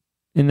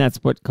 And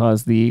that's what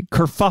caused the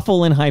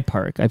kerfuffle in High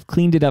Park. I've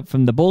cleaned it up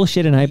from the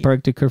bullshit in High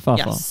Park to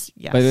kerfuffle.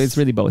 Yes. But it's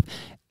really both.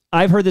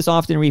 I've heard this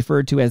often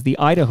referred to as the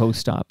Idaho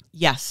stop.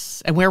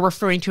 Yes, and we're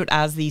referring to it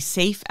as the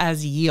safe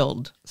as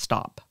yield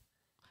stop.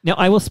 Now,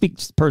 I will speak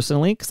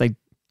personally, because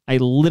I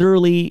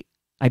literally,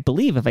 I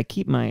believe if I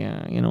keep my,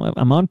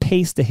 I'm on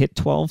pace to hit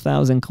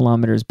 12,000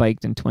 kilometers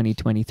biked in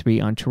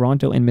 2023 on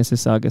Toronto and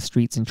Mississauga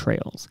streets and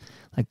trails.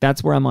 Like,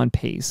 that's where I'm on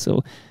pace.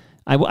 So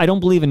I don't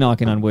believe in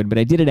knocking on wood, but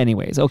I did it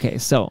anyways. Okay,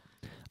 so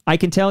I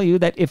can tell you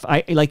that if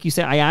I, like you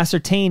said, I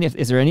ascertain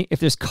if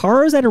there's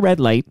cars at a red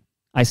light,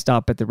 I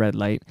stop at the red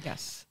light.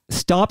 Yes.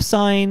 Stop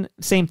sign,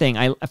 same thing.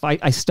 If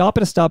I stop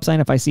at a stop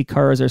sign, if I see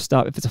cars or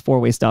stop, if it's a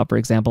four-way stop, for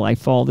example, I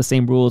follow the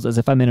same rules as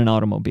if I'm in an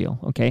automobile,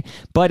 okay?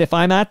 But if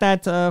I'm at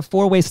that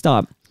four-way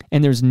stop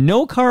and there's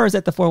no cars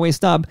at the four-way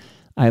stop,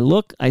 I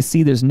look, I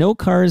see there's no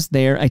cars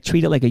there, I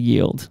treat it like a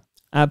yield.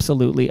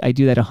 Absolutely. I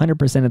do that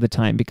 100% of the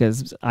time,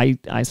 because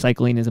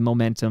cycling is a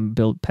momentum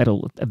build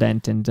pedal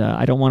event, and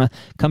I don't want to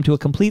come to a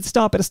complete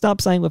stop at a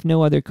stop sign with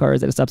no other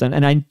cars at a stop sign.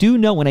 And I do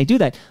know when I do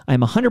that, I'm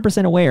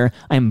 100% aware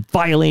I'm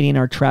violating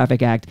our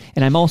traffic act,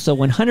 and I'm also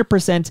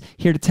 100%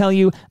 here to tell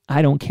you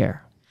I don't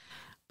care.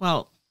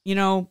 Well,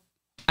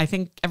 I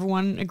think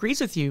everyone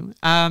agrees with you.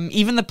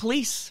 Even the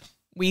police.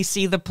 We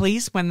see the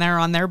police when they're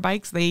on their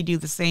bikes, they do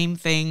the same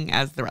thing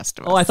as the rest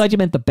of us. Oh, I thought you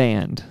meant the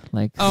band,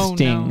 like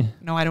Sting.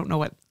 No, I don't know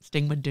what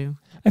Sting would do.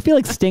 I feel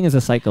like Sting is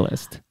a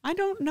cyclist. I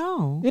don't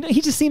know.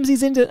 He just seems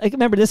he's into, like,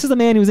 remember, this is a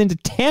man who's into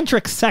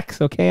tantric sex,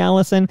 okay,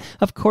 Alison?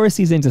 Of course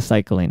he's into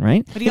cycling,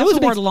 right? But he also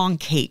wore long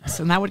capes,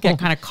 and that would get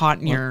kind of caught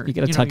in your you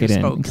got to tuck it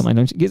in. spokes. Come on,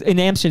 don't you? In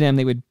Amsterdam,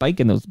 they would bike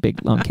in those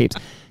big, long capes.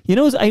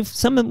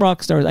 Some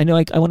rock stars, I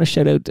want to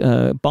shout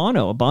out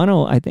Bono.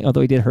 Bono, I think,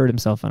 although he did hurt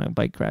himself on a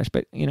bike crash,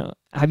 but,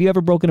 have you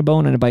ever broken a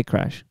bone on a bike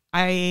crash?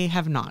 I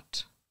have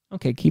not.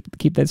 Okay,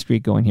 keep that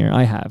streak going here.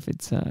 I have.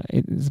 It's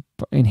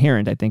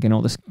inherent, I think, in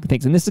all this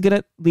things. And this is going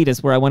to lead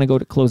us where I want to go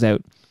to close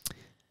out,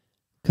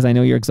 because I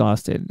know you're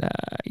exhausted.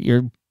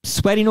 You're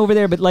sweating over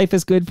there, but life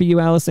is good for you,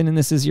 Alison, and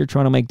this is your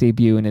Toronto Mike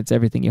debut, and it's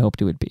everything you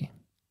hoped it would be.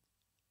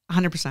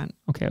 100%.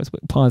 Okay, I was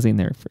pausing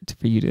there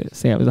for you to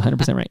say I was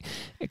 100% right,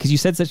 because you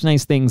said such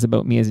nice things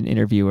about me as an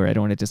interviewer. I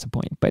don't want to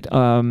disappoint. But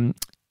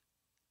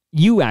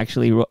you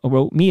actually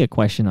wrote me a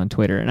question on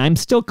Twitter, and I'm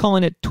still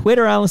calling it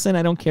Twitter, Alison.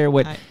 I don't care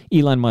what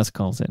Elon Musk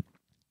calls it.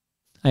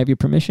 I have your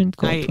permission to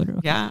call it Twitter.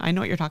 Okay. Yeah, I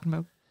know what you're talking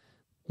about.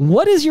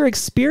 What is your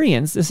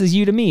experience? This is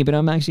you to me, but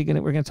we're going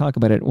to talk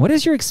about it. What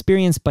is your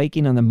experience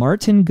biking on the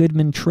Martin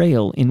Goodman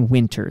Trail in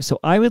winter? So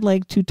I would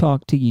like to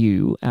talk to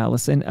you,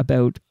 Alison,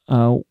 about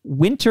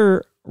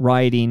winter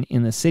riding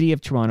in the city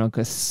of Toronto,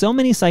 because so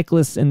many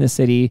cyclists in the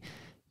city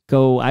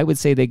I would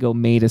say they go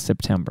May to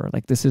September.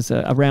 Like, this is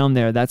around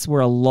there. That's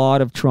where a lot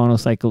of Toronto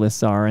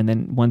cyclists are. And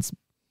then once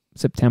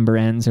September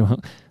ends,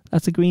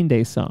 that's a Green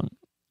Day song.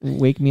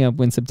 Wake me up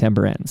when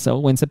September ends. So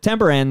when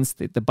September ends,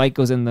 the bike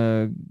goes in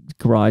the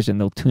garage and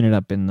they'll tune it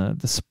up in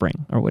the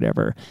spring or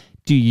whatever.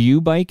 Do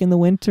you bike in the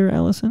winter,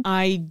 Alison?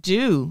 I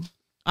do.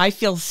 I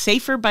feel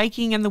safer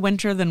biking in the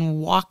winter than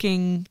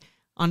walking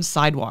on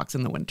sidewalks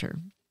in the winter.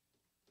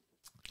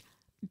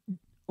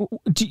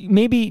 Do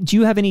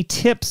you have any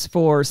tips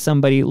for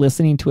somebody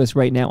listening to us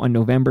right now on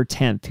November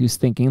 10th who's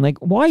thinking, like,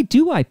 why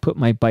do I put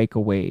my bike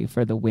away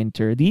for the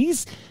winter?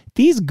 These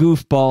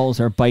goofballs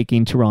are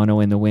biking Toronto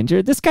in the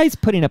winter. This guy's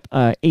putting up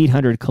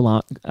 800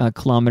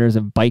 kilometers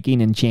of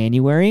biking in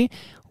January.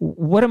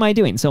 What am I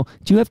doing? So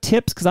do you have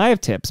tips? Because I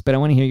have tips, but I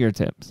want to hear your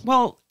tips.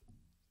 Well,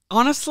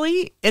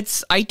 honestly,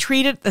 I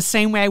treat it the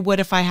same way I would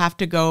if I have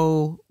to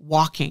go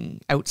walking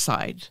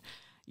outside.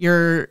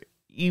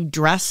 You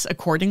dress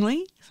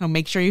accordingly. So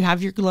make sure you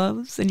have your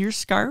gloves and your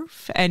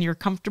scarf and your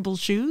comfortable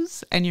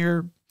shoes and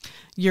your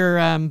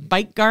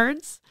bike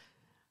guards.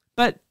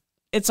 But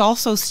it's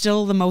also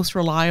still the most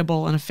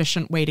reliable and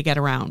efficient way to get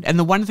around. And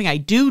the one thing I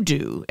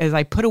do is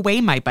I put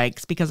away my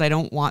bikes because I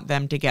don't want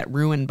them to get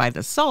ruined by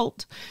the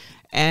salt.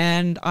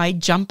 And I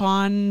jump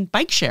on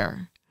Bike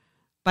Share.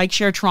 Bike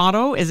Share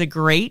Toronto is a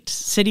great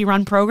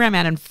city-run program.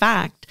 And in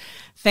fact,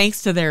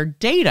 thanks to their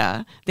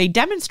data, they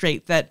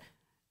demonstrate that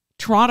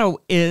Toronto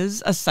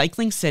is a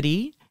cycling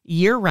city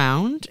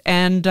year-round.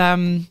 And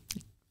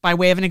by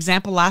way of an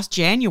example, last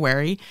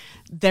January,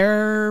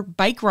 their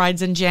bike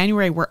rides in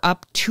January were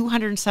up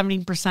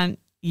 217%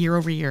 year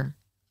over year.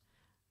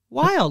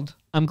 Wild.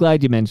 I'm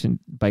glad you mentioned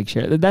Bike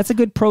Share. That's a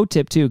good pro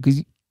tip, too,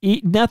 because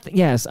Nothing.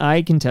 Yes,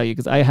 I can tell you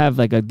because I have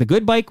like the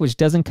good bike, which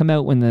doesn't come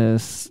out when the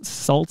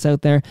salt's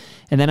out there,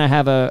 and then I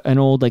have an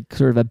old like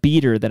sort of a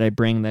beater that I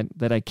bring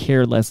that I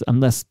care less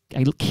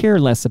I care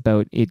less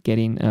about it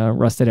getting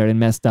rusted out and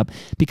messed up,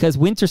 because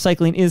winter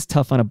cycling is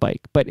tough on a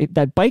bike. But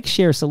that bike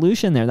share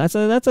solution there, that's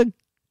a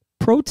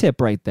pro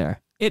tip right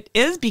there. It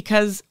is,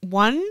 because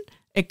one,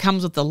 it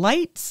comes with the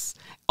lights.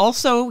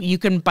 Also, you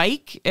can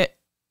bike it,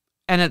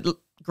 and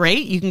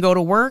great. You can go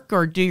to work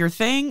or do your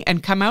thing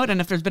and come out.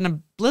 And if there's been a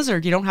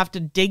blizzard, you don't have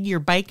to dig your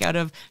bike out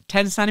of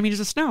 10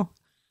 centimeters of snow.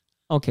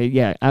 Okay.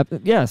 Yeah.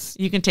 Yes.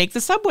 You can take the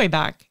subway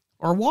back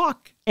or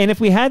walk. And if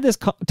we had this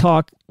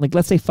talk, like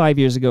let's say 5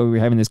 years ago, we were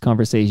having this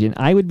conversation,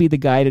 I would be the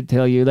guy to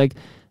tell you like,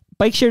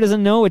 bike share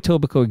doesn't know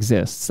Etobicoke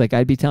exists. Like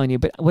I'd be telling you,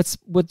 but what's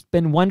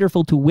been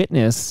wonderful to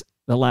witness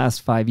the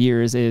last 5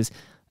 years is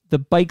the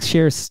bike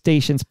share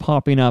stations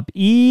popping up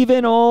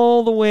even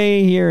all the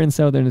way here in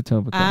southern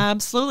Etobicoke.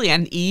 Absolutely.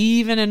 And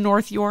even in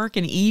North York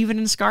and even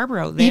in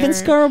Scarborough. Even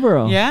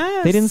Scarborough.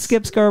 Yes. They didn't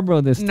skip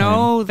Scarborough this time.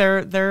 No,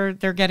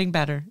 they're getting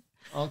better.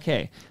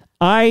 Okay.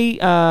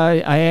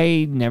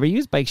 I never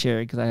use bike share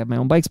because I have my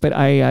own bikes, but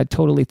I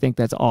totally think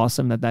that's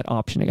awesome that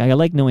option. I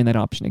like knowing that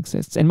option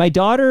exists. And my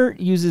daughter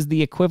uses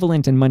the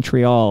equivalent in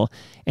Montreal,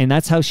 and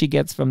that's how she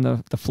gets from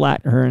the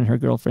flat her and her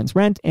girlfriend's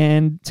rent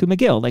and to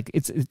McGill. Like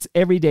it's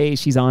every day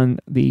she's on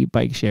the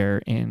bike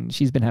share, and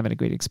she's been having a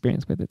great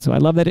experience with it. So I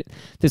love that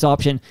this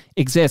option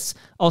exists.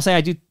 I'll say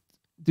I do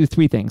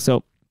three things.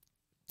 So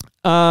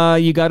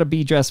you got to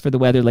be dressed for the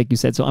weather, like you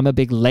said. So I'm a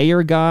big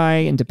layer guy,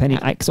 and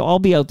so I'll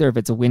be out there if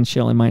it's a wind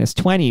chill and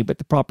 -20, but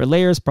the proper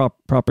layers,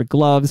 proper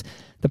gloves,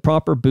 the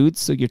proper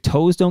boots, so your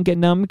toes don't get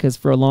numb, because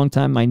for a long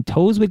time my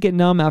toes would get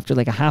numb after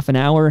like a half an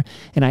hour,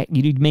 and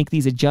you'd make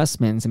these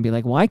adjustments and be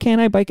like, why can't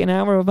I bike an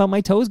hour without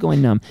my toes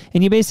going numb?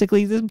 And you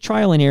basically, this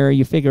trial and error,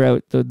 you figure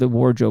out the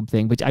wardrobe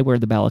thing, which I wear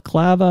the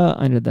balaclava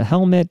under the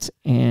helmet,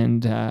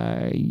 and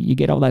you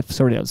get all that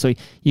sorted out. So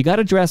you got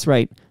to dress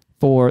right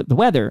for the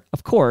weather,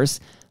 of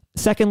course.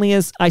 Secondly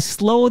is I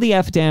slow the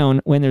F down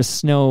when there's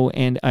snow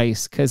and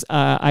ice, because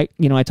I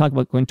talk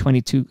about going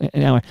 22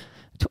 an hour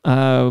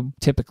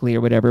typically or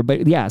whatever,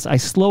 but yes, I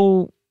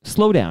slow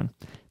down,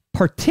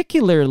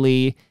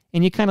 particularly,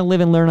 and you kind of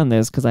live and learn on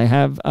this because I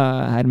have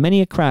had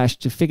many a crash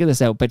to figure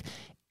this out, but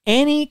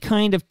any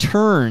kind of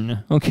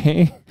turn,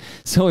 okay?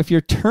 So if you're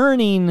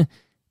turning,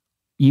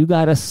 you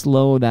got to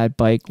slow that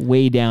bike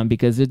way down,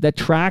 because the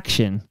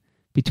traction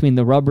between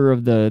the rubber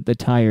of the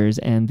tires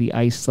and the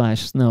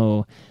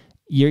ice/snow,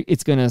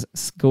 it's going to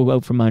go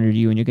out from under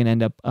you, and you're going to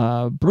end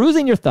up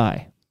bruising your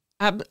thigh.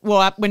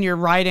 When you're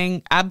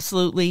riding,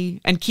 absolutely.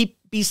 And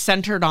be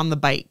centered on the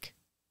bike.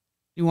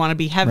 You want to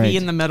be heavy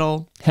in the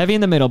middle. Heavy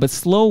in the middle, but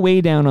slow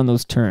way down on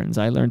those turns.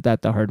 I learned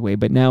that the hard way.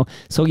 But now,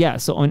 so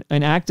on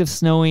an active,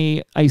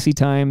 snowy, icy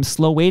time,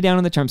 slow way down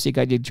on the turns. So you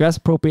got to dress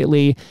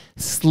appropriately,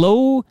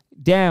 slow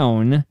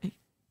down.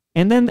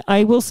 And then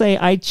I will say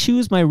I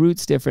choose my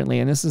routes differently.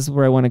 And this is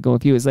where I want to go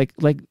with you. Is like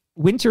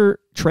winter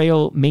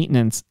trail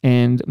maintenance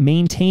and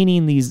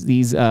maintaining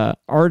these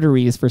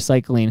arteries for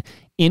cycling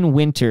in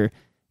winter.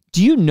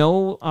 Do you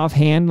know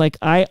offhand? Like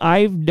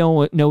I've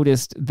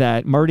noticed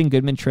that Martin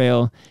Goodman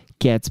Trail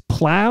gets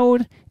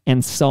plowed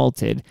and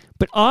salted,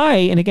 but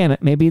and again,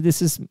 maybe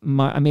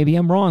maybe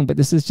I'm wrong, but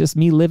this is just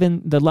me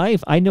living the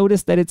life. I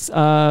noticed that it's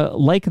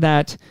like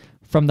that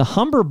from the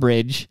Humber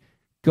Bridge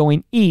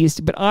going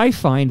east, but I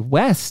find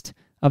west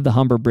of the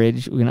Humber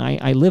Bridge, when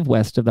I live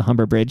west of the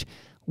Humber Bridge,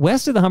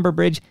 west of the Humber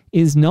Bridge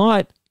is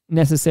not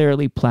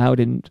necessarily plowed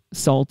and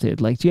salted.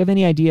 Like, do you have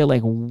any idea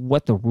like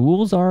what the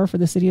rules are for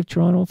the city of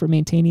Toronto for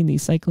maintaining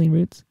these cycling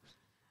routes?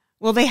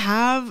 Well, they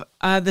have,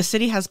 the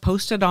city has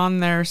posted on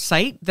their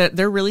site that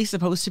they're really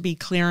supposed to be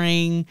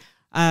clearing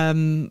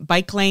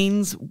bike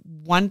lanes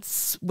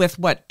once with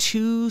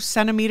 2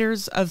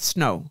 centimeters of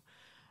snow.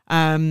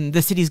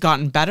 The city's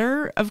gotten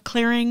better of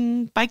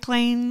clearing bike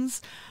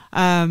lanes.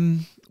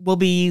 We'll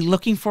be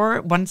looking for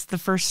it once the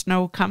first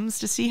snow comes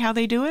to see how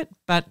they do it.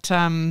 But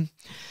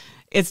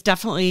it's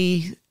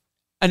definitely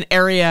an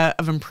area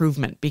of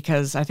improvement,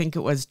 because I think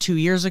it was 2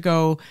 years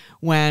ago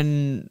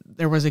when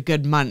there was a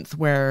good month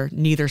where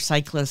neither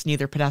cyclists,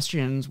 neither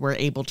pedestrians were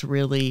able to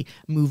really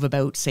move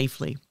about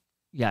safely.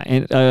 Yeah,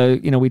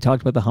 and we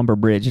talked about the Humber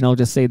Bridge, and I'll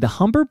just say the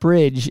Humber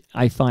Bridge,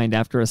 I find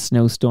after a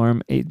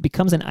snowstorm, it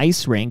becomes an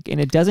ice rink, and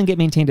it doesn't get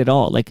maintained at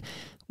all. Like,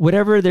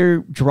 whatever they're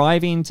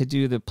driving to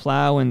do the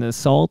plow and the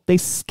salt, they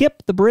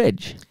skip the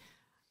bridge.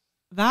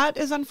 That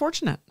is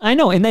unfortunate. I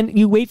know. And then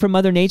you wait for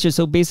Mother Nature.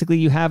 So basically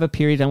you have a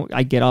period,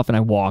 I get off and I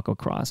walk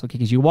across, okay?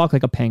 Because you walk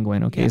like a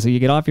penguin, okay? Yeah. So you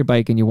get off your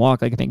bike and you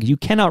walk like a penguin. You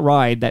cannot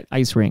ride that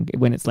ice rink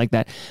when it's like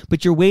that.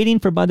 But you're waiting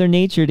for Mother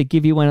Nature to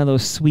give you one of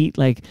those sweet,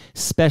 like,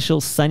 special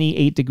sunny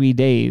 8-degree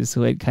days.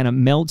 So it kind of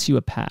melts you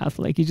a path.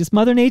 Like,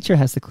 Mother Nature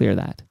has to clear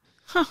that.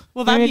 Huh.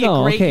 Well, that'd be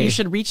great. Okay. You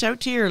should reach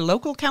out to your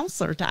local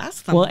councillor to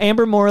ask them. Well,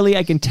 Amber Morley,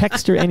 I can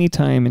text her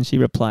anytime and she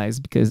replies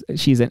because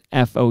she's an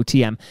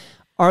FOTM.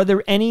 Are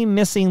there any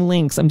missing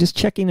links? I'm just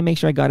checking to make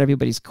sure I got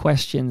everybody's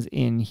questions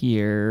in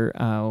here.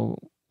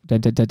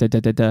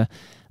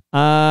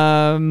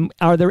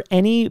 Are there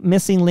any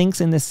missing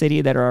links in the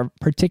city that are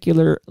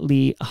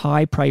particularly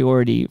high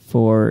priority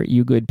for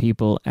you good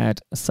people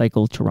at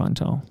Cycle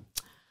Toronto?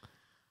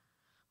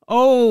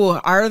 Oh,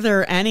 are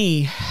there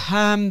any?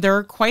 There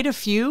are quite a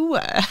few.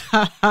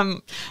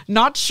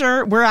 Not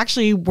sure. We're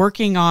actually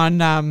working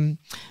on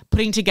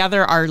putting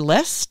together our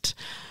list.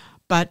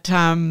 But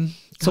so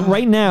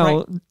right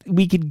now,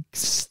 we could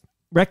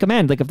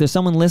recommend, like if there's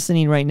someone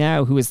listening right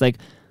now who is like,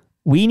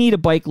 we need a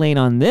bike lane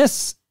on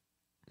this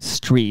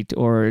street,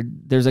 or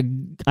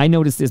I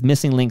noticed there's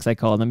missing links, I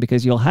call them,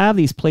 because you'll have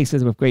these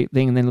places with great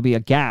thing and then there'll be a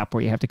gap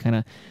where you have to kind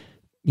of,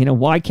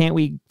 why can't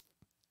we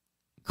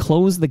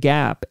close the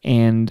gap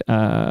and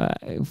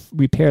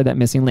repair that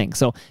missing link?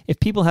 So if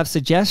people have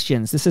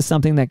suggestions, this is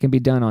something that can be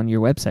done on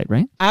your website,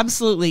 right?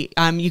 Absolutely.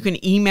 You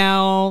can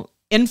email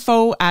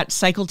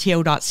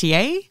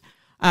info@cycleto.ca.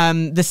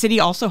 The city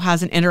also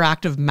has an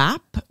interactive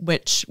map,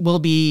 which we'll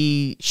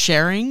be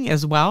sharing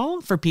as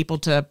well for people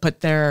to put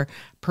their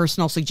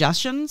personal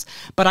suggestions.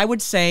 But I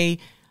would say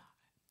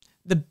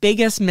the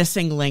biggest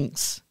missing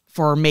links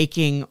for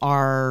making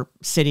our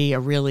city a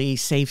really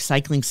safe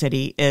cycling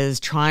city is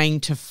trying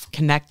to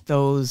connect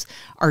those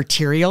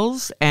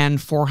arterials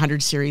and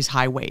 400 series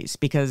highways,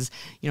 because,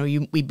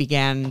 we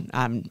began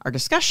our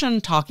discussion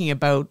talking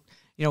about,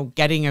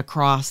 getting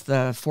across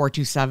the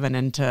 427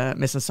 into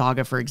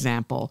Mississauga, for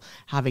example,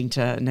 having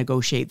to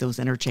negotiate those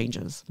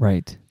interchanges.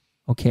 Right.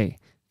 Okay.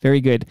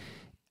 Very good.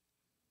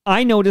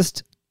 I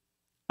noticed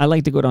I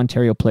like to go to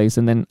Ontario Place,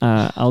 and then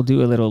I'll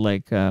do a little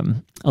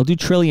I'll do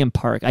Trillium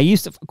Park. I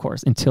used to, of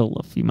course, until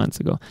a few months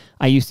ago,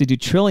 I used to do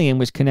Trillium,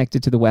 which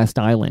connected to the West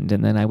Island,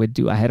 and then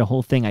I had a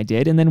whole thing I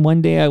did, and then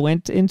one day I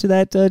went into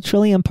that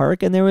Trillium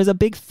Park, and there was a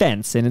big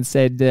fence, and it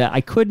said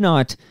I could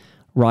not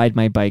ride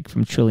my bike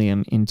from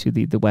Trillium into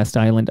the West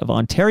Island of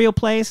Ontario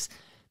Place.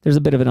 There's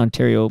a bit of an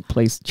Ontario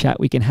Place chat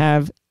we can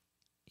have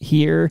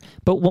here,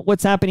 but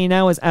what's happening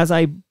now is as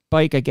I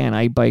bike again,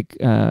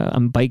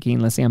 I'm biking,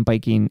 let's say I'm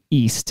biking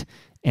east,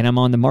 and I'm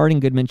on the Martin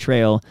Goodman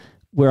Trail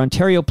where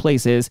Ontario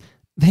Place is.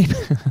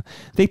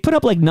 They put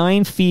up like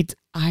 9 feet.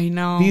 I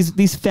know.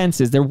 These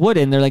fences, they're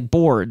wooden, they're like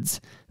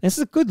boards. This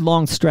is a good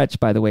long stretch,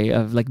 by the way,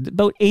 of like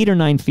about 8 or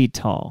 9 feet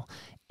tall.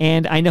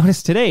 And I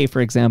noticed today,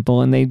 for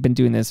example, and they've been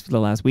doing this for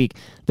the last week,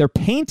 they're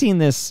painting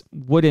this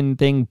wooden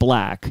thing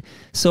black.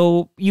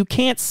 So you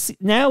can't see,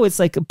 now it's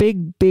like a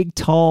big,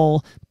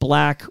 tall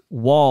black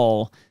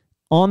wall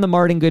on the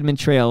Martin Goodman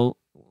Trail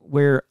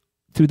where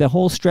through the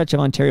whole stretch of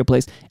Ontario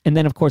Place. And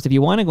then, of course, if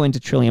you want to go into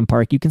Trillium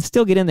Park, you can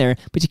still get in there,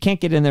 but you can't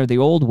get in there the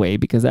old way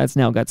because that's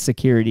now got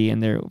security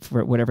and there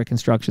for whatever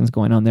construction's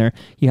going on there.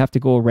 You have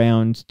to go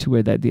around to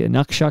where the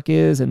Nukshuk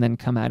is and then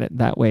come at it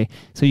that way.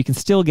 So you can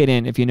still get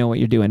in if you know what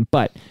you're doing.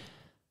 But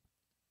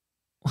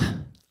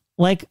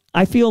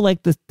I feel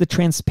like the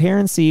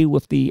transparency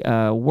with the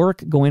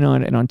work going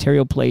on at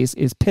Ontario Place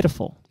is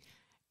pitiful.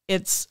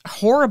 It's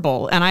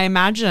horrible. And I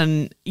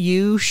imagine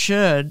you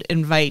should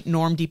invite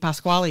Norm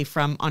DiPasquale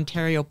from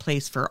Ontario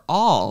Place for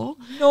All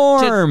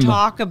to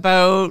talk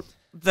about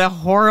the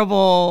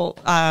horrible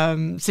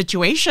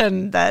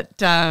situation that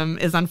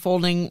is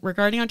unfolding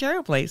regarding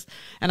Ontario Place.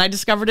 And I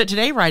discovered it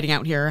today riding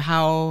out here,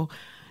 how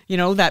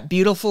that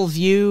beautiful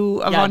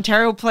view of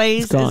Ontario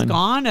Place is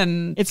gone,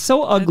 and it's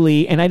so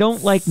ugly. And I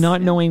don't like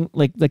not knowing,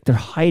 like they're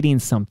hiding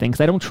something,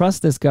 because I don't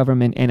trust this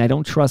government, and I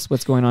don't trust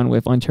what's going on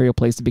with Ontario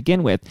Place to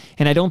begin with.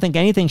 And I don't think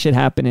anything should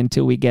happen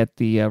until we get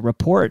the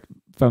report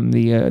from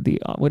the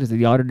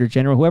Auditor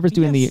General, whoever's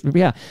doing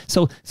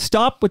So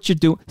stop what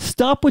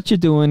you're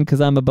doing, because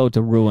I'm about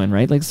to ruin,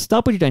 right? Like,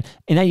 stop what you're doing.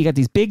 And now you got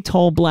these big,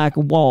 tall, black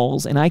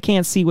walls, and I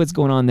can't see what's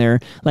going on there.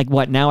 Like,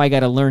 what, now I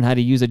got to learn how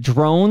to use a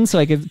drone so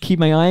I can keep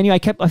my eye on you? I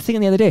was thinking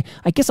the other day,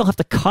 I guess I'll have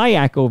to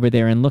kayak over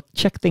there and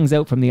check things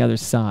out from the other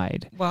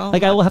side. Well,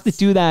 I will have to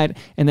do that,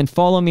 and then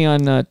follow me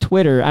on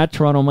Twitter at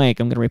Toronto Mike.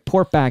 I'm going to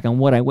report back on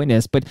what I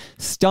witnessed, but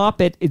stop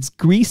it. It's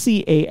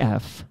greasy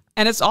AF.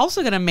 And it's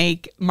also going to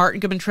make Martin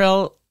Goodman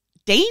Trail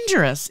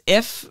dangerous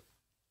if,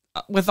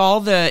 with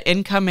all the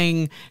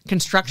incoming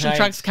construction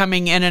trucks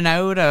coming in and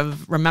out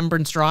of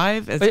Remembrance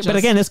Drive. But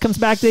again, this comes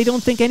back to they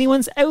don't think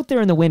anyone's out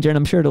there in the winter, and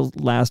I'm sure it'll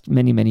last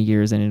many, many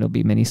years, and it'll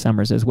be many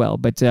summers as well.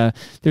 But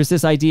there's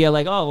this idea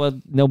like, oh,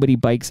 well, nobody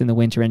bikes in the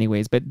winter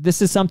anyways. But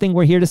this is something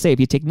we're here to say. If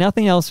you take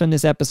nothing else from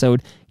this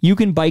episode, you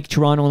can bike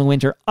Toronto in the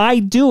winter. I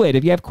do it.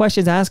 If you have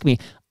questions, ask me.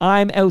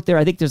 I'm out there.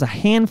 I think there's a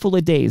handful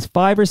of days,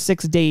 5 or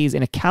 6 days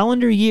in a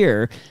calendar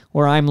year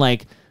where I'm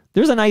like,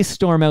 there's an ice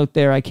storm out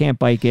there, I can't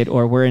bike it,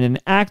 or we're in an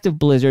active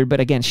blizzard. But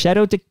again, shout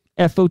out to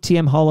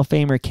FOTM Hall of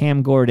Famer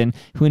Cam Gordon,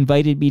 who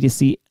invited me to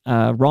see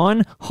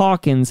Ron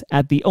Hawkins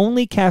at the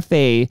only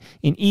cafe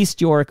in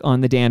East York on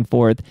the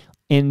Danforth.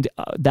 And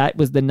that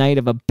was the night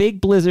of a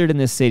big blizzard in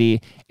the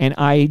city. And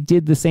I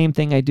did the same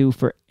thing I do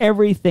for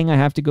everything I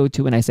have to go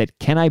to. And I said,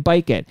 can I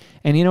bike it?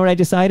 And you know what I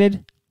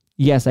decided?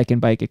 Yes, I can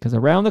bike it, because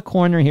around the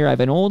corner here, I have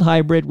an old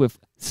hybrid with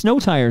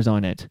snow tires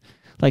on it.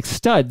 Like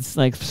studs,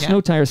 like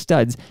snow tire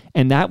studs.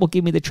 And that will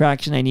give me the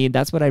traction I need.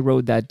 That's what I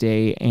rode that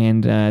day.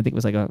 And I think it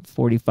was like a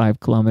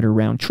 45-kilometer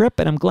round trip.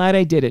 And I'm glad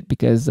I did it,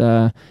 because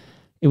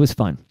it was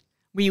fun.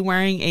 Were you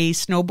wearing a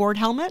snowboard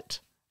helmet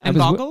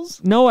and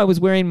I was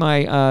wearing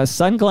my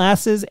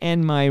sunglasses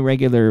and my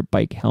regular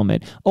bike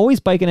helmet. Always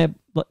biking it,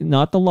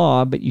 not the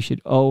law, but you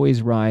should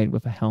always ride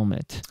with a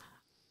helmet.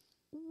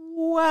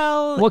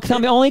 Well, tell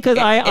me, only because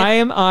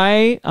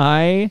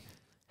I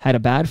had a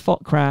bad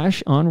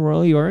crash on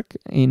Royal York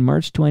in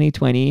March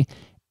 2020,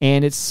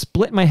 and it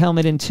split my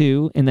helmet in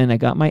two, and then I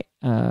got my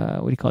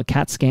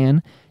CAT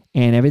scan,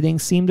 and everything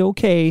seemed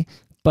okay.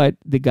 But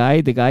the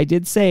guy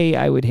did say,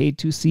 I would hate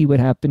to see what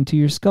happened to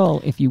your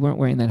skull if you weren't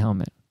wearing that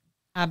helmet.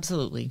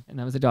 Absolutely. And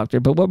that was a doctor.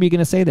 But what were you going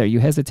to say there? You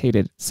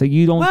hesitated. So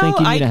you don't think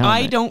you need a helmet?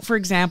 I don't, for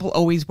example,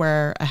 always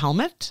wear a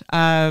helmet.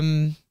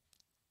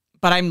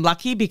 But I'm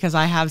lucky because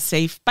I have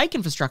safe bike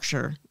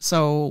infrastructure.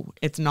 So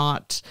it's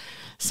not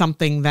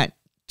something that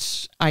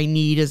I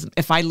need.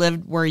 If I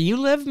lived where you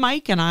live,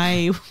 Mike, and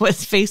I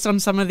was faced on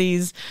some of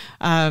these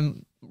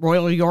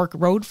Royal York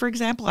Road, for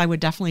example, I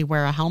would definitely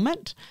wear a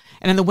helmet.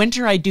 And in the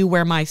winter, I do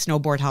wear my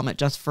snowboard helmet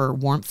just for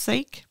warmth's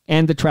sake.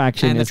 And the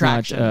traction is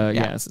not,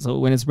 yes. So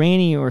when it's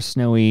rainy or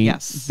snowy,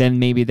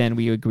 then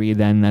we agree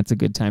then that's a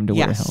good time to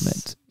wear a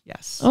helmet.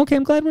 Yes. Okay,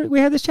 I'm glad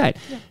we had this chat.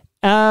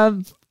 Yeah.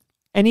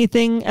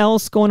 Anything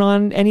else going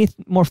on? Any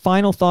more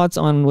final thoughts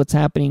on what's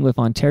happening with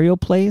Ontario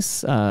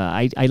Place?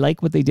 I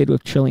like what they did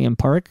with Trillium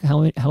Park.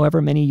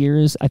 However many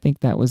years, I think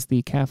that was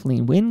the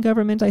Kathleen Wynne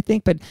government, I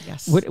think. But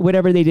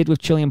whatever they did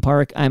with Trillium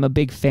Park, I'm a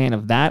big fan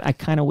of that. I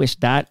kind of wish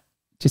that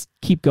just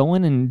keep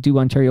going and do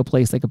Ontario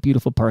Place like a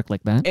beautiful park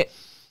like that.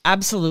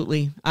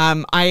 Absolutely.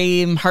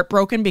 I'm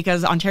heartbroken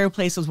because Ontario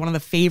Place was one of the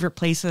favorite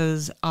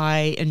places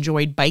I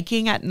enjoyed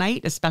biking at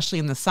night, especially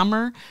in the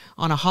summer.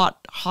 On a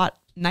hot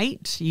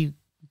night, you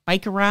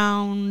bike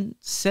around,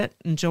 sit,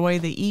 enjoy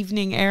the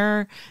evening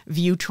air,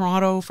 view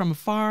Toronto from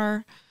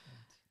afar.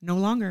 No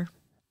longer.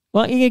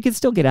 Well, you can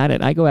still get at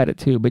it. I go at it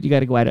too, but you got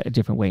to go at it a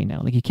different way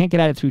now. Like you can't get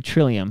at it through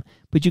Trillium,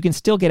 but you can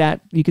still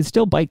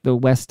bike the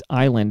West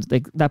Island.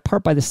 Like that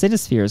part by the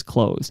Cinosphere is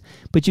closed,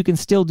 but you can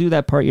still do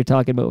that part you're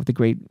talking about with the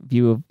great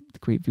view of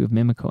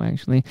Mimico,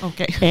 actually.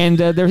 Okay. And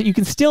you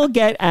can still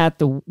get at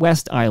the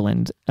West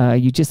Island.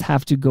 You just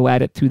have to go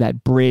at it through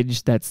that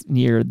bridge that's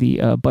near the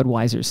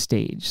Budweiser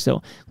stage.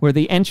 So where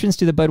the entrance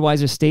to the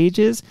Budweiser stage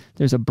is,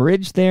 there's a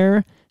bridge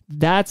there.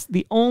 That's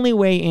the only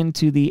way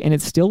into and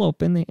it's still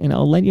open, and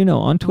I'll let you know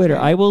on Twitter.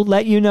 Okay. I will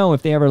let you know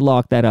if they ever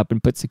lock that up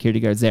and put security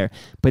guards there.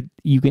 But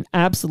you can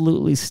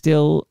absolutely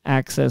still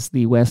access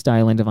the West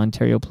Island of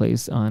Ontario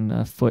Place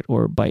on foot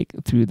or bike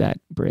through that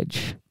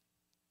bridge.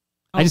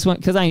 Oh. I just want,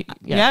 because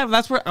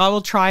that's where I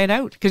will try it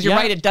out. Because you're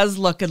right, it does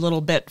look a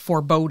little bit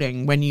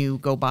foreboding when you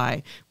go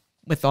by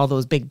with all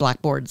those big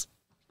blackboards.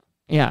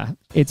 Yeah,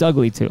 it's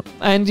ugly too.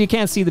 And you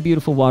can't see the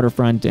beautiful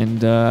waterfront.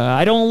 And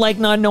I don't like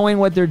not knowing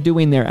what they're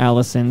doing there,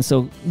 Alison.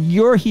 So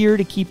you're here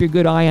to keep your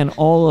good eye on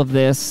all of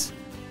this.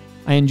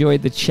 I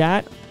enjoyed the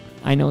chat.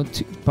 I know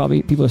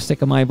probably people are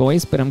sick of my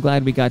voice, but I'm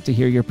glad we got to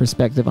hear your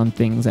perspective on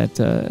things at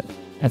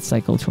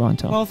Cycle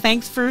Toronto. Well,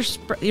 thanks for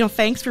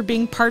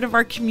being part of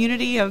our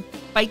community of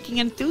biking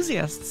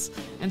enthusiasts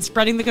and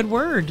spreading the good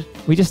word.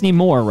 We just need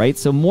more, right?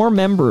 So more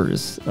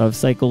members of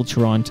Cycle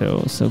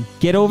Toronto. So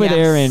get over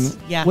there and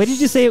what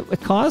did you say it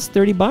costs?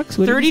 $30?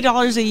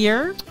 $30 a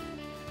year.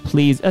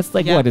 Please, that's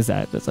like what is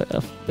that? That's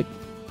like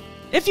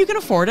if you can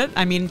afford it.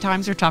 I mean,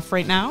 times are tough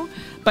right now.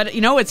 But,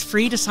 it's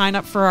free to sign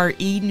up for our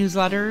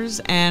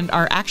e-newsletters and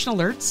our action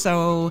alerts.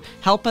 So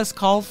help us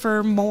call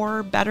for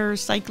more, better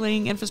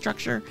cycling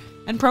infrastructure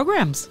and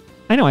programs.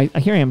 I know. I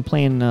hear I'm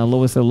playing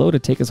Lois Low to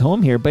take us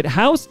home here. But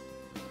how's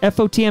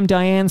FOTM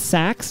Diane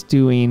Sachs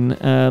doing?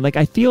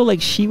 I feel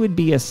like she would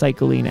be a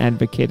cycling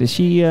advocate. Is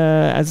she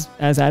as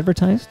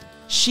advertised?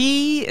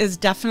 She is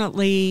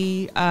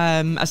definitely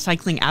a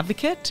cycling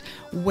advocate,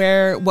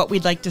 where what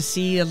we'd like to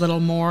see a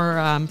little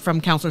more from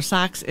Councillor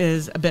Sachs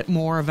is a bit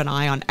more of an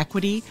eye on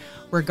equity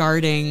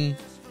regarding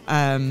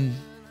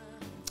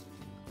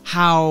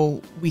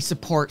how we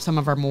support some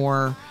of our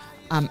more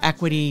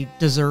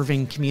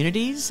equity-deserving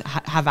communities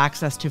have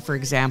access to, for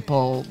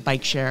example,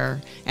 bike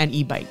share and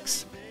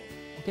e-bikes.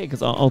 Okay,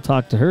 because I'll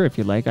talk to her if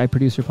you like. I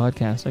produce her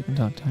podcast. I can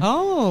talk to her.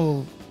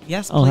 Oh,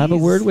 yes, please. I'll have a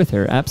word with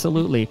her.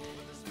 Absolutely.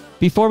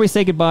 Before we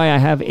say goodbye, I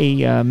have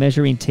a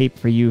measuring tape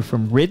for you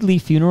from Ridley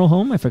Funeral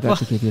Home. I forgot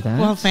to give you that.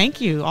 Well,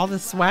 thank you. All the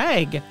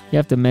swag. You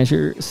have to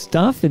measure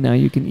stuff, and now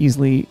you can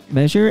easily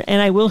measure.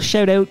 And I will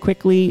shout out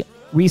quickly,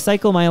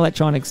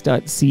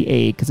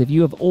 recyclemyelectronics.ca, because if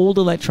you have old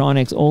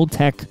electronics, old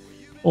tech,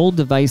 old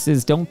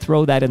devices, don't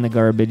throw that in the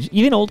garbage.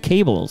 Even old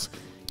cables.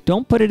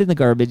 Don't put it in the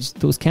garbage.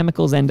 Those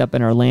chemicals end up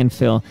in our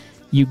landfill.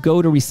 You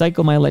go to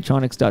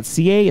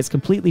recyclemyelectronics.ca. It's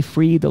completely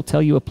free. They'll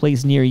tell you a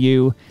place near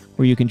you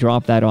where you can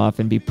drop that off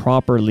and be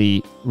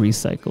properly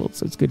recycled.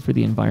 So it's good for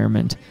the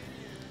environment.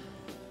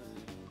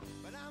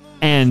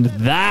 And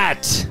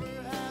that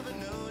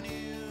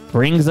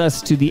brings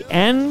us to the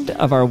end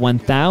of our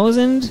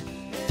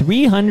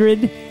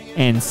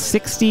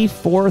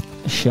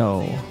 1,364th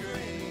show.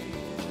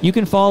 You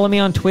can follow me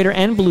on Twitter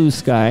and Blue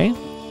Sky.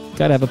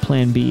 Gotta have a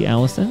plan B,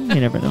 Alison.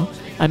 You never know.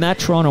 I'm at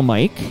Toronto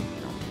Mike.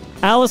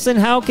 Alison,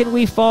 how can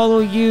we follow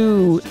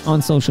you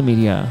on social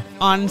media?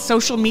 On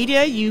social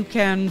media, you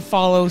can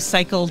follow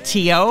Cycle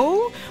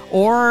TO,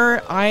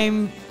 or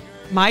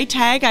my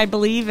tag, I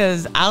believe,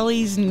 is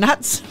Allie's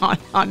Nuts on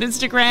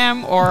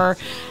Instagram, or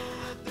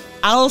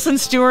Alison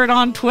Stewart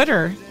on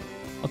Twitter.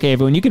 Okay,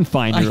 everyone, you can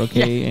find her,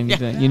 okay? Yeah,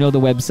 And you know the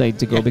website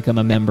to go become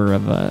a member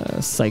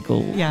of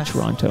Cycle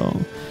Toronto.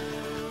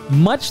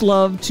 Much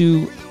love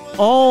to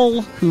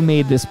all who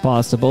made this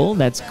possible.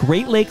 That's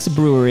Great Lakes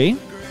Brewery.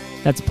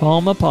 That's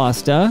Palma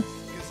Pasta.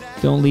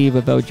 Don't leave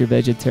without your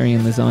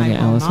vegetarian lasagna,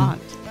 Alison. Not.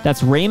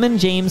 That's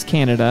Raymond James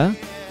Canada.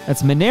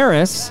 That's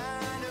Moneris.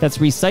 That's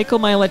Recycle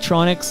My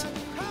Electronics.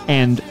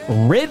 And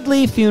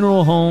Ridley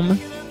Funeral Home.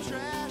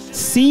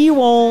 See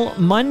you all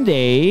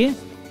Monday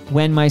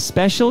when my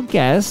special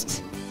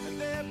guest,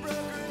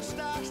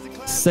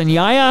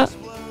 Sunyaya,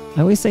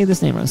 I always say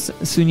this name wrong,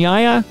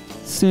 Sunaya,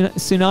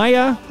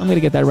 I'm going to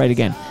get that right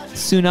again.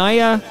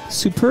 Sunaya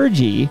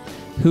Superji,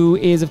 who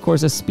is, of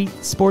course, a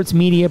sports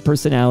media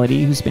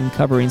personality who's been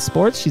covering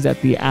sports. She's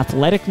at The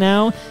Athletic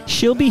now.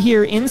 She'll be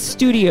here in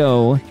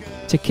studio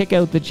to kick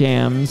out the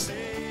jams.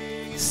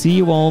 See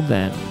you all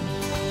then.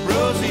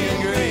 Rosy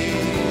and green.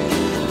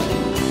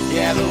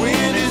 Yeah, the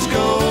wind is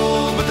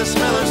cold, but the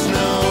smell of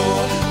snow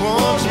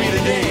warms me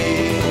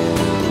today.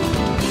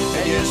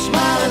 And your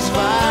smile is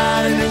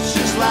fine, and it's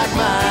just like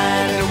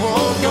mine, and it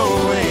won't go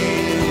away.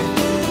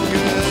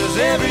 'Cause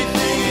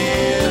everything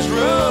is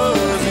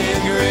rosy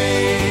and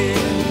gray.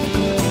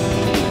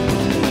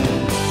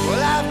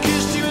 Well, I've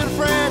kissed you in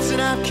France,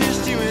 and I've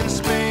kissed you in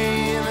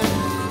Spain.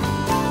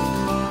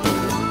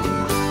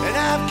 And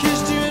I've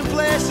kissed you in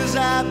places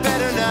I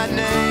better not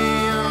name.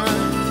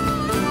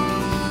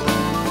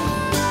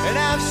 And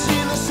I've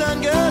seen the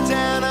sun go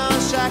down on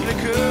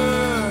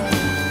Sacré-Cœur.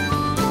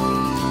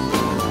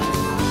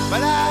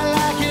 But I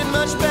like it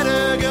much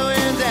better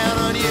going down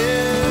on you.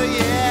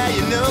 Yeah,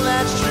 you know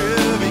that's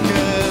true,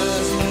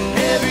 because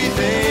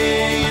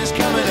everything is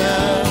coming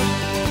up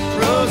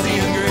rosy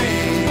and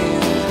green.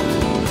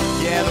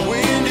 Yeah, the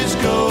wind is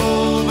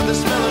cold, but the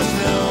smell of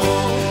snow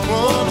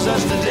warms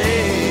us today.